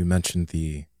book, you mentioned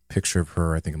the picture of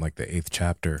her, I think in like the 8th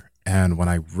chapter. And when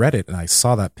I read it and I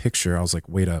saw that picture, I was like,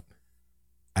 wait up.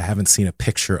 I haven't seen a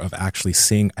picture of actually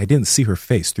seeing, I didn't see her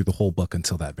face through the whole book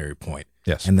until that very point.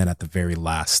 Yes. And then at the very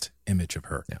last image of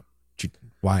her. Yeah.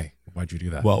 Why? Why'd you do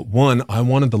that? Well, one, I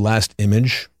wanted the last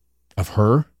image of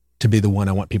her to be the one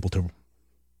I want people to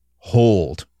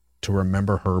hold, to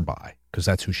remember her by, because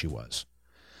that's who she was.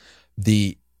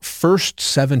 The first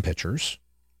 7 pictures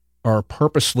are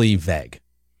purposely vague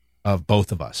of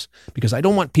both of us, because I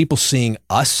don't want people seeing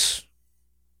us.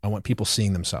 I want people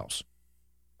seeing themselves.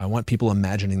 I want people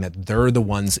imagining that they're the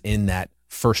ones in that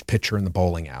first picture in the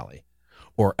bowling alley,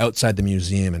 or outside the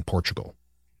museum in Portugal,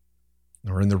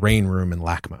 or in the rain room in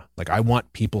LACMA. Like, I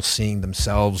want people seeing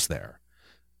themselves there.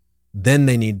 Then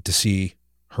they need to see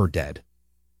her dead,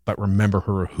 but remember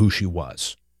her, who she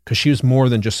was, because she was more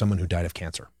than just someone who died of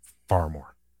cancer. Far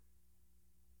more.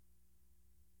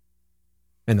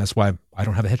 And that's why I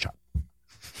don't have a headshot.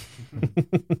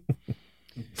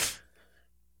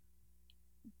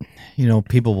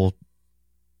 people will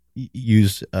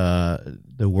use the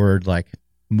word like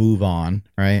move on,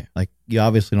 right? Like you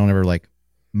obviously don't ever like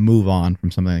move on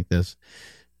from something like this,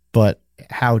 but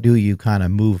how do you kind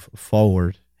of move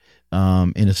forward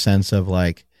in a sense of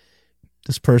like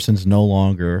this person's no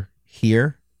longer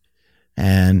here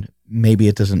and maybe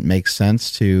it doesn't make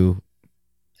sense to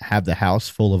have the house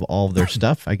full of all of their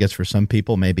stuff. I guess for some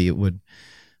people, maybe it would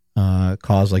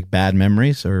cause like bad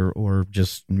memories or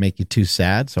just make you too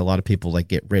sad. So a lot of people like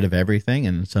get rid of everything,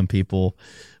 and some people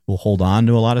will hold on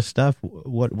to a lot of stuff.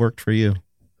 What worked for you?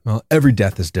 Well, every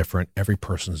death is different. Every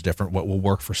person's different. What will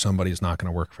work for somebody is not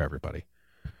going to work for everybody.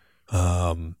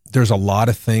 There's a lot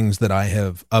of things that I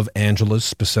have, of Angela's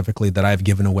specifically, that I've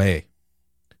given away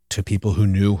to people who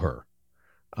knew her.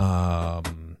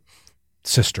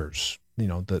 Sisters,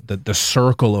 the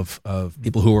circle of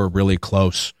people who are really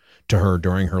close to her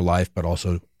during her life, but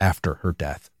also after her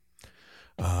death.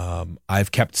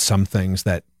 I've kept some things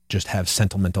that just have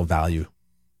sentimental value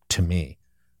to me.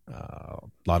 A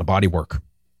lot of body work,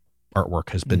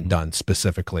 artwork has been done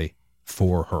specifically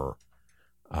for her,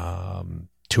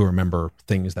 to remember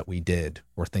things that we did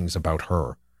or things about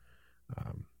her.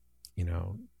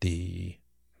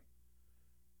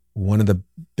 One of the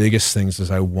biggest things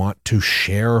is I want to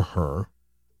share her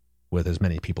with as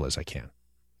many people as I can.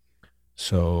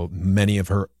 So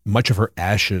much of her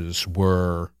ashes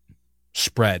were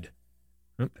spread.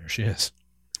 Oh, there she is.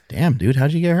 Damn, dude,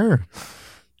 how'd you get her?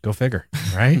 Go figure,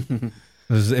 right?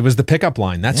 It was the pickup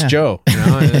line. That's Joe.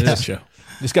 That's Joe.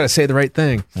 Just got to say the right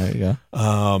thing. There you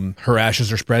go. Her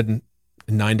ashes are spread in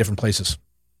 9 different places.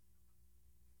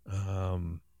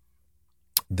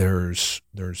 There's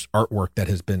artwork that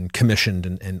has been commissioned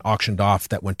and auctioned off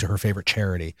that went to her favorite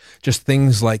charity. Just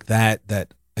things like that,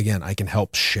 again, I can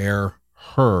help share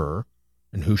her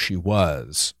and who she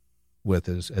was with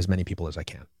as many people as I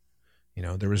can.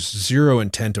 There was zero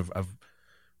intent of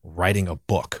writing a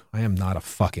book. I am not a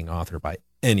fucking author by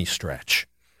any stretch,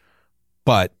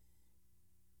 but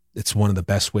it's one of the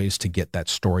best ways to get that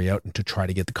story out and to try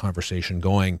to get the conversation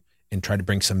going and try to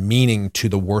bring some meaning to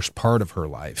the worst part of her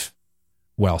life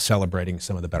while celebrating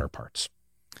some of the better parts.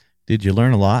 Did you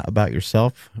learn a lot about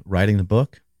yourself writing the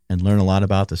book and learn a lot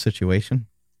about the situation?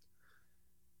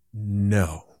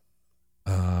 No.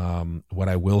 What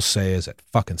I will say is it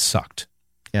fucking sucked.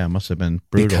 Yeah, it must have been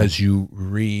brutal. Because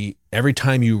every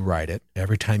time you write it,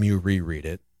 every time you reread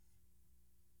it,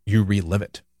 you relive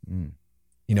it.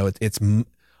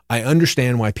 I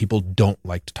understand why people don't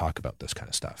like to talk about this kind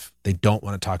of stuff. They don't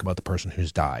want to talk about the person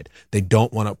who's died. They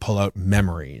don't want to pull out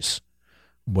memories,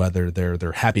 whether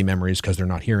they're happy memories because they're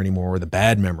not here anymore, or the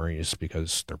bad memories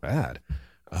because they're bad.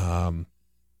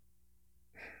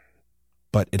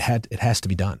 But it has to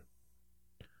be done.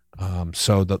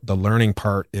 So the learning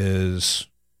part is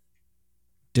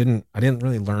I didn't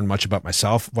really learn much about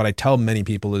myself. What I tell many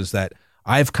people is that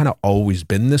I've kind of always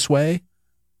been this way.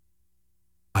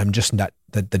 I'm just not,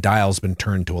 the dial's been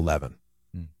turned to 11.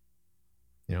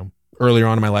 Earlier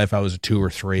on in my life, I was a 2 or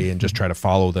 3 and just try to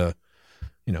follow the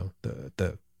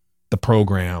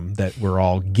program that we're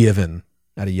all given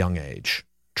at a young age.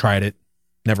 Tried it,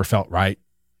 never felt right.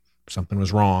 Something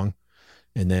was wrong.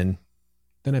 And then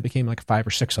I became like a 5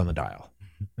 or 6 on the dial.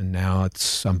 And now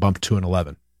I'm bumped to an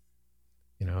 11.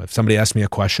 If somebody asks me a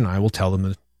question, I will tell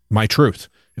them my truth.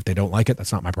 If they don't like it,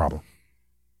 that's not my problem.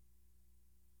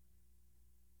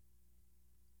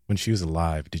 When she was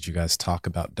alive, did you guys talk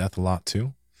about death a lot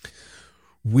too?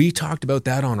 We talked about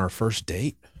that on our first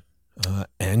date.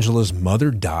 Angela's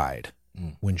mother died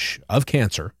of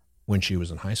cancer when she was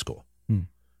in high school.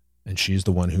 And she's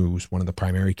the one who's one of the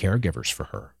primary caregivers for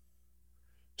her.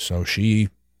 So she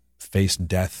faced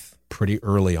death pretty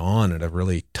early on at a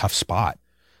really tough spot.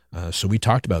 So we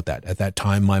talked about that. At that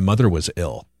time, my mother was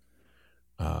ill,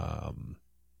 my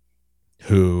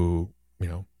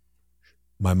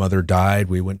mother died.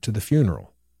 We went to the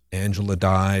funeral. Angela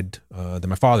died. Then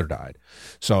my father died.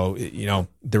 So,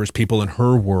 there was people in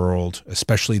her world,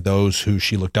 especially those who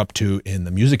she looked up to in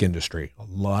the music industry. A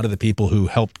lot of the people who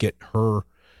helped get her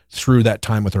through that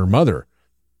time with her mother,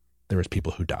 there was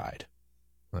people who died.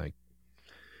 Like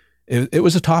it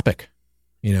was a topic.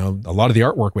 A lot of the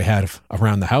artwork we had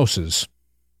around the house is,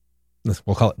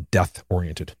 we'll call it death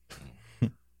oriented.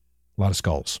 A lot of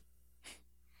skulls.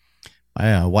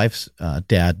 My wife's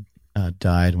dad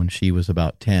died when she was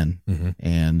about 10,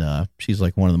 and she's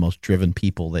like one of the most driven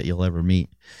people that you'll ever meet.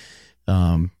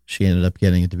 She ended up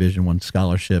getting a Division I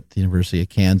scholarship at the University of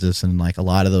Kansas, and like a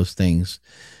lot of those things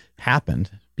happened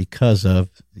because of,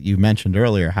 you mentioned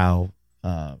earlier how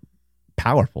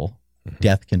powerful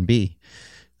death can be.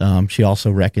 She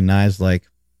also recognized, like,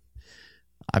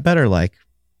 I better like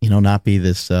not be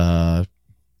this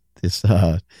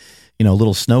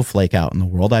little snowflake out in the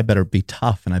world. I better be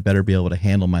tough, and I better be able to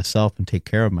handle myself and take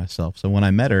care of myself. So when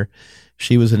I met her,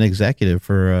 she was an executive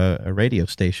for a radio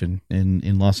station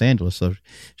in Los Angeles. So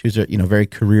she was, very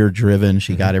career driven.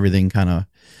 She got everything kind of,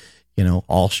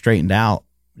 all straightened out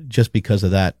just because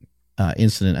of that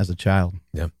incident as a child.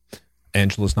 Yeah.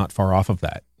 Angela's not far off of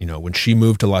that. When she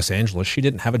moved to Los Angeles, she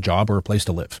didn't have a job or a place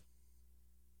to live.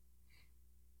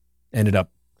 Ended up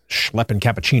schlepping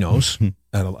cappuccinos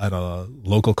at a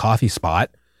local coffee spot,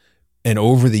 and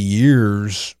over the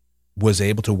years was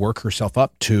able to work herself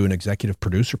up to an executive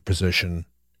producer position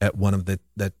at one of the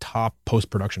top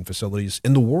post-production facilities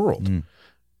in the world.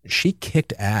 She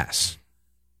kicked ass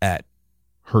at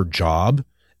her job,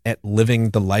 at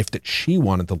living the life that she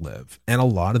wanted to live. And a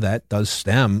lot of that does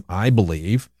stem, I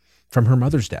believe, from her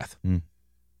mother's death.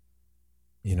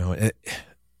 It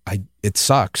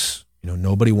sucks.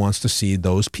 Nobody wants to see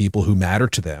those people who matter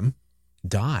to them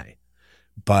die.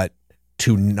 But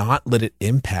to not let it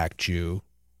impact you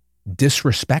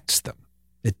disrespects them.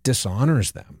 It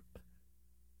dishonors them.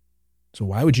 So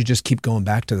why would you just keep going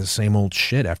back to the same old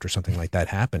shit after something like that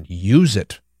happened? Use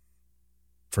it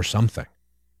for something.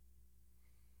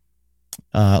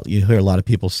 You hear a lot of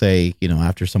people say,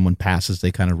 after someone passes,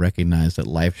 they kind of recognize that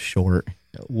life's short.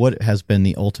 What has been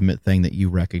the ultimate thing that you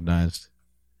recognized?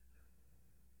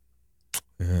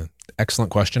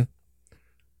 Excellent question.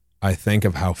 I think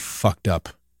of how fucked up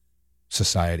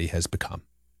society has become.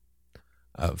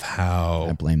 Of how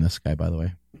I blame this guy, by the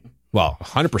way. Well,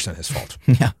 100% his fault.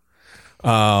 Yeah.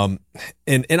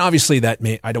 And obviously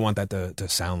I don't want that to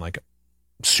sound like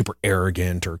super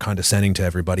arrogant or condescending to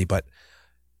everybody, but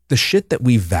the shit that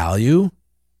we value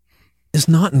is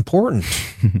not important.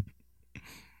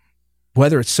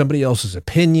 Whether it's somebody else's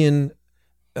opinion,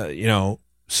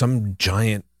 some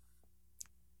giant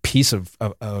piece of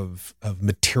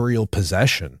material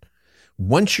possession.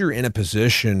 Once you're in a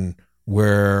position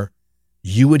where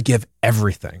you would give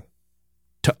everything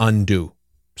to undo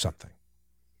something.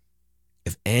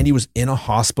 If Andy was in a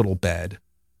hospital bed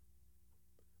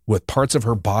with parts of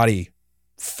her body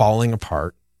falling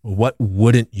apart, what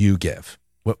wouldn't you give?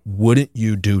 What wouldn't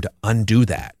you do to undo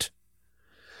that?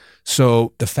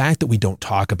 So the fact that we don't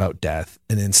talk about death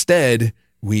and instead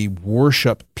we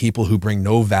worship people who bring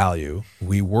no value,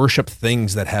 we worship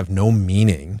things that have no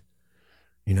meaning,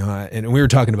 and we were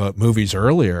talking about movies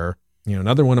earlier.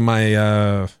 Another one of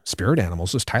my spirit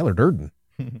animals is Tyler Durden.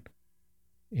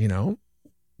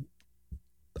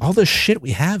 All this shit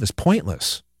we have is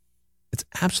pointless. It's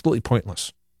absolutely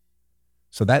pointless.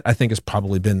 So that, I think, has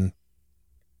probably been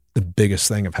the biggest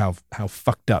thing of how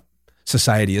fucked up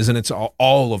society is, and it's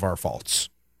all of our faults.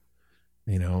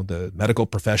 The medical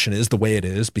profession is the way it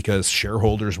is because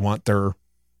shareholders want their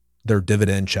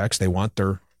dividend checks. They want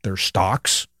their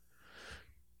stocks.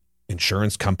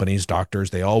 Insurance companies,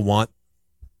 doctors, they all want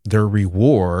their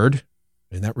reward,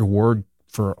 and that reward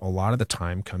for a lot of the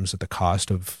time comes at the cost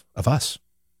of us.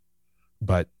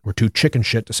 But we're too chicken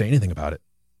shit to say anything about it.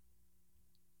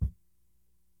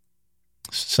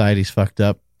 Society's fucked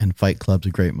up, and Fight Club's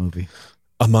a great movie.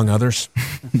 Among others.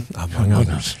 Among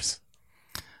others.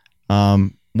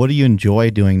 What do you enjoy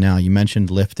doing now? You mentioned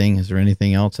lifting. Is there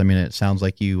anything else? I mean, it sounds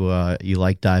like you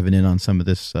like diving in on some of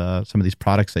these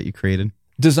products that you created.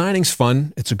 Designing's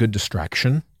fun. It's a good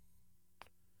distraction.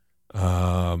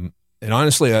 And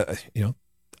honestly,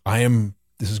 I am,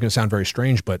 this is going to sound very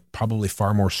strange, but probably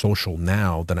far more social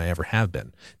now than I ever have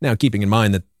been. Now, keeping in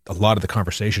mind that a lot of the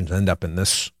conversations end up in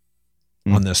this,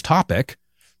 on this topic,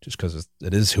 just because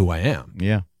it is who I am.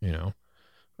 Yeah.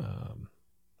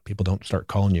 People don't start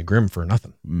calling you Grim for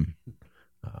nothing.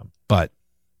 But,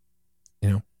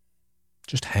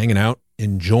 just hanging out,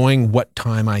 enjoying what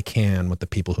time I can with the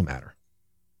people who matter.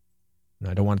 And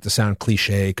I don't want it to sound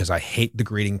cliche because I hate the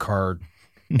greeting card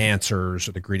answers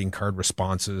or the greeting card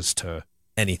responses to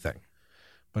anything,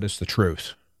 but it's the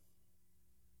truth.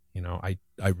 I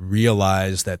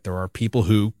realize that there are people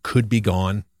who could be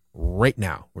gone right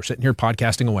now. We're sitting here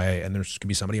podcasting away and there's could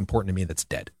be somebody important to me that's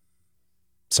dead.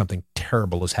 Something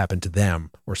terrible has happened to them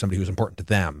or somebody who's important to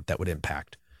them that would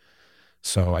impact.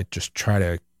 So I just try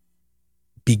to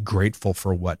be grateful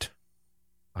for what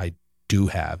I do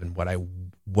have and what I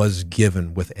was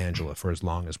given with Angela for as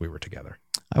long as we were together.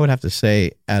 I would have to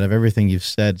say, out of everything you've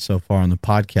said so far on the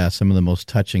podcast, some of the most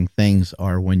touching things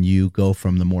are when you go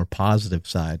from the more positive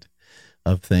side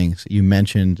of things. You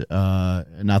mentioned,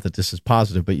 not that this is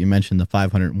positive, but you mentioned the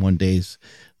 501 days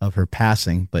of her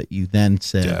passing, but you then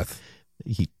said Death.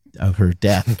 Of her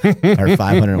death, or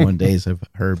 501 days of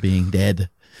her being dead.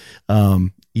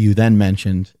 You then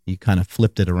mentioned, you kind of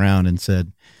flipped it around and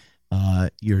said,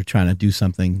 you're trying to do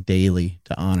something daily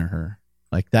to honor her.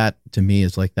 Like that to me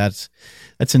is like, that's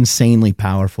insanely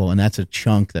powerful. And that's a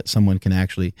chunk that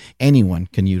anyone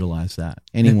can utilize that.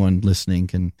 Anyone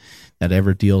listening that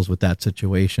ever deals with that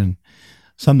situation.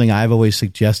 Something I've always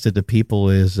suggested to people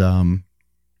is,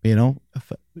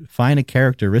 find a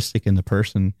characteristic in the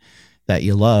person that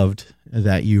you loved,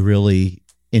 that you really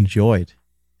enjoyed,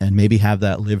 and maybe have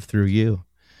that live through you.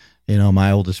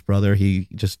 My oldest brother, he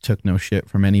just took no shit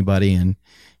from anybody and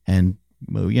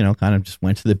kind of just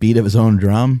went to the beat of his own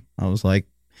drum. I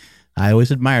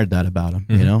always admired that about him.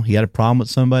 Mm-hmm. He had a problem with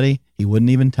somebody, he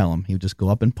wouldn't even tell him. He would just go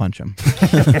up and punch him.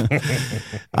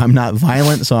 I'm not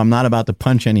violent, so I'm not about to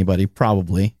punch anybody,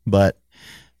 probably. But,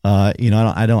 I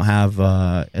don't have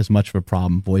as much of a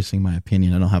problem voicing my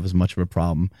opinion. I don't have as much of a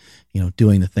problem,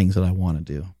 doing the things that I want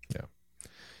to do.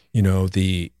 Yeah.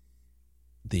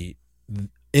 The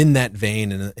in that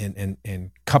vein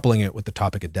and coupling it with the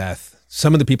topic of death,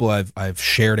 some of the people I've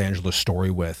shared Angela's story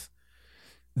with,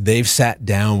 they've sat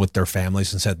down with their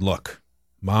families and said, look,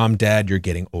 Mom, Dad, you're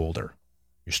getting older.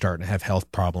 You're starting to have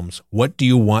health problems. What do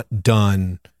you want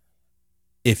done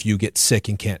if you get sick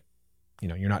and can't,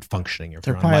 you're not functioning?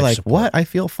 They're probably like, support. What? I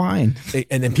feel fine.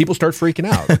 And then people start freaking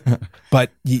out.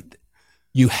 But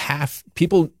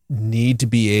people need to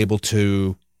be able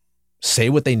to say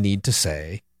what they need to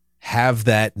say, have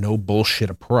that no bullshit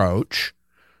approach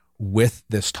with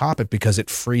this topic, because it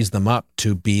frees them up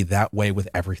to be that way with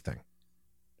everything.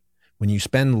 When you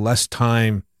spend less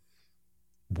time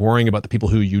worrying about the people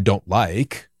who you don't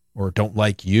like or don't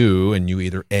like you, and you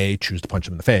either A, choose to punch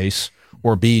them in the face,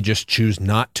 or B, just choose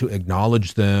not to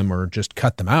acknowledge them or just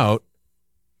cut them out,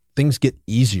 things get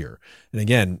easier. And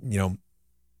again,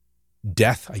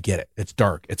 death, I get it. It's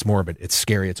dark, it's morbid, it's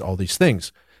scary, it's all these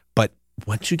things. But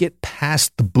once you get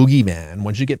past the boogeyman,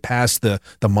 once you get past the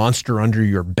monster under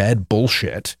your bed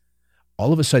bullshit,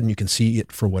 all of a sudden you can see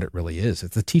it for what it really is.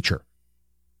 It's a teacher.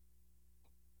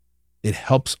 It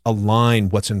helps align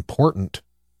what's important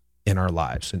in our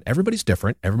lives. And everybody's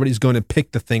different. Everybody's going to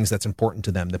pick the things that's important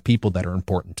to them, the people that are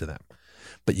important to them.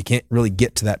 But you can't really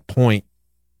get to that point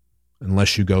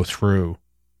unless you go through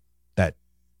that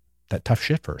tough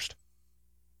shit first.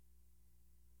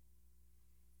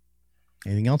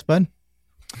 Anything else, bud?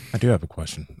 I do have a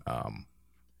question.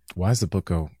 Why does the book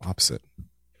go opposite?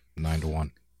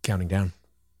 9-1. Counting down.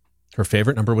 Her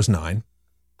favorite number was 9,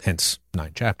 hence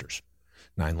 9 chapters,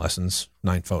 9 lessons,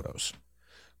 9 photos.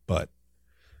 But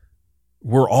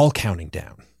we're all counting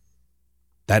down.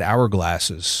 That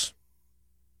hourglass is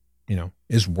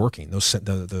working.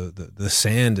 The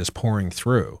sand is pouring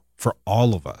through for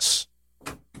all of us.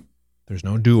 There's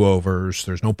no do-overs.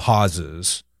 There's no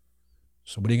pauses.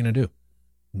 So what are you going to do?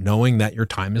 Knowing that your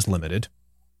time is limited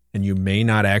and you may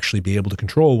not actually be able to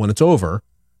control when it's over,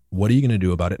 what are you going to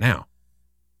do about it now?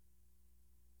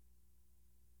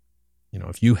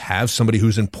 If you have somebody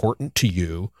who's important to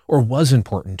you or was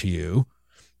important to you,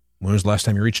 when was the last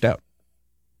time you reached out?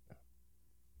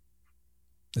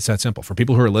 It's that simple. For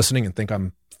people who are listening and think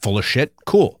I'm full of shit,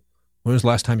 cool. When was the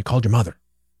last time you called your mother?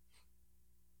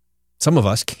 Some of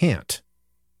us can't.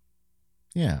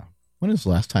 Yeah. When was the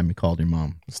last time you called your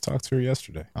mom? Just talked to her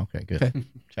yesterday. Okay, good. Okay.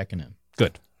 Checking in.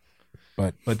 Good.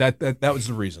 But that was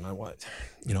the reason I was.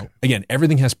 Again,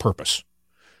 everything has purpose.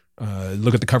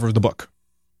 Look at the cover of the book.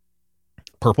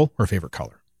 Purple, her favorite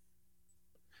color.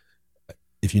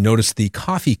 If you notice the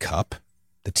coffee cup,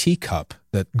 the teacup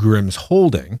that Grimm's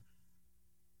holding,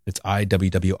 it's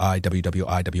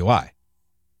IWWIWWIWI.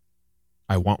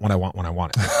 I want what I want when I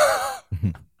want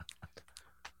it.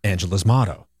 Angela's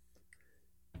motto.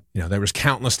 There was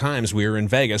countless times we were in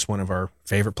Vegas, one of our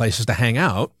favorite places to hang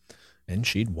out, and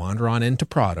she'd wander on into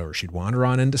Prado, or she'd wander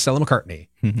on into Stella McCartney,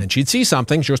 and she'd see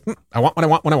something. She goes, I want what I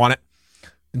want when I want it,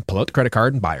 and pull out the credit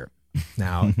card and buy her.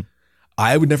 Now,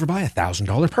 I would never buy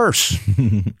 $1,000 purse.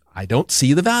 I don't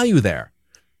see the value there.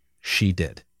 She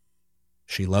did.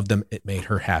 She loved them. It made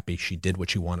her happy. She did what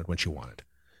she wanted when she wanted.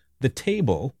 The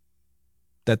table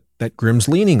that Grimm's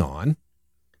leaning on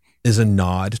is a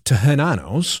nod to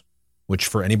Hanano's, which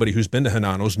for anybody who's been to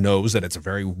Hanano's knows that it's a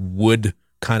very wood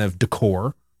kind of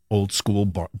decor, old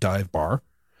school dive bar.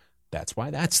 That's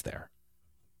why that's there.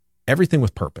 Everything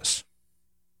with purpose.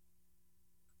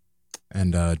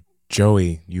 And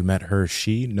Joey, you met her.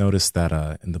 She noticed that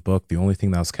in the book, the only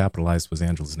thing that was capitalized was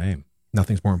Angela's name.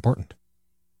 Nothing's more important.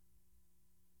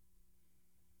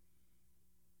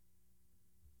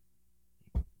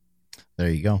 There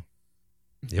you go.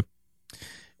 Yep.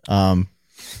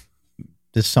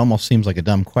 This almost seems like a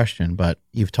dumb question, but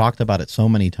you've talked about it so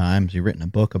many times. You've written a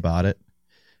book about it.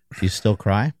 Do you still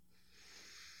cry?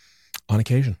 On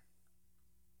occasion.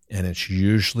 and it's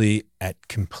usually at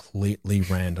completely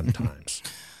random times.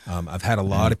 I've had a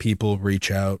lot of people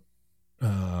reach out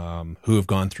who have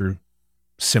gone through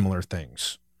similar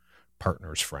things,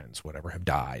 partners, friends, whatever, have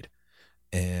died.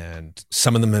 And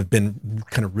some of them have been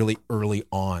kind of really early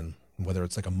on, whether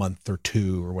it's like a month or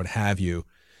two or what have you.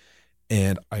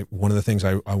 And one of the things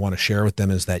I want to share with them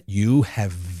is that you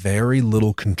have very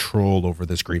little control over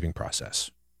this grieving process.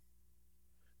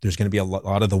 There's going to be a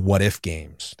lot of the what if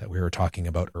games that we were talking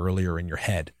about earlier in your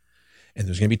head. And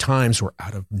there's going to be times where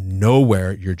out of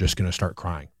nowhere, you're just going to start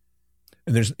crying.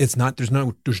 And there's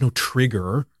no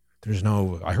trigger. There's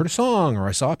no, I heard a song or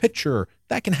I saw a picture.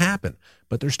 That can happen.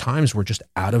 But there's times where just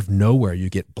out of nowhere, you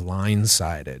get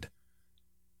blindsided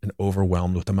and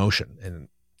overwhelmed with emotion. And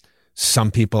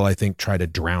some people, I think, try to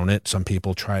drown it. Some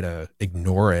people try to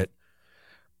ignore it.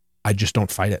 I just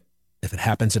don't fight it. If it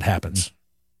happens, it happens.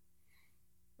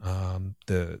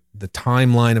 The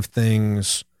timeline of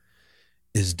things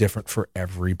is different for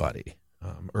everybody.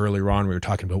 Earlier on, we were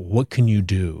talking about what can you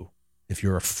do if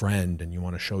you're a friend and you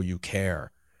want to show you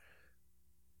care.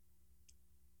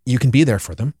 You can be there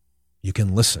for them. You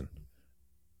can listen.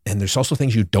 And there's also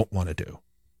things you don't want to do.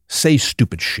 Say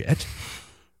stupid shit.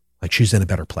 Like she's in a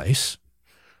better place.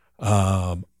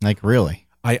 Like really?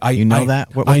 You know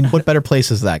that? What better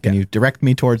place is that? Can you direct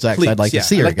me towards that? Because I'd like to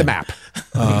see her. I like the map.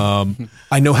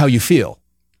 I know how you feel.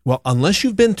 Well, unless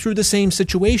you've been through the same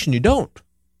situation, you don't.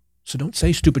 So don't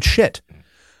say stupid shit.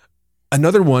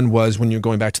 Another one was when you're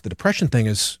going back to the depression thing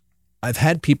is I've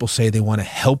had people say they want to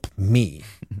help me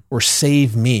or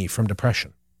save me from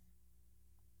depression.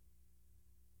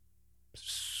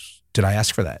 Did I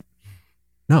ask for that?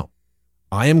 No.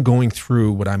 I am going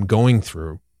through what I'm going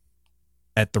through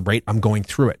at the rate I'm going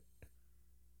through it.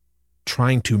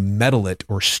 Trying to meddle it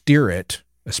or steer it,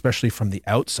 especially from the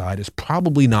outside, is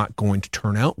probably not going to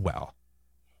turn out well.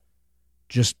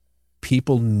 Just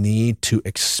people need to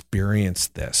experience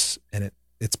this, and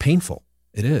it's painful.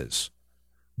 It is.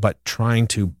 But trying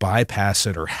to bypass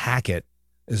it or hack it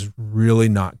is really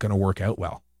not going to work out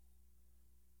well.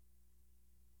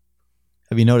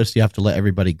 Have you noticed you have to let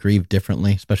everybody grieve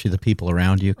differently, especially the people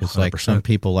around you? Because like some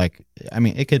people,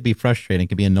 it could be frustrating, it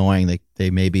could be annoying. They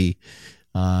maybe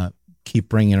keep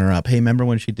bringing her up. Hey, remember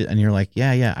when she did? And you're like,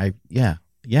 I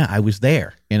was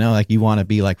there. You know, like you want to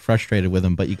be like frustrated with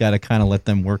them, but you got to kind of let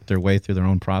them work their way through their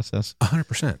own process.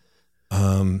 100%.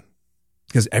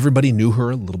 Because everybody knew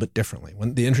her a little bit differently.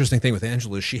 The interesting thing with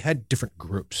Angela is she had different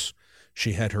groups.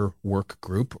 She had her work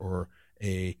group or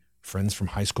a friends from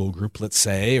high school group, let's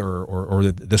say, or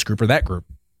this group or that group.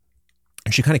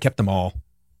 And she kind of kept them all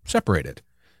separated.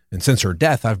 And since her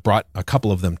death, I've brought a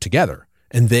couple of them together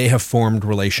and they have formed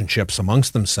relationships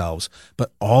amongst themselves,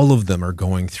 but all of them are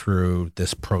going through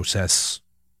this process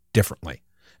differently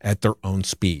at their own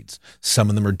speeds. Some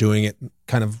of them are doing it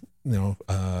kind of,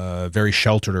 very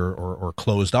sheltered or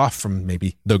closed off from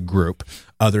maybe the group.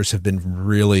 Others have been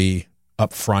really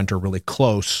upfront or really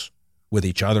close with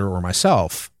each other or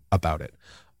myself about it.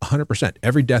 100%.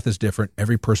 Every death is different.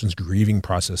 Every person's grieving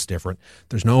process is different.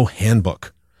 There's no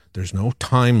handbook. There's no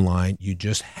timeline. You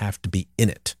just have to be in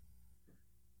it.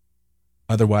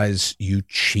 Otherwise, you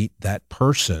cheat that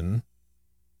person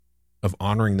of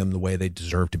honoring them the way they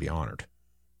deserve to be honored.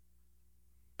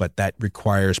 But that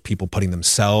requires people putting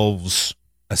themselves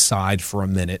aside for a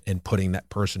minute and putting that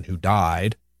person who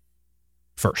died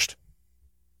first.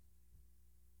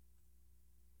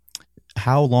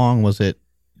 How long was it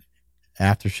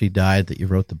after she died that you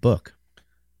wrote the book?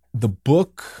 The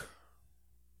book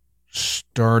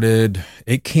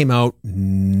it came out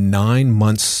 9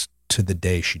 months to the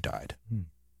day she died.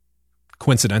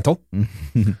 Coincidental.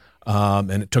 And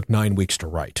it took 9 weeks to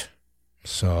write.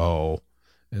 So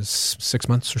it's 6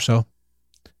 months or so.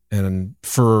 And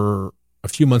for a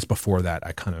few months before that,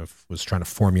 I kind of was trying to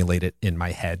formulate it in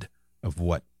my head of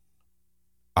what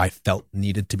I felt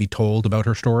needed to be told about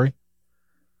her story.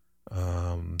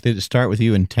 Did it start with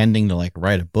you intending to like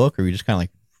write a book, or were you just kind of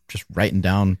like just writing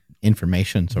down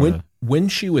information when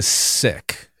she was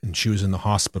sick and she was in the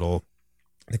hospital,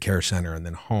 the care center, and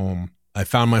then home, I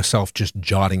found myself just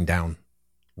jotting down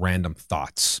random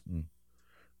thoughts,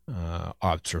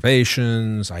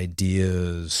 observations,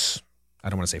 ideas. I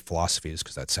don't want to say philosophies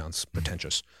because that sounds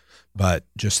pretentious, but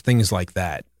just things like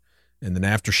that. And then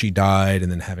after she died,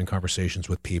 and then having conversations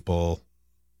with people,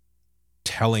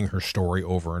 telling her story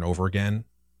over and over again,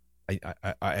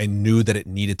 I knew that it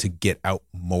needed to get out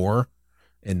more,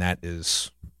 and that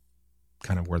is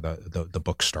kind of where the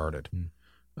book started.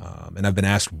 And I've been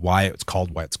asked why it's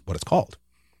called what it's called.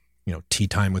 Tea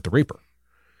Time with the Reaper.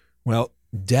 Well,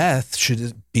 death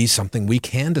should be something we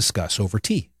can discuss over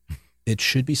tea. it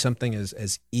should be something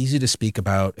as easy to speak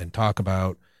about and talk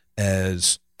about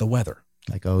as the weather.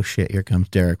 Like, oh shit, here comes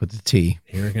Derek with the tea.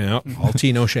 Here we go. All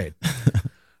tea, no shade.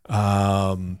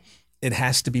 It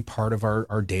has to be part of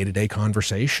our day-to-day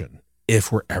conversation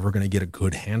if we're ever going to get a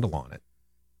good handle on it.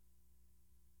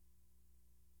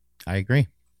 I agree.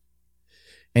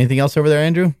 Anything else over there,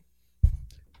 Andrew?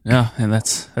 Yeah, and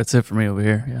that's it for me over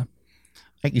here. Yeah.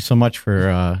 Thank you so much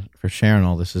for sharing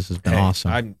all this. This has been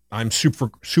awesome. I'm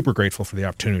super grateful for the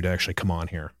opportunity to actually come on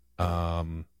here.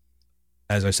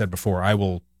 As I said before, I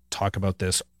will talk about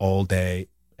this all day,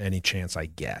 any chance I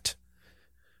get.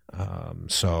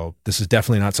 So this is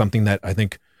definitely not something that I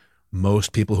think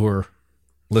most people who are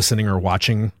listening or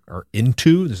watching are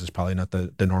into. This is probably not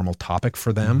the normal topic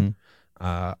for them.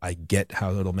 I get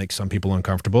how it'll make some people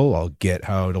uncomfortable. I'll get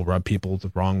how it'll rub people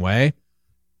the wrong way.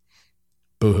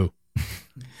 Boo-hoo.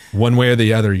 One way or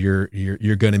the other, you're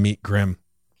going to meet Grim,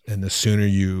 and the sooner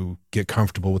you get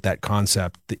comfortable with that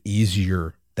concept, the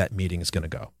easier that meeting is going to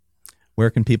go. Where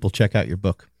can people check out your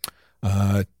book?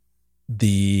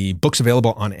 The book's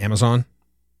available on Amazon.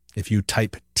 If you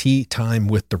type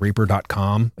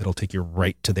teatimewiththereaper.com, it'll take you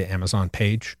right to the Amazon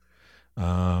page.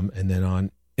 And then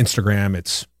on Instagram,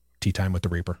 it's Tea Time with the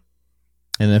Reaper.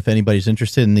 And if anybody's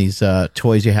interested in these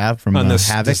toys you have from this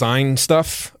Havoc design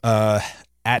stuff,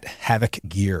 at Havoc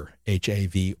Gear,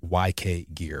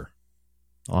 HAVYK Gear.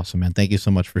 Awesome, man. Thank you so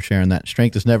much for sharing that.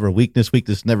 Strength is never weakness.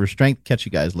 Weakness is never strength. Catch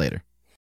you guys later.